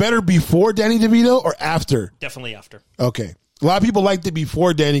Friends, it better before Danny DeVito or after? Definitely after. Okay. A lot of people liked it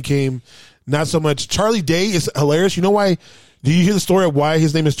before Danny came. Not so much. Charlie Day is hilarious. You know why? Do you hear the story of why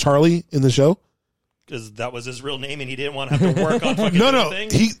his name is Charlie in the show? Because that was his real name and he didn't want to have to work on fucking No.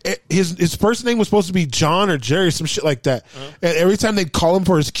 anything. His first name was supposed to be John or Jerry, some shit like that. And every time they'd call him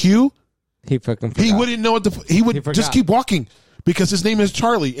for his cue, He fucking he forgot. wouldn't know what he would forgot. just keep walking because his name is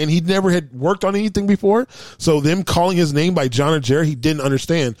Charlie and he never had worked on anything before. So them calling his name by John or Jerry, he didn't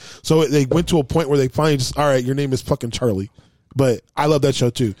understand. So they went to a point where they finally just, all right, your name is fucking Charlie. But I love that show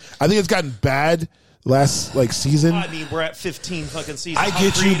too. I think it's gotten bad last season. I mean, we're at 15 fucking seasons. I How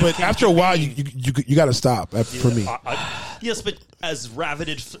get you, creative but can after a you while, be? you got to stop for me. Yes, but as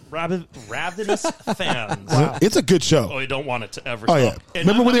ravenous fans, It's a good show. oh, you don't want it to ever Oh stop. yeah, And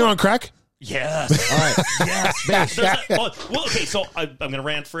remember when they were on crack? Yes. All right. Yes. Well, okay, so I'm going to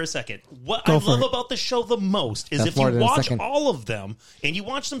rant for a second. What I love about the show the most is That's if more you than a watch second. all of them and you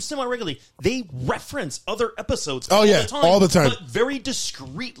watch them semi-regularly, they reference other episodes Oh, yeah, all the time. but very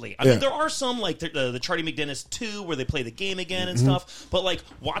discreetly. I Yeah. mean, there are some, like the Charlie McDennis 2, where they play the game again and Mm-hmm. stuff, but, like,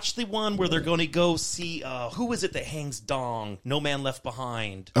 watch the one where they're going to go see, who is it that hangs dong? No Man Left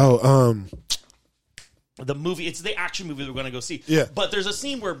Behind. The movie, it's the action movie we're going to go see. Yeah. But there's a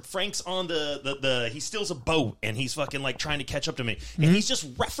scene where Frank's on the he steals a boat and he's fucking like trying to catch up to me. And he's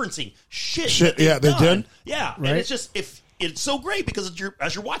just referencing shit. that they've yeah, they done. did. Yeah. And it's just, it's so great because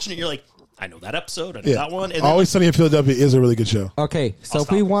as you're watching it, you're like, I know that episode, I know Yeah, that one. And Always Sunny in Philadelphia is a really good show. Okay, so if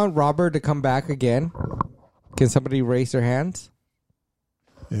we want Robert to come back again, can somebody raise their hands?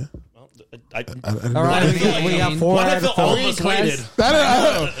 Yeah. I All right, we got 4 what out if of all 4. of us waited?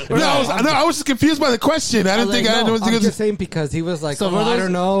 I was just confused by the question. I didn't think I No, didn't I'm just saying because he was like, So oh, for I those-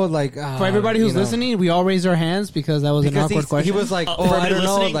 don't know, like For everybody who's listening, we all raise our hands because that was an because awkward question. he was like, For oh, I everybody don't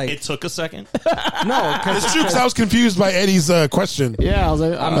know, listening, like it took a second. no, because It's true because I was confused by Eddie's question. yeah, I was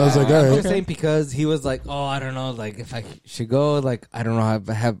like, I was like, all I'm right. just saying because he was like, oh, I don't know, like if I should go, like I don't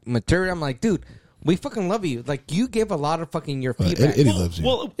know, have material. I'm like, dude, we fucking love you. Like you give a lot of fucking your feedback. Eddie loves you.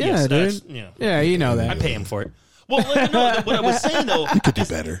 Well, yeah, yes, dude. that's, yeah. Yeah, you know I that. pay him for it. Well, like, no, what I was saying though, Could do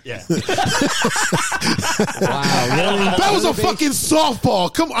better. yeah. Wow, really? That was a fucking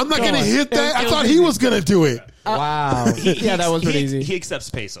softball. Come on, I'm not going to hit that. I thought he was going to do it. Wow. Yeah, that was pretty he, easy. He accepts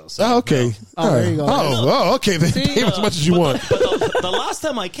pesos. So, Oh, okay. Oh, there you go. Oh, okay. Then pay as much as you want. But the last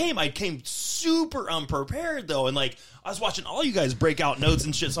time I came super unprepared though, and like I was watching all you guys break out notes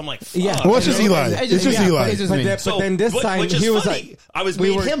and shit. So I'm like, fuck. Yeah. Well, it's just Eli. It's just Eli. It's just But me. then- So, but then this time which is he was funny. like, I was we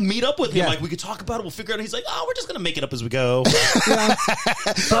made were- him meet up with me. Yeah. Like we could talk about it. We'll figure it out. He's like, oh, we're just gonna make it up as we go.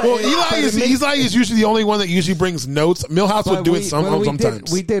 Well, Eli is usually the only one that usually brings notes. Millhouse would do it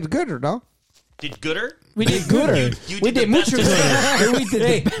sometimes. We did good, or no? Did Gooder? We did gooder. You We did did the mucho bestest. gooder. We did.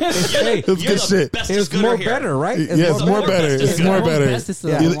 Hey, It's good shit. it was more better, right? Yeah, it's more better. It's more better. Bestest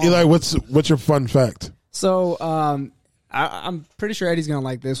of Yeah. them all. Eli, what's your fun fact? So, I'm pretty sure Eddie's gonna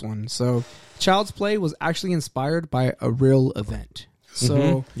like this one. So, Child's Play was actually inspired by a real event.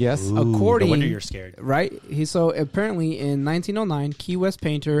 So, Yes. according, No wonder you're scared. right? So apparently in 1909, Key West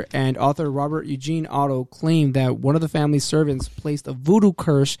painter and author Robert Eugene Otto claimed that one of the family's servants placed a voodoo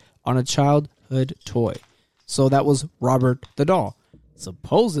curse on a childhood toy. So that was Robert the doll.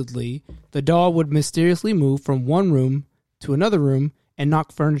 Supposedly, the doll would mysteriously move from one room to another room and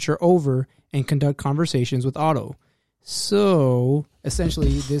knock furniture over and conduct conversations with Otto. So,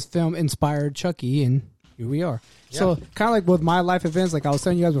 essentially, this film inspired Chucky, and here we are. So, kind of like with my life events, like I was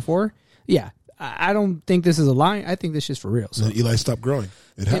telling you guys before, yeah, I don't think this is a lie. I think this is for real. So, Then Eli stopped growing.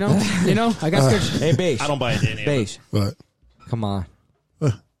 It happened. I got scared. Hey, Beige. I don't buy it. Any of it. Beige. But Come on.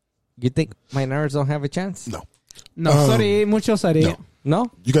 You think my nerds don't have a chance? no, No, sorry, mucho sorry. no.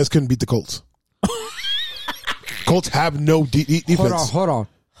 No? You guys couldn't beat the Colts. Colts have no defense. Hold on.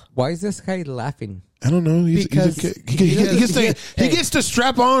 Why is this guy laughing? I don't know. He gets to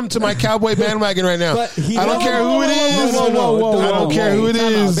strap on to my cowboy bandwagon right now. I don't care who it is. I don't care who it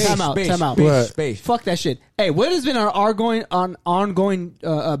is. Time out. Fuck that shit. Hey, what has been our ongoing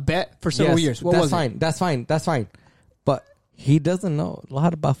bet for several years? What was it? That's fine. But he doesn't know a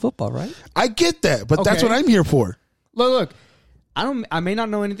lot about football, right? I get that, but that's what I'm here for. Look. I may not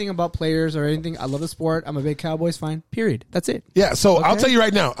know anything about players or anything. I love the sport. I'm a big Cowboys fan. Period. That's it. Yeah. So I'll tell you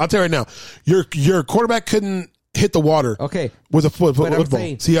right now. Your quarterback couldn't hit the water. Okay. With a football.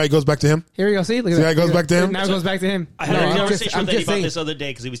 See how he goes back to him? Here we go. See how it goes back to him? Now it goes back to him. I had a conversation with Eddie about this other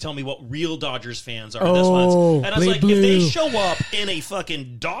day because he was telling me what real Dodgers fans are. This ones. And I was like, if they show up in a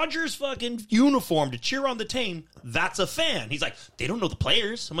fucking Dodgers fucking uniform to cheer on the team, that's a fan. He's like, they don't know the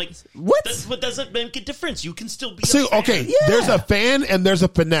players. I'm like, what? What doesn't make a difference? You can still be a fan. Okay, there's a fan and there's a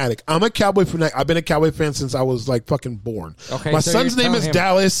fanatic. I'm a Cowboy fanatic. I've been a Cowboy fan since I was like fucking born. Okay, my son's name is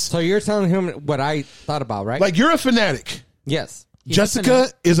Dallas. So you're telling him what I thought about, right? Like, you're a fanatic. Yes. Jessica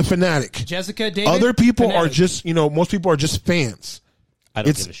is a fanatic. Jessica, David, other people fanatic. are just, most people are just fans. I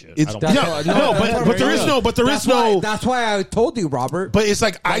don't give a shit. But there is no. That's why I told you, Robert. But it's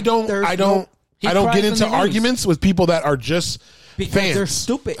like I don't get into arguments with people that are just because fans. They're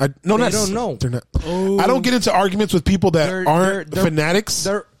stupid. They don't know. They're not. I don't get into arguments with people that aren't fanatics.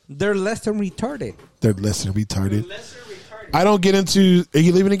 They're less than retarded. They're less than retarded. I don't get into. Are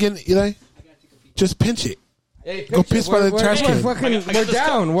you leaving again, Eli? Just pinch it. Hey, go piss by the trash can. We're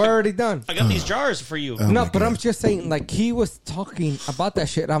down. We're already done. I got these jars for you. No, but I'm just saying, like, he was talking about that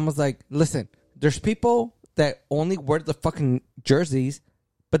shit. I was like, listen, there's people that only wear the fucking jerseys,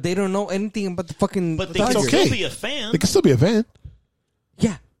 but they don't know anything about the fucking. But they can still be a fan. They can still be a fan.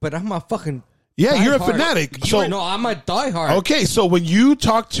 Yeah, but I'm a fucking. Yeah, you're a fanatic. No, I'm a diehard. Okay, so when you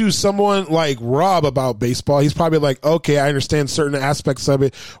talk to someone like Rob about baseball, he's probably like, okay, I understand certain aspects of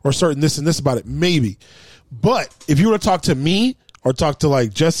it or certain this and this about it. Maybe. But if you were to talk to me or talk to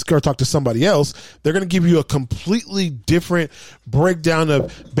like Jessica or talk to somebody else, they're going to give you a completely different breakdown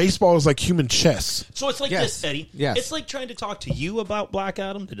of baseball is like human chess. So it's like this, Eddie. Yes. It's like trying to talk to you about Black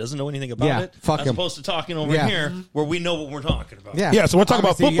Adam that doesn't know anything about it, fuck as him. opposed to talking over here where we know what we're talking about. Yeah, so we're talking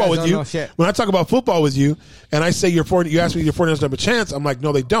about football with you. When I talk about football with you, and I say you ask me your 49ers have a chance, I'm like,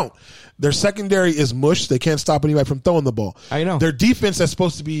 no, they don't. Their secondary is mush. They can't stop anybody from throwing the ball. I know. Their defense that's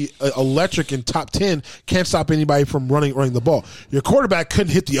supposed to be electric in top 10 can't stop anybody from running the ball. Your quarterback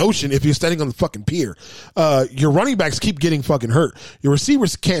couldn't hit the ocean if you're standing on the fucking pier. Your running backs keep getting fucking hurt. Your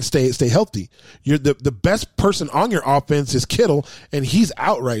receivers can't stay healthy. You're the best person on your offense is Kittle, and he's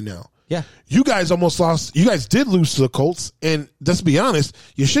out right now. Yeah. You guys almost lost. You guys did lose to the Colts, and let's be honest,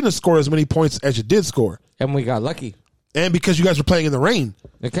 you shouldn't have scored as many points as you did score. And we got lucky. And because you guys were playing in the rain.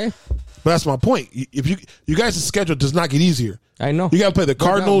 Okay. But that's my point. If you guys' schedule does not get easier. I know. You got to play the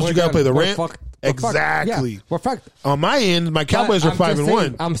Cardinals. You got to play the Rams. Exactly. We're fucked. On my end, my Cowboys are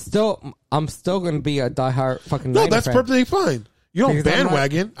 5-1. I'm still going to be a diehard fucking. No, that's perfectly fine. You don't Because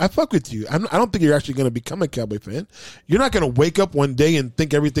bandwagon. I fuck with you. I don't think you're actually going to become a Cowboy fan. You're not going to wake up one day and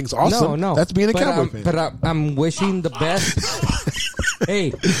think everything's awesome. No. That's being a Cowboy fan. But I'm wishing the best.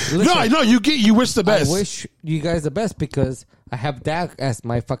 Hey, listen, no, you wish the best. I wish you guys the best because I have Dak as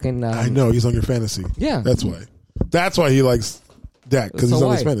my fucking. I know he's on your fantasy. Yeah, that's why. That's why he likes Dak because he's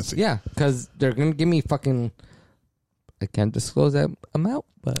on his fantasy. Yeah, because they're gonna give me fucking. I can't disclose that amount,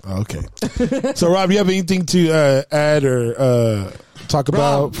 but okay. So, Rob, you have anything to add or talk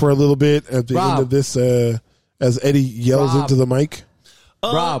about for a little bit at the end of this? As Eddie yells into the mic.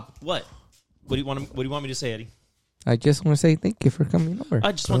 Rob, what? What do you want me to say, Eddie? I just want to say thank you for coming over.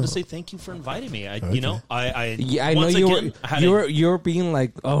 I just wanted to say thank you for inviting me. I know you were being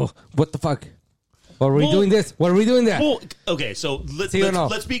like, oh, what the fuck? What are we doing this? What are we doing that? Well, okay, so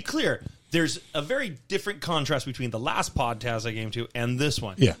let's be clear. There's a very different contrast between the last podcast I came to and this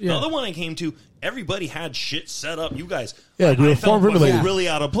one. Yeah. The other one I came to, everybody had shit set up. You guys, we were formulated. Really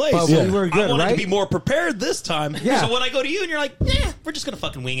out of place. But we were good, I wanted right? to be more prepared this time. Yeah. So when I go to you and you're like, we're just gonna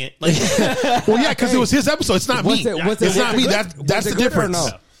fucking wing it. Like, well, yeah, because it was his episode. It's not me. It's not me. That's the difference.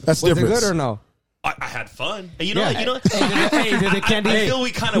 No? That's the difference. Was it good or no? I had fun. Did the candy? I feel we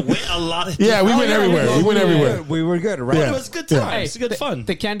kind of went a lot of. Yeah, we went everywhere. We went everywhere. We were good, right? Yeah. It was good time. It's good fun.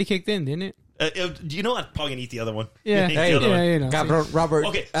 The candy kicked in, didn't it? You know, I'm probably gonna eat the other one. Yeah, Robert.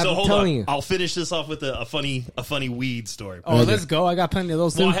 Okay, so hold on. I'll finish this off with a funny weed story. Oh, let's go. I got plenty of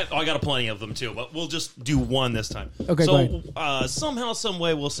those too. Well, I got plenty of them too, but we'll just do one this time. Okay, so somehow, some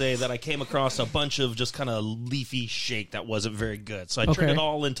way, we'll say that I came across a bunch of just kind of leafy shake that wasn't very good. So I turned it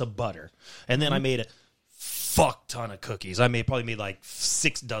all into butter, and then I made it fuck ton of cookies. I probably made like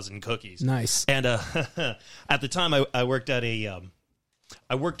 6 dozen cookies. Nice. And at the time, I worked at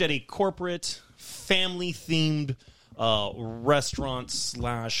a corporate family themed restaurant /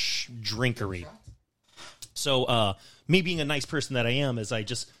 drinkery. So me being a nice person that I am, is I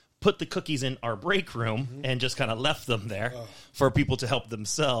just put the cookies in our break room and just kind of left them there for people to help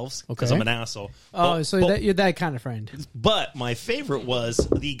themselves because I'm an asshole. You're that kind of friend. But my favorite was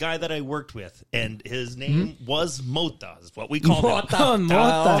the guy that I worked with, and his name was Mota, is what we called him.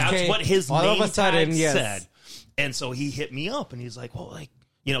 That's what his name tag said. And so he hit me up, and he's like, well, like,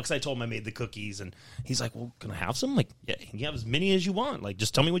 you know, because I told him I made the cookies, and he's like, well, can I have some? Like, yeah, you can have as many as you want. Like,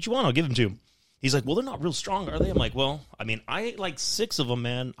 just tell me what you want. I'll give them to you. He's like, well, they're not real strong, are they? I'm like, well, I mean, I ate like 6 of them,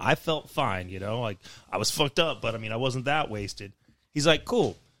 man. I felt fine, you know? Like, I was fucked up, but I mean, I wasn't that wasted. He's like,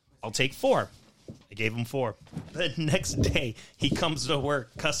 cool, I'll take 4. I gave him 4. The next day, he comes to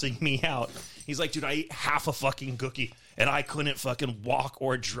work cussing me out. He's like, dude, I ate half a fucking cookie, and I couldn't fucking walk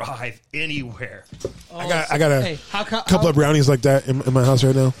or drive anywhere. I got a couple of brownies like that in my house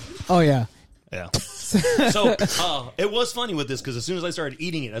right now. Oh, yeah. Yeah. So it was funny with this because as soon as I started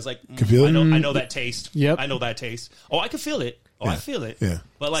eating it, I was like, I know that taste. Yep. I know that taste. Oh, I could feel it. Oh, Yeah. I feel it. Yeah.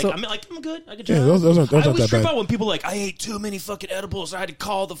 But like, I'm good. I could try. Yeah, those aren't I always that trip bad. out when people are like, I ate too many fucking edibles. I had to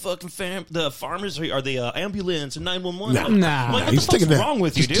call the fucking the farmers or the ambulance and 911. Nah. Like, what You the fuck's take a nap. wrong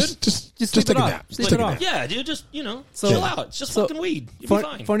with you, dude? Just sleep take it a off. nap. Sleep Just take it a off. nap. Yeah, dude, just, chill out. It's just fucking weed. You'll be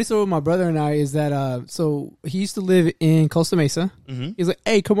fine. Funny story with my brother and I is that so he used to live in Costa Mesa. Mm-hmm. He's like,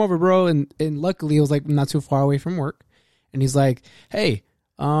 hey, come over, bro. And luckily it was like not too far away from work. And he's like, hey,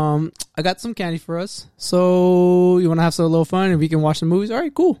 I got some candy for us. So you want to have a little fun and we can watch some movies? All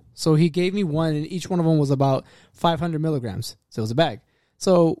right, cool. So he gave me one, and each one of them was about 500 milligrams. So it was a bag.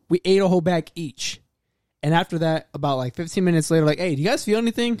 So we ate a whole bag each. And after that, about like 15 minutes later, like, hey, do you guys feel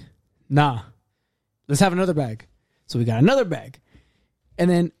anything? Nah. Let's have another bag. So we got another bag. And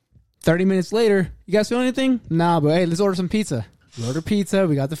then 30 minutes later, you guys feel anything? Nah, but hey, let's order some pizza. We ordered pizza.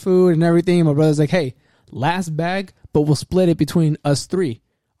 We got the food and everything. And my brother's like, hey, last bag, but we'll split it between us 3.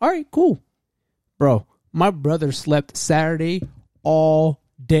 All right, cool. Bro, my brother slept Saturday all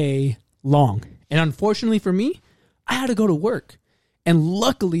day long. And unfortunately for me, I had to go to work. And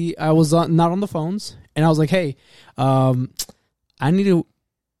luckily, I was not on the phones. And I was like, hey, I need to,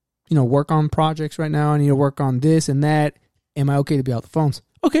 work on projects right now. I need to work on this and that. Am I okay to be off the phones?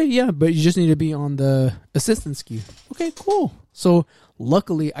 Okay, yeah, but you just need to be on the assistance queue. Okay, cool. So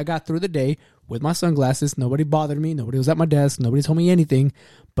luckily, I got through the day with my sunglasses. Nobody bothered me. Nobody was at my desk. Nobody told me anything.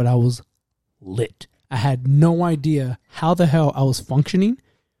 But I was lit. I had no idea how the hell I was functioning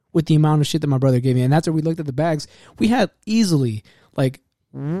with the amount of shit that my brother gave me. And that's where we looked at the bags. We had easily, like,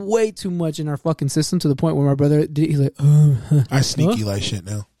 way too much in our fucking system to the point where my brother, he's like, I sneak Eli shit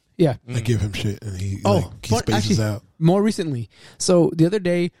now. Yeah. I give him shit and he spaces actually, out. More recently. So the other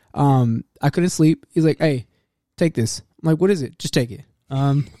day, I couldn't sleep. He's like, hey, take this. I'm like, what is it? Just take it.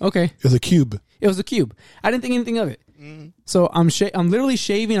 Okay. It was a cube. It was a cube. I didn't think anything of it. So I'm literally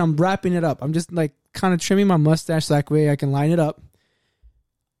shaving. I'm wrapping it up. I'm just like kind of trimming my mustache so that way I can line it up.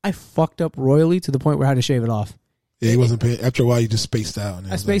 I fucked up royally to the point where I had to shave it off. Yeah, he wasn't paying. After a while, you just spaced out.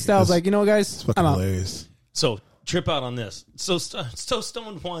 And I spaced out. I was like, guys, it's fucking I'm out. hilarious. So trip out on this. So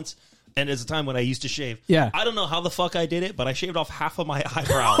stoned once, and there's a time when I used to shave. Yeah. I don't know how the fuck I did it, but I shaved off half of my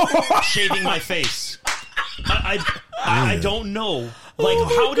eyebrow, shaving my face. I don't know. Like,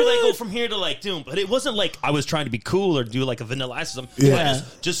 how did I go from here to like doom? But it wasn't like I was trying to be cool or do like a vanilla ice or something. Yeah.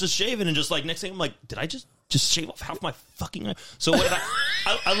 Just to shave it and just like next thing I'm like, did I just shave off half my fucking eye? So what did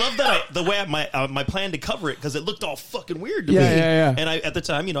I love that the way my plan to cover it because it looked all fucking weird to me. Yeah. And at the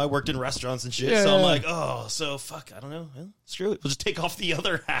time, I worked in restaurants and shit. So I'm like, oh, so fuck, I don't know. Well, screw it. We'll just take off the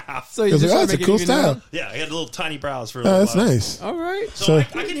other half. So you It was just like, try to that's a make it cool even style. out? Yeah, I had little tiny brows for a Oh, little that's while. nice. All right. So I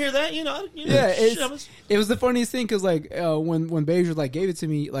can hear that, Yeah, it was the funniest thing because like when Beige like gave it to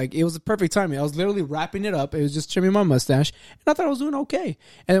me, like it was the perfect timing. I was literally wrapping it up. It was just trimming my mustache, and I thought I was doing okay.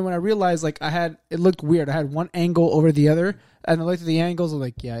 And then when I realized like it looked weird. I had one angle over the other, and I looked at the angles. I was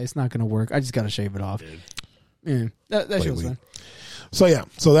like, yeah, it's not gonna work. I just gotta shave it off. Yeah, that shit was fun. So yeah,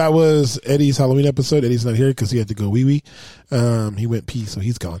 so that was Eddie's Halloween episode. Eddie's not here because he had to go wee wee. He went pee, so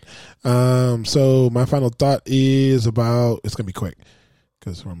he's gone. So my final thought is about it's gonna be quick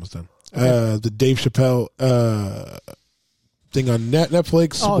because we're almost done. Okay. The Dave Chappelle thing on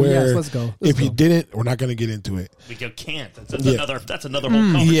Netflix. Oh where yes, let's go. If you didn't, we're not gonna get into it. We can't. That's another whole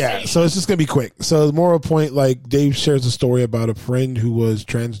conversation. Yeah, so it's just gonna be quick. So the moral point, like Dave shares a story about a friend who was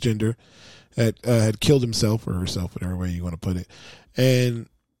transgender, had killed himself or herself, whatever way you want to put it, and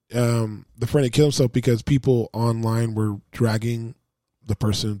the friend had killed himself because people online were dragging the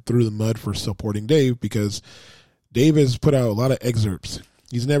person through the mud for supporting Dave, because Dave has put out a lot of excerpts.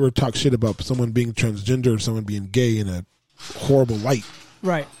 He's never talked shit about someone being transgender or someone being gay in a horrible light.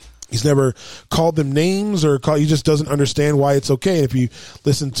 Right. He's never called them names he just doesn't understand why it's okay. And if you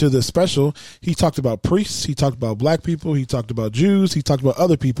listen to the special, he talked about priests, he talked about black people, he talked about Jews, he talked about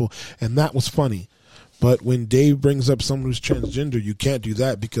other people, and that was funny. But when Dave brings up someone who's transgender, you can't do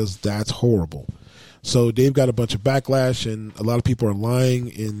that because that's horrible. So Dave got a bunch of backlash, and a lot of people are lying.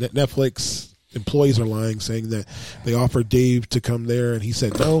 In Netflix, employees are lying, saying that they offered Dave to come there, and he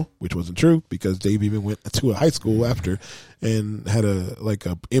said no, which wasn't true, because Dave even went to a high school after and had a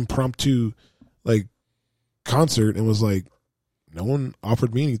impromptu concert, and was like, no one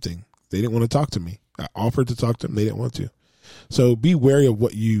offered me anything. They didn't want to talk to me. I offered to talk to them. They didn't want to. So be wary of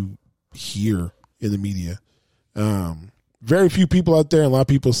what you hear in the media. Very few people out there, and a lot of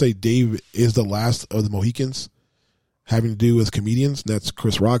people say Dave is the last of the Mohicans, having to do with comedians. And that's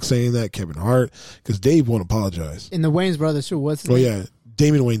Chris Rock saying that, Kevin Hart, because Dave won't apologize. In the Wayans brothers, too. What's his name? Yeah,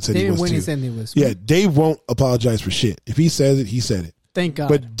 Damian Wayne said he was too. Said he was. Yeah, Dave won't apologize for shit. If he says it, he said it. Thank God.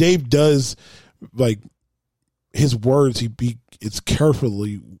 But Dave does, his words, it's careful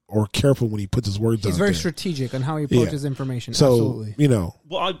when he puts his words out there. He's very strategic on how he approaches information. So, absolutely.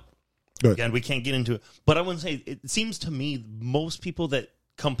 Well, again, we can't get into it, but I wouldn't say, it seems to me most people that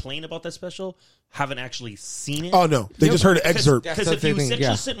complain about that special haven't actually seen it. Oh no, they just heard an excerpt. Because if you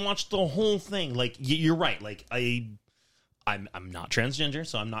actually sit and watch the whole thing, you're right. I'm not transgender,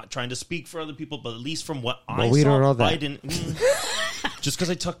 so I'm not trying to speak for other people, but at least from what I saw, don't know that. I didn't. Just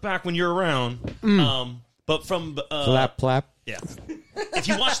because I tuck back when you're around, but from plap. Yeah. If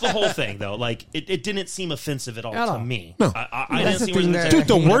you watch the whole thing, though, it didn't seem offensive at all to me. No. I didn't see Dude,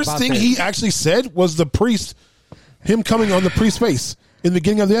 the worst thing he actually said was the priest, him coming on the priest's face in the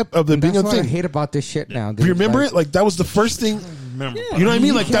beginning of the beginning of the thing. I hate about this shit now. Do you remember it? That was the first thing. Yeah. You know what I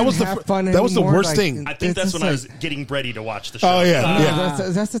mean? That was the worst thing. I think that's when I was getting ready to watch the show. Oh yeah.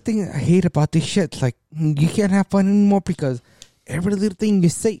 That's the thing I hate about this shit. You can't have fun anymore because every little thing you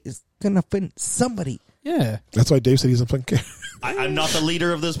say is gonna offend somebody. Yeah, that's why Dave said he doesn't fucking care. I'm not the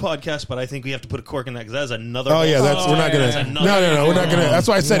leader of this podcast, but I think we have to put a cork in that because that is another. Oh yeah, we're not gonna. No, we're not gonna. That's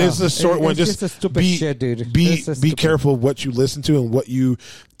why I said it's a short one. Just a stupid shit, dude. Be careful what you listen to and what you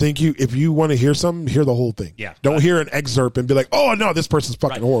think. If you want to hear something, hear the whole thing. Yeah. Don't hear an excerpt and be like, oh no, this person's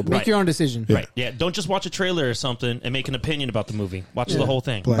fucking horrible. Make your own decision. Right. Yeah. Don't just watch a trailer or something and make an opinion about the movie. Watch the whole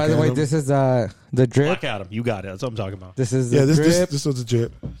thing. By the way, this is the drip. Black Adam, you got it. That's what I'm talking about. This is this was a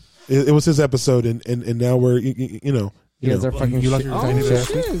drip. It was his episode, and now we're You guys are fucking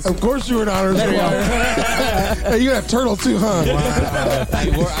shit. Of course you were an honors boy. Hey, you got a turtle too, huh? Wow.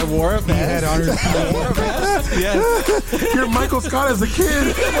 I wore a vest. You had honors. I wore a vest. Yes. You're Michael Scott as a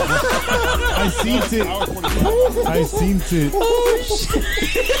kid. I seen it. Oh shit!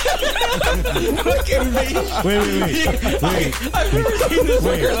 Wait. I've never seen this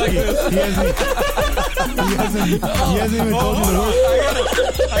fucker like this. He hasn't even told you the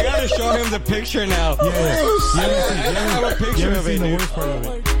worst. I gotta show him the picture now. Yeah. I have a picture of it. The worst part of it.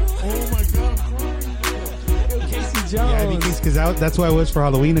 Oh my God, Casey Jones. Yeah, because that's why I was for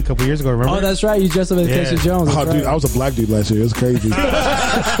Halloween a couple years ago. Remember? Oh, that's right. You dressed up as Casey Jones. Oh, dude, I was a black dude last year. It was crazy.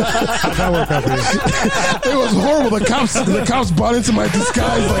 How'd that work out for you? It was horrible. The cops bought into my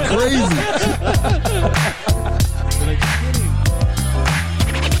disguise like crazy.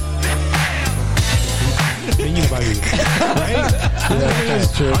 Thinking about you, right? Yeah,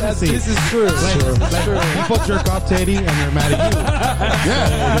 that's true. This is true. People jerk off to Eddie and they're mad at you.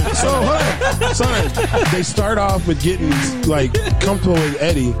 Yeah. So hold on. So they start off with getting comfortable with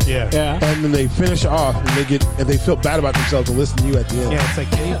Eddie. Yeah. And then they finish off and they feel bad about themselves and listen to you at the end. Yeah, it's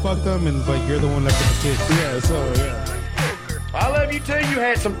like Eddie fucked them but you're the one left with the kids. Yeah. So yeah. I love you too, you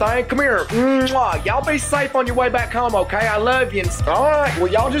handsome thing. Come here. Mwah. Y'all be safe on your way back home, okay? I love you. All right.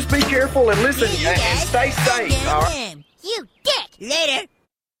 Well, y'all just be careful and listen and stay safe. All right. You dick. Later.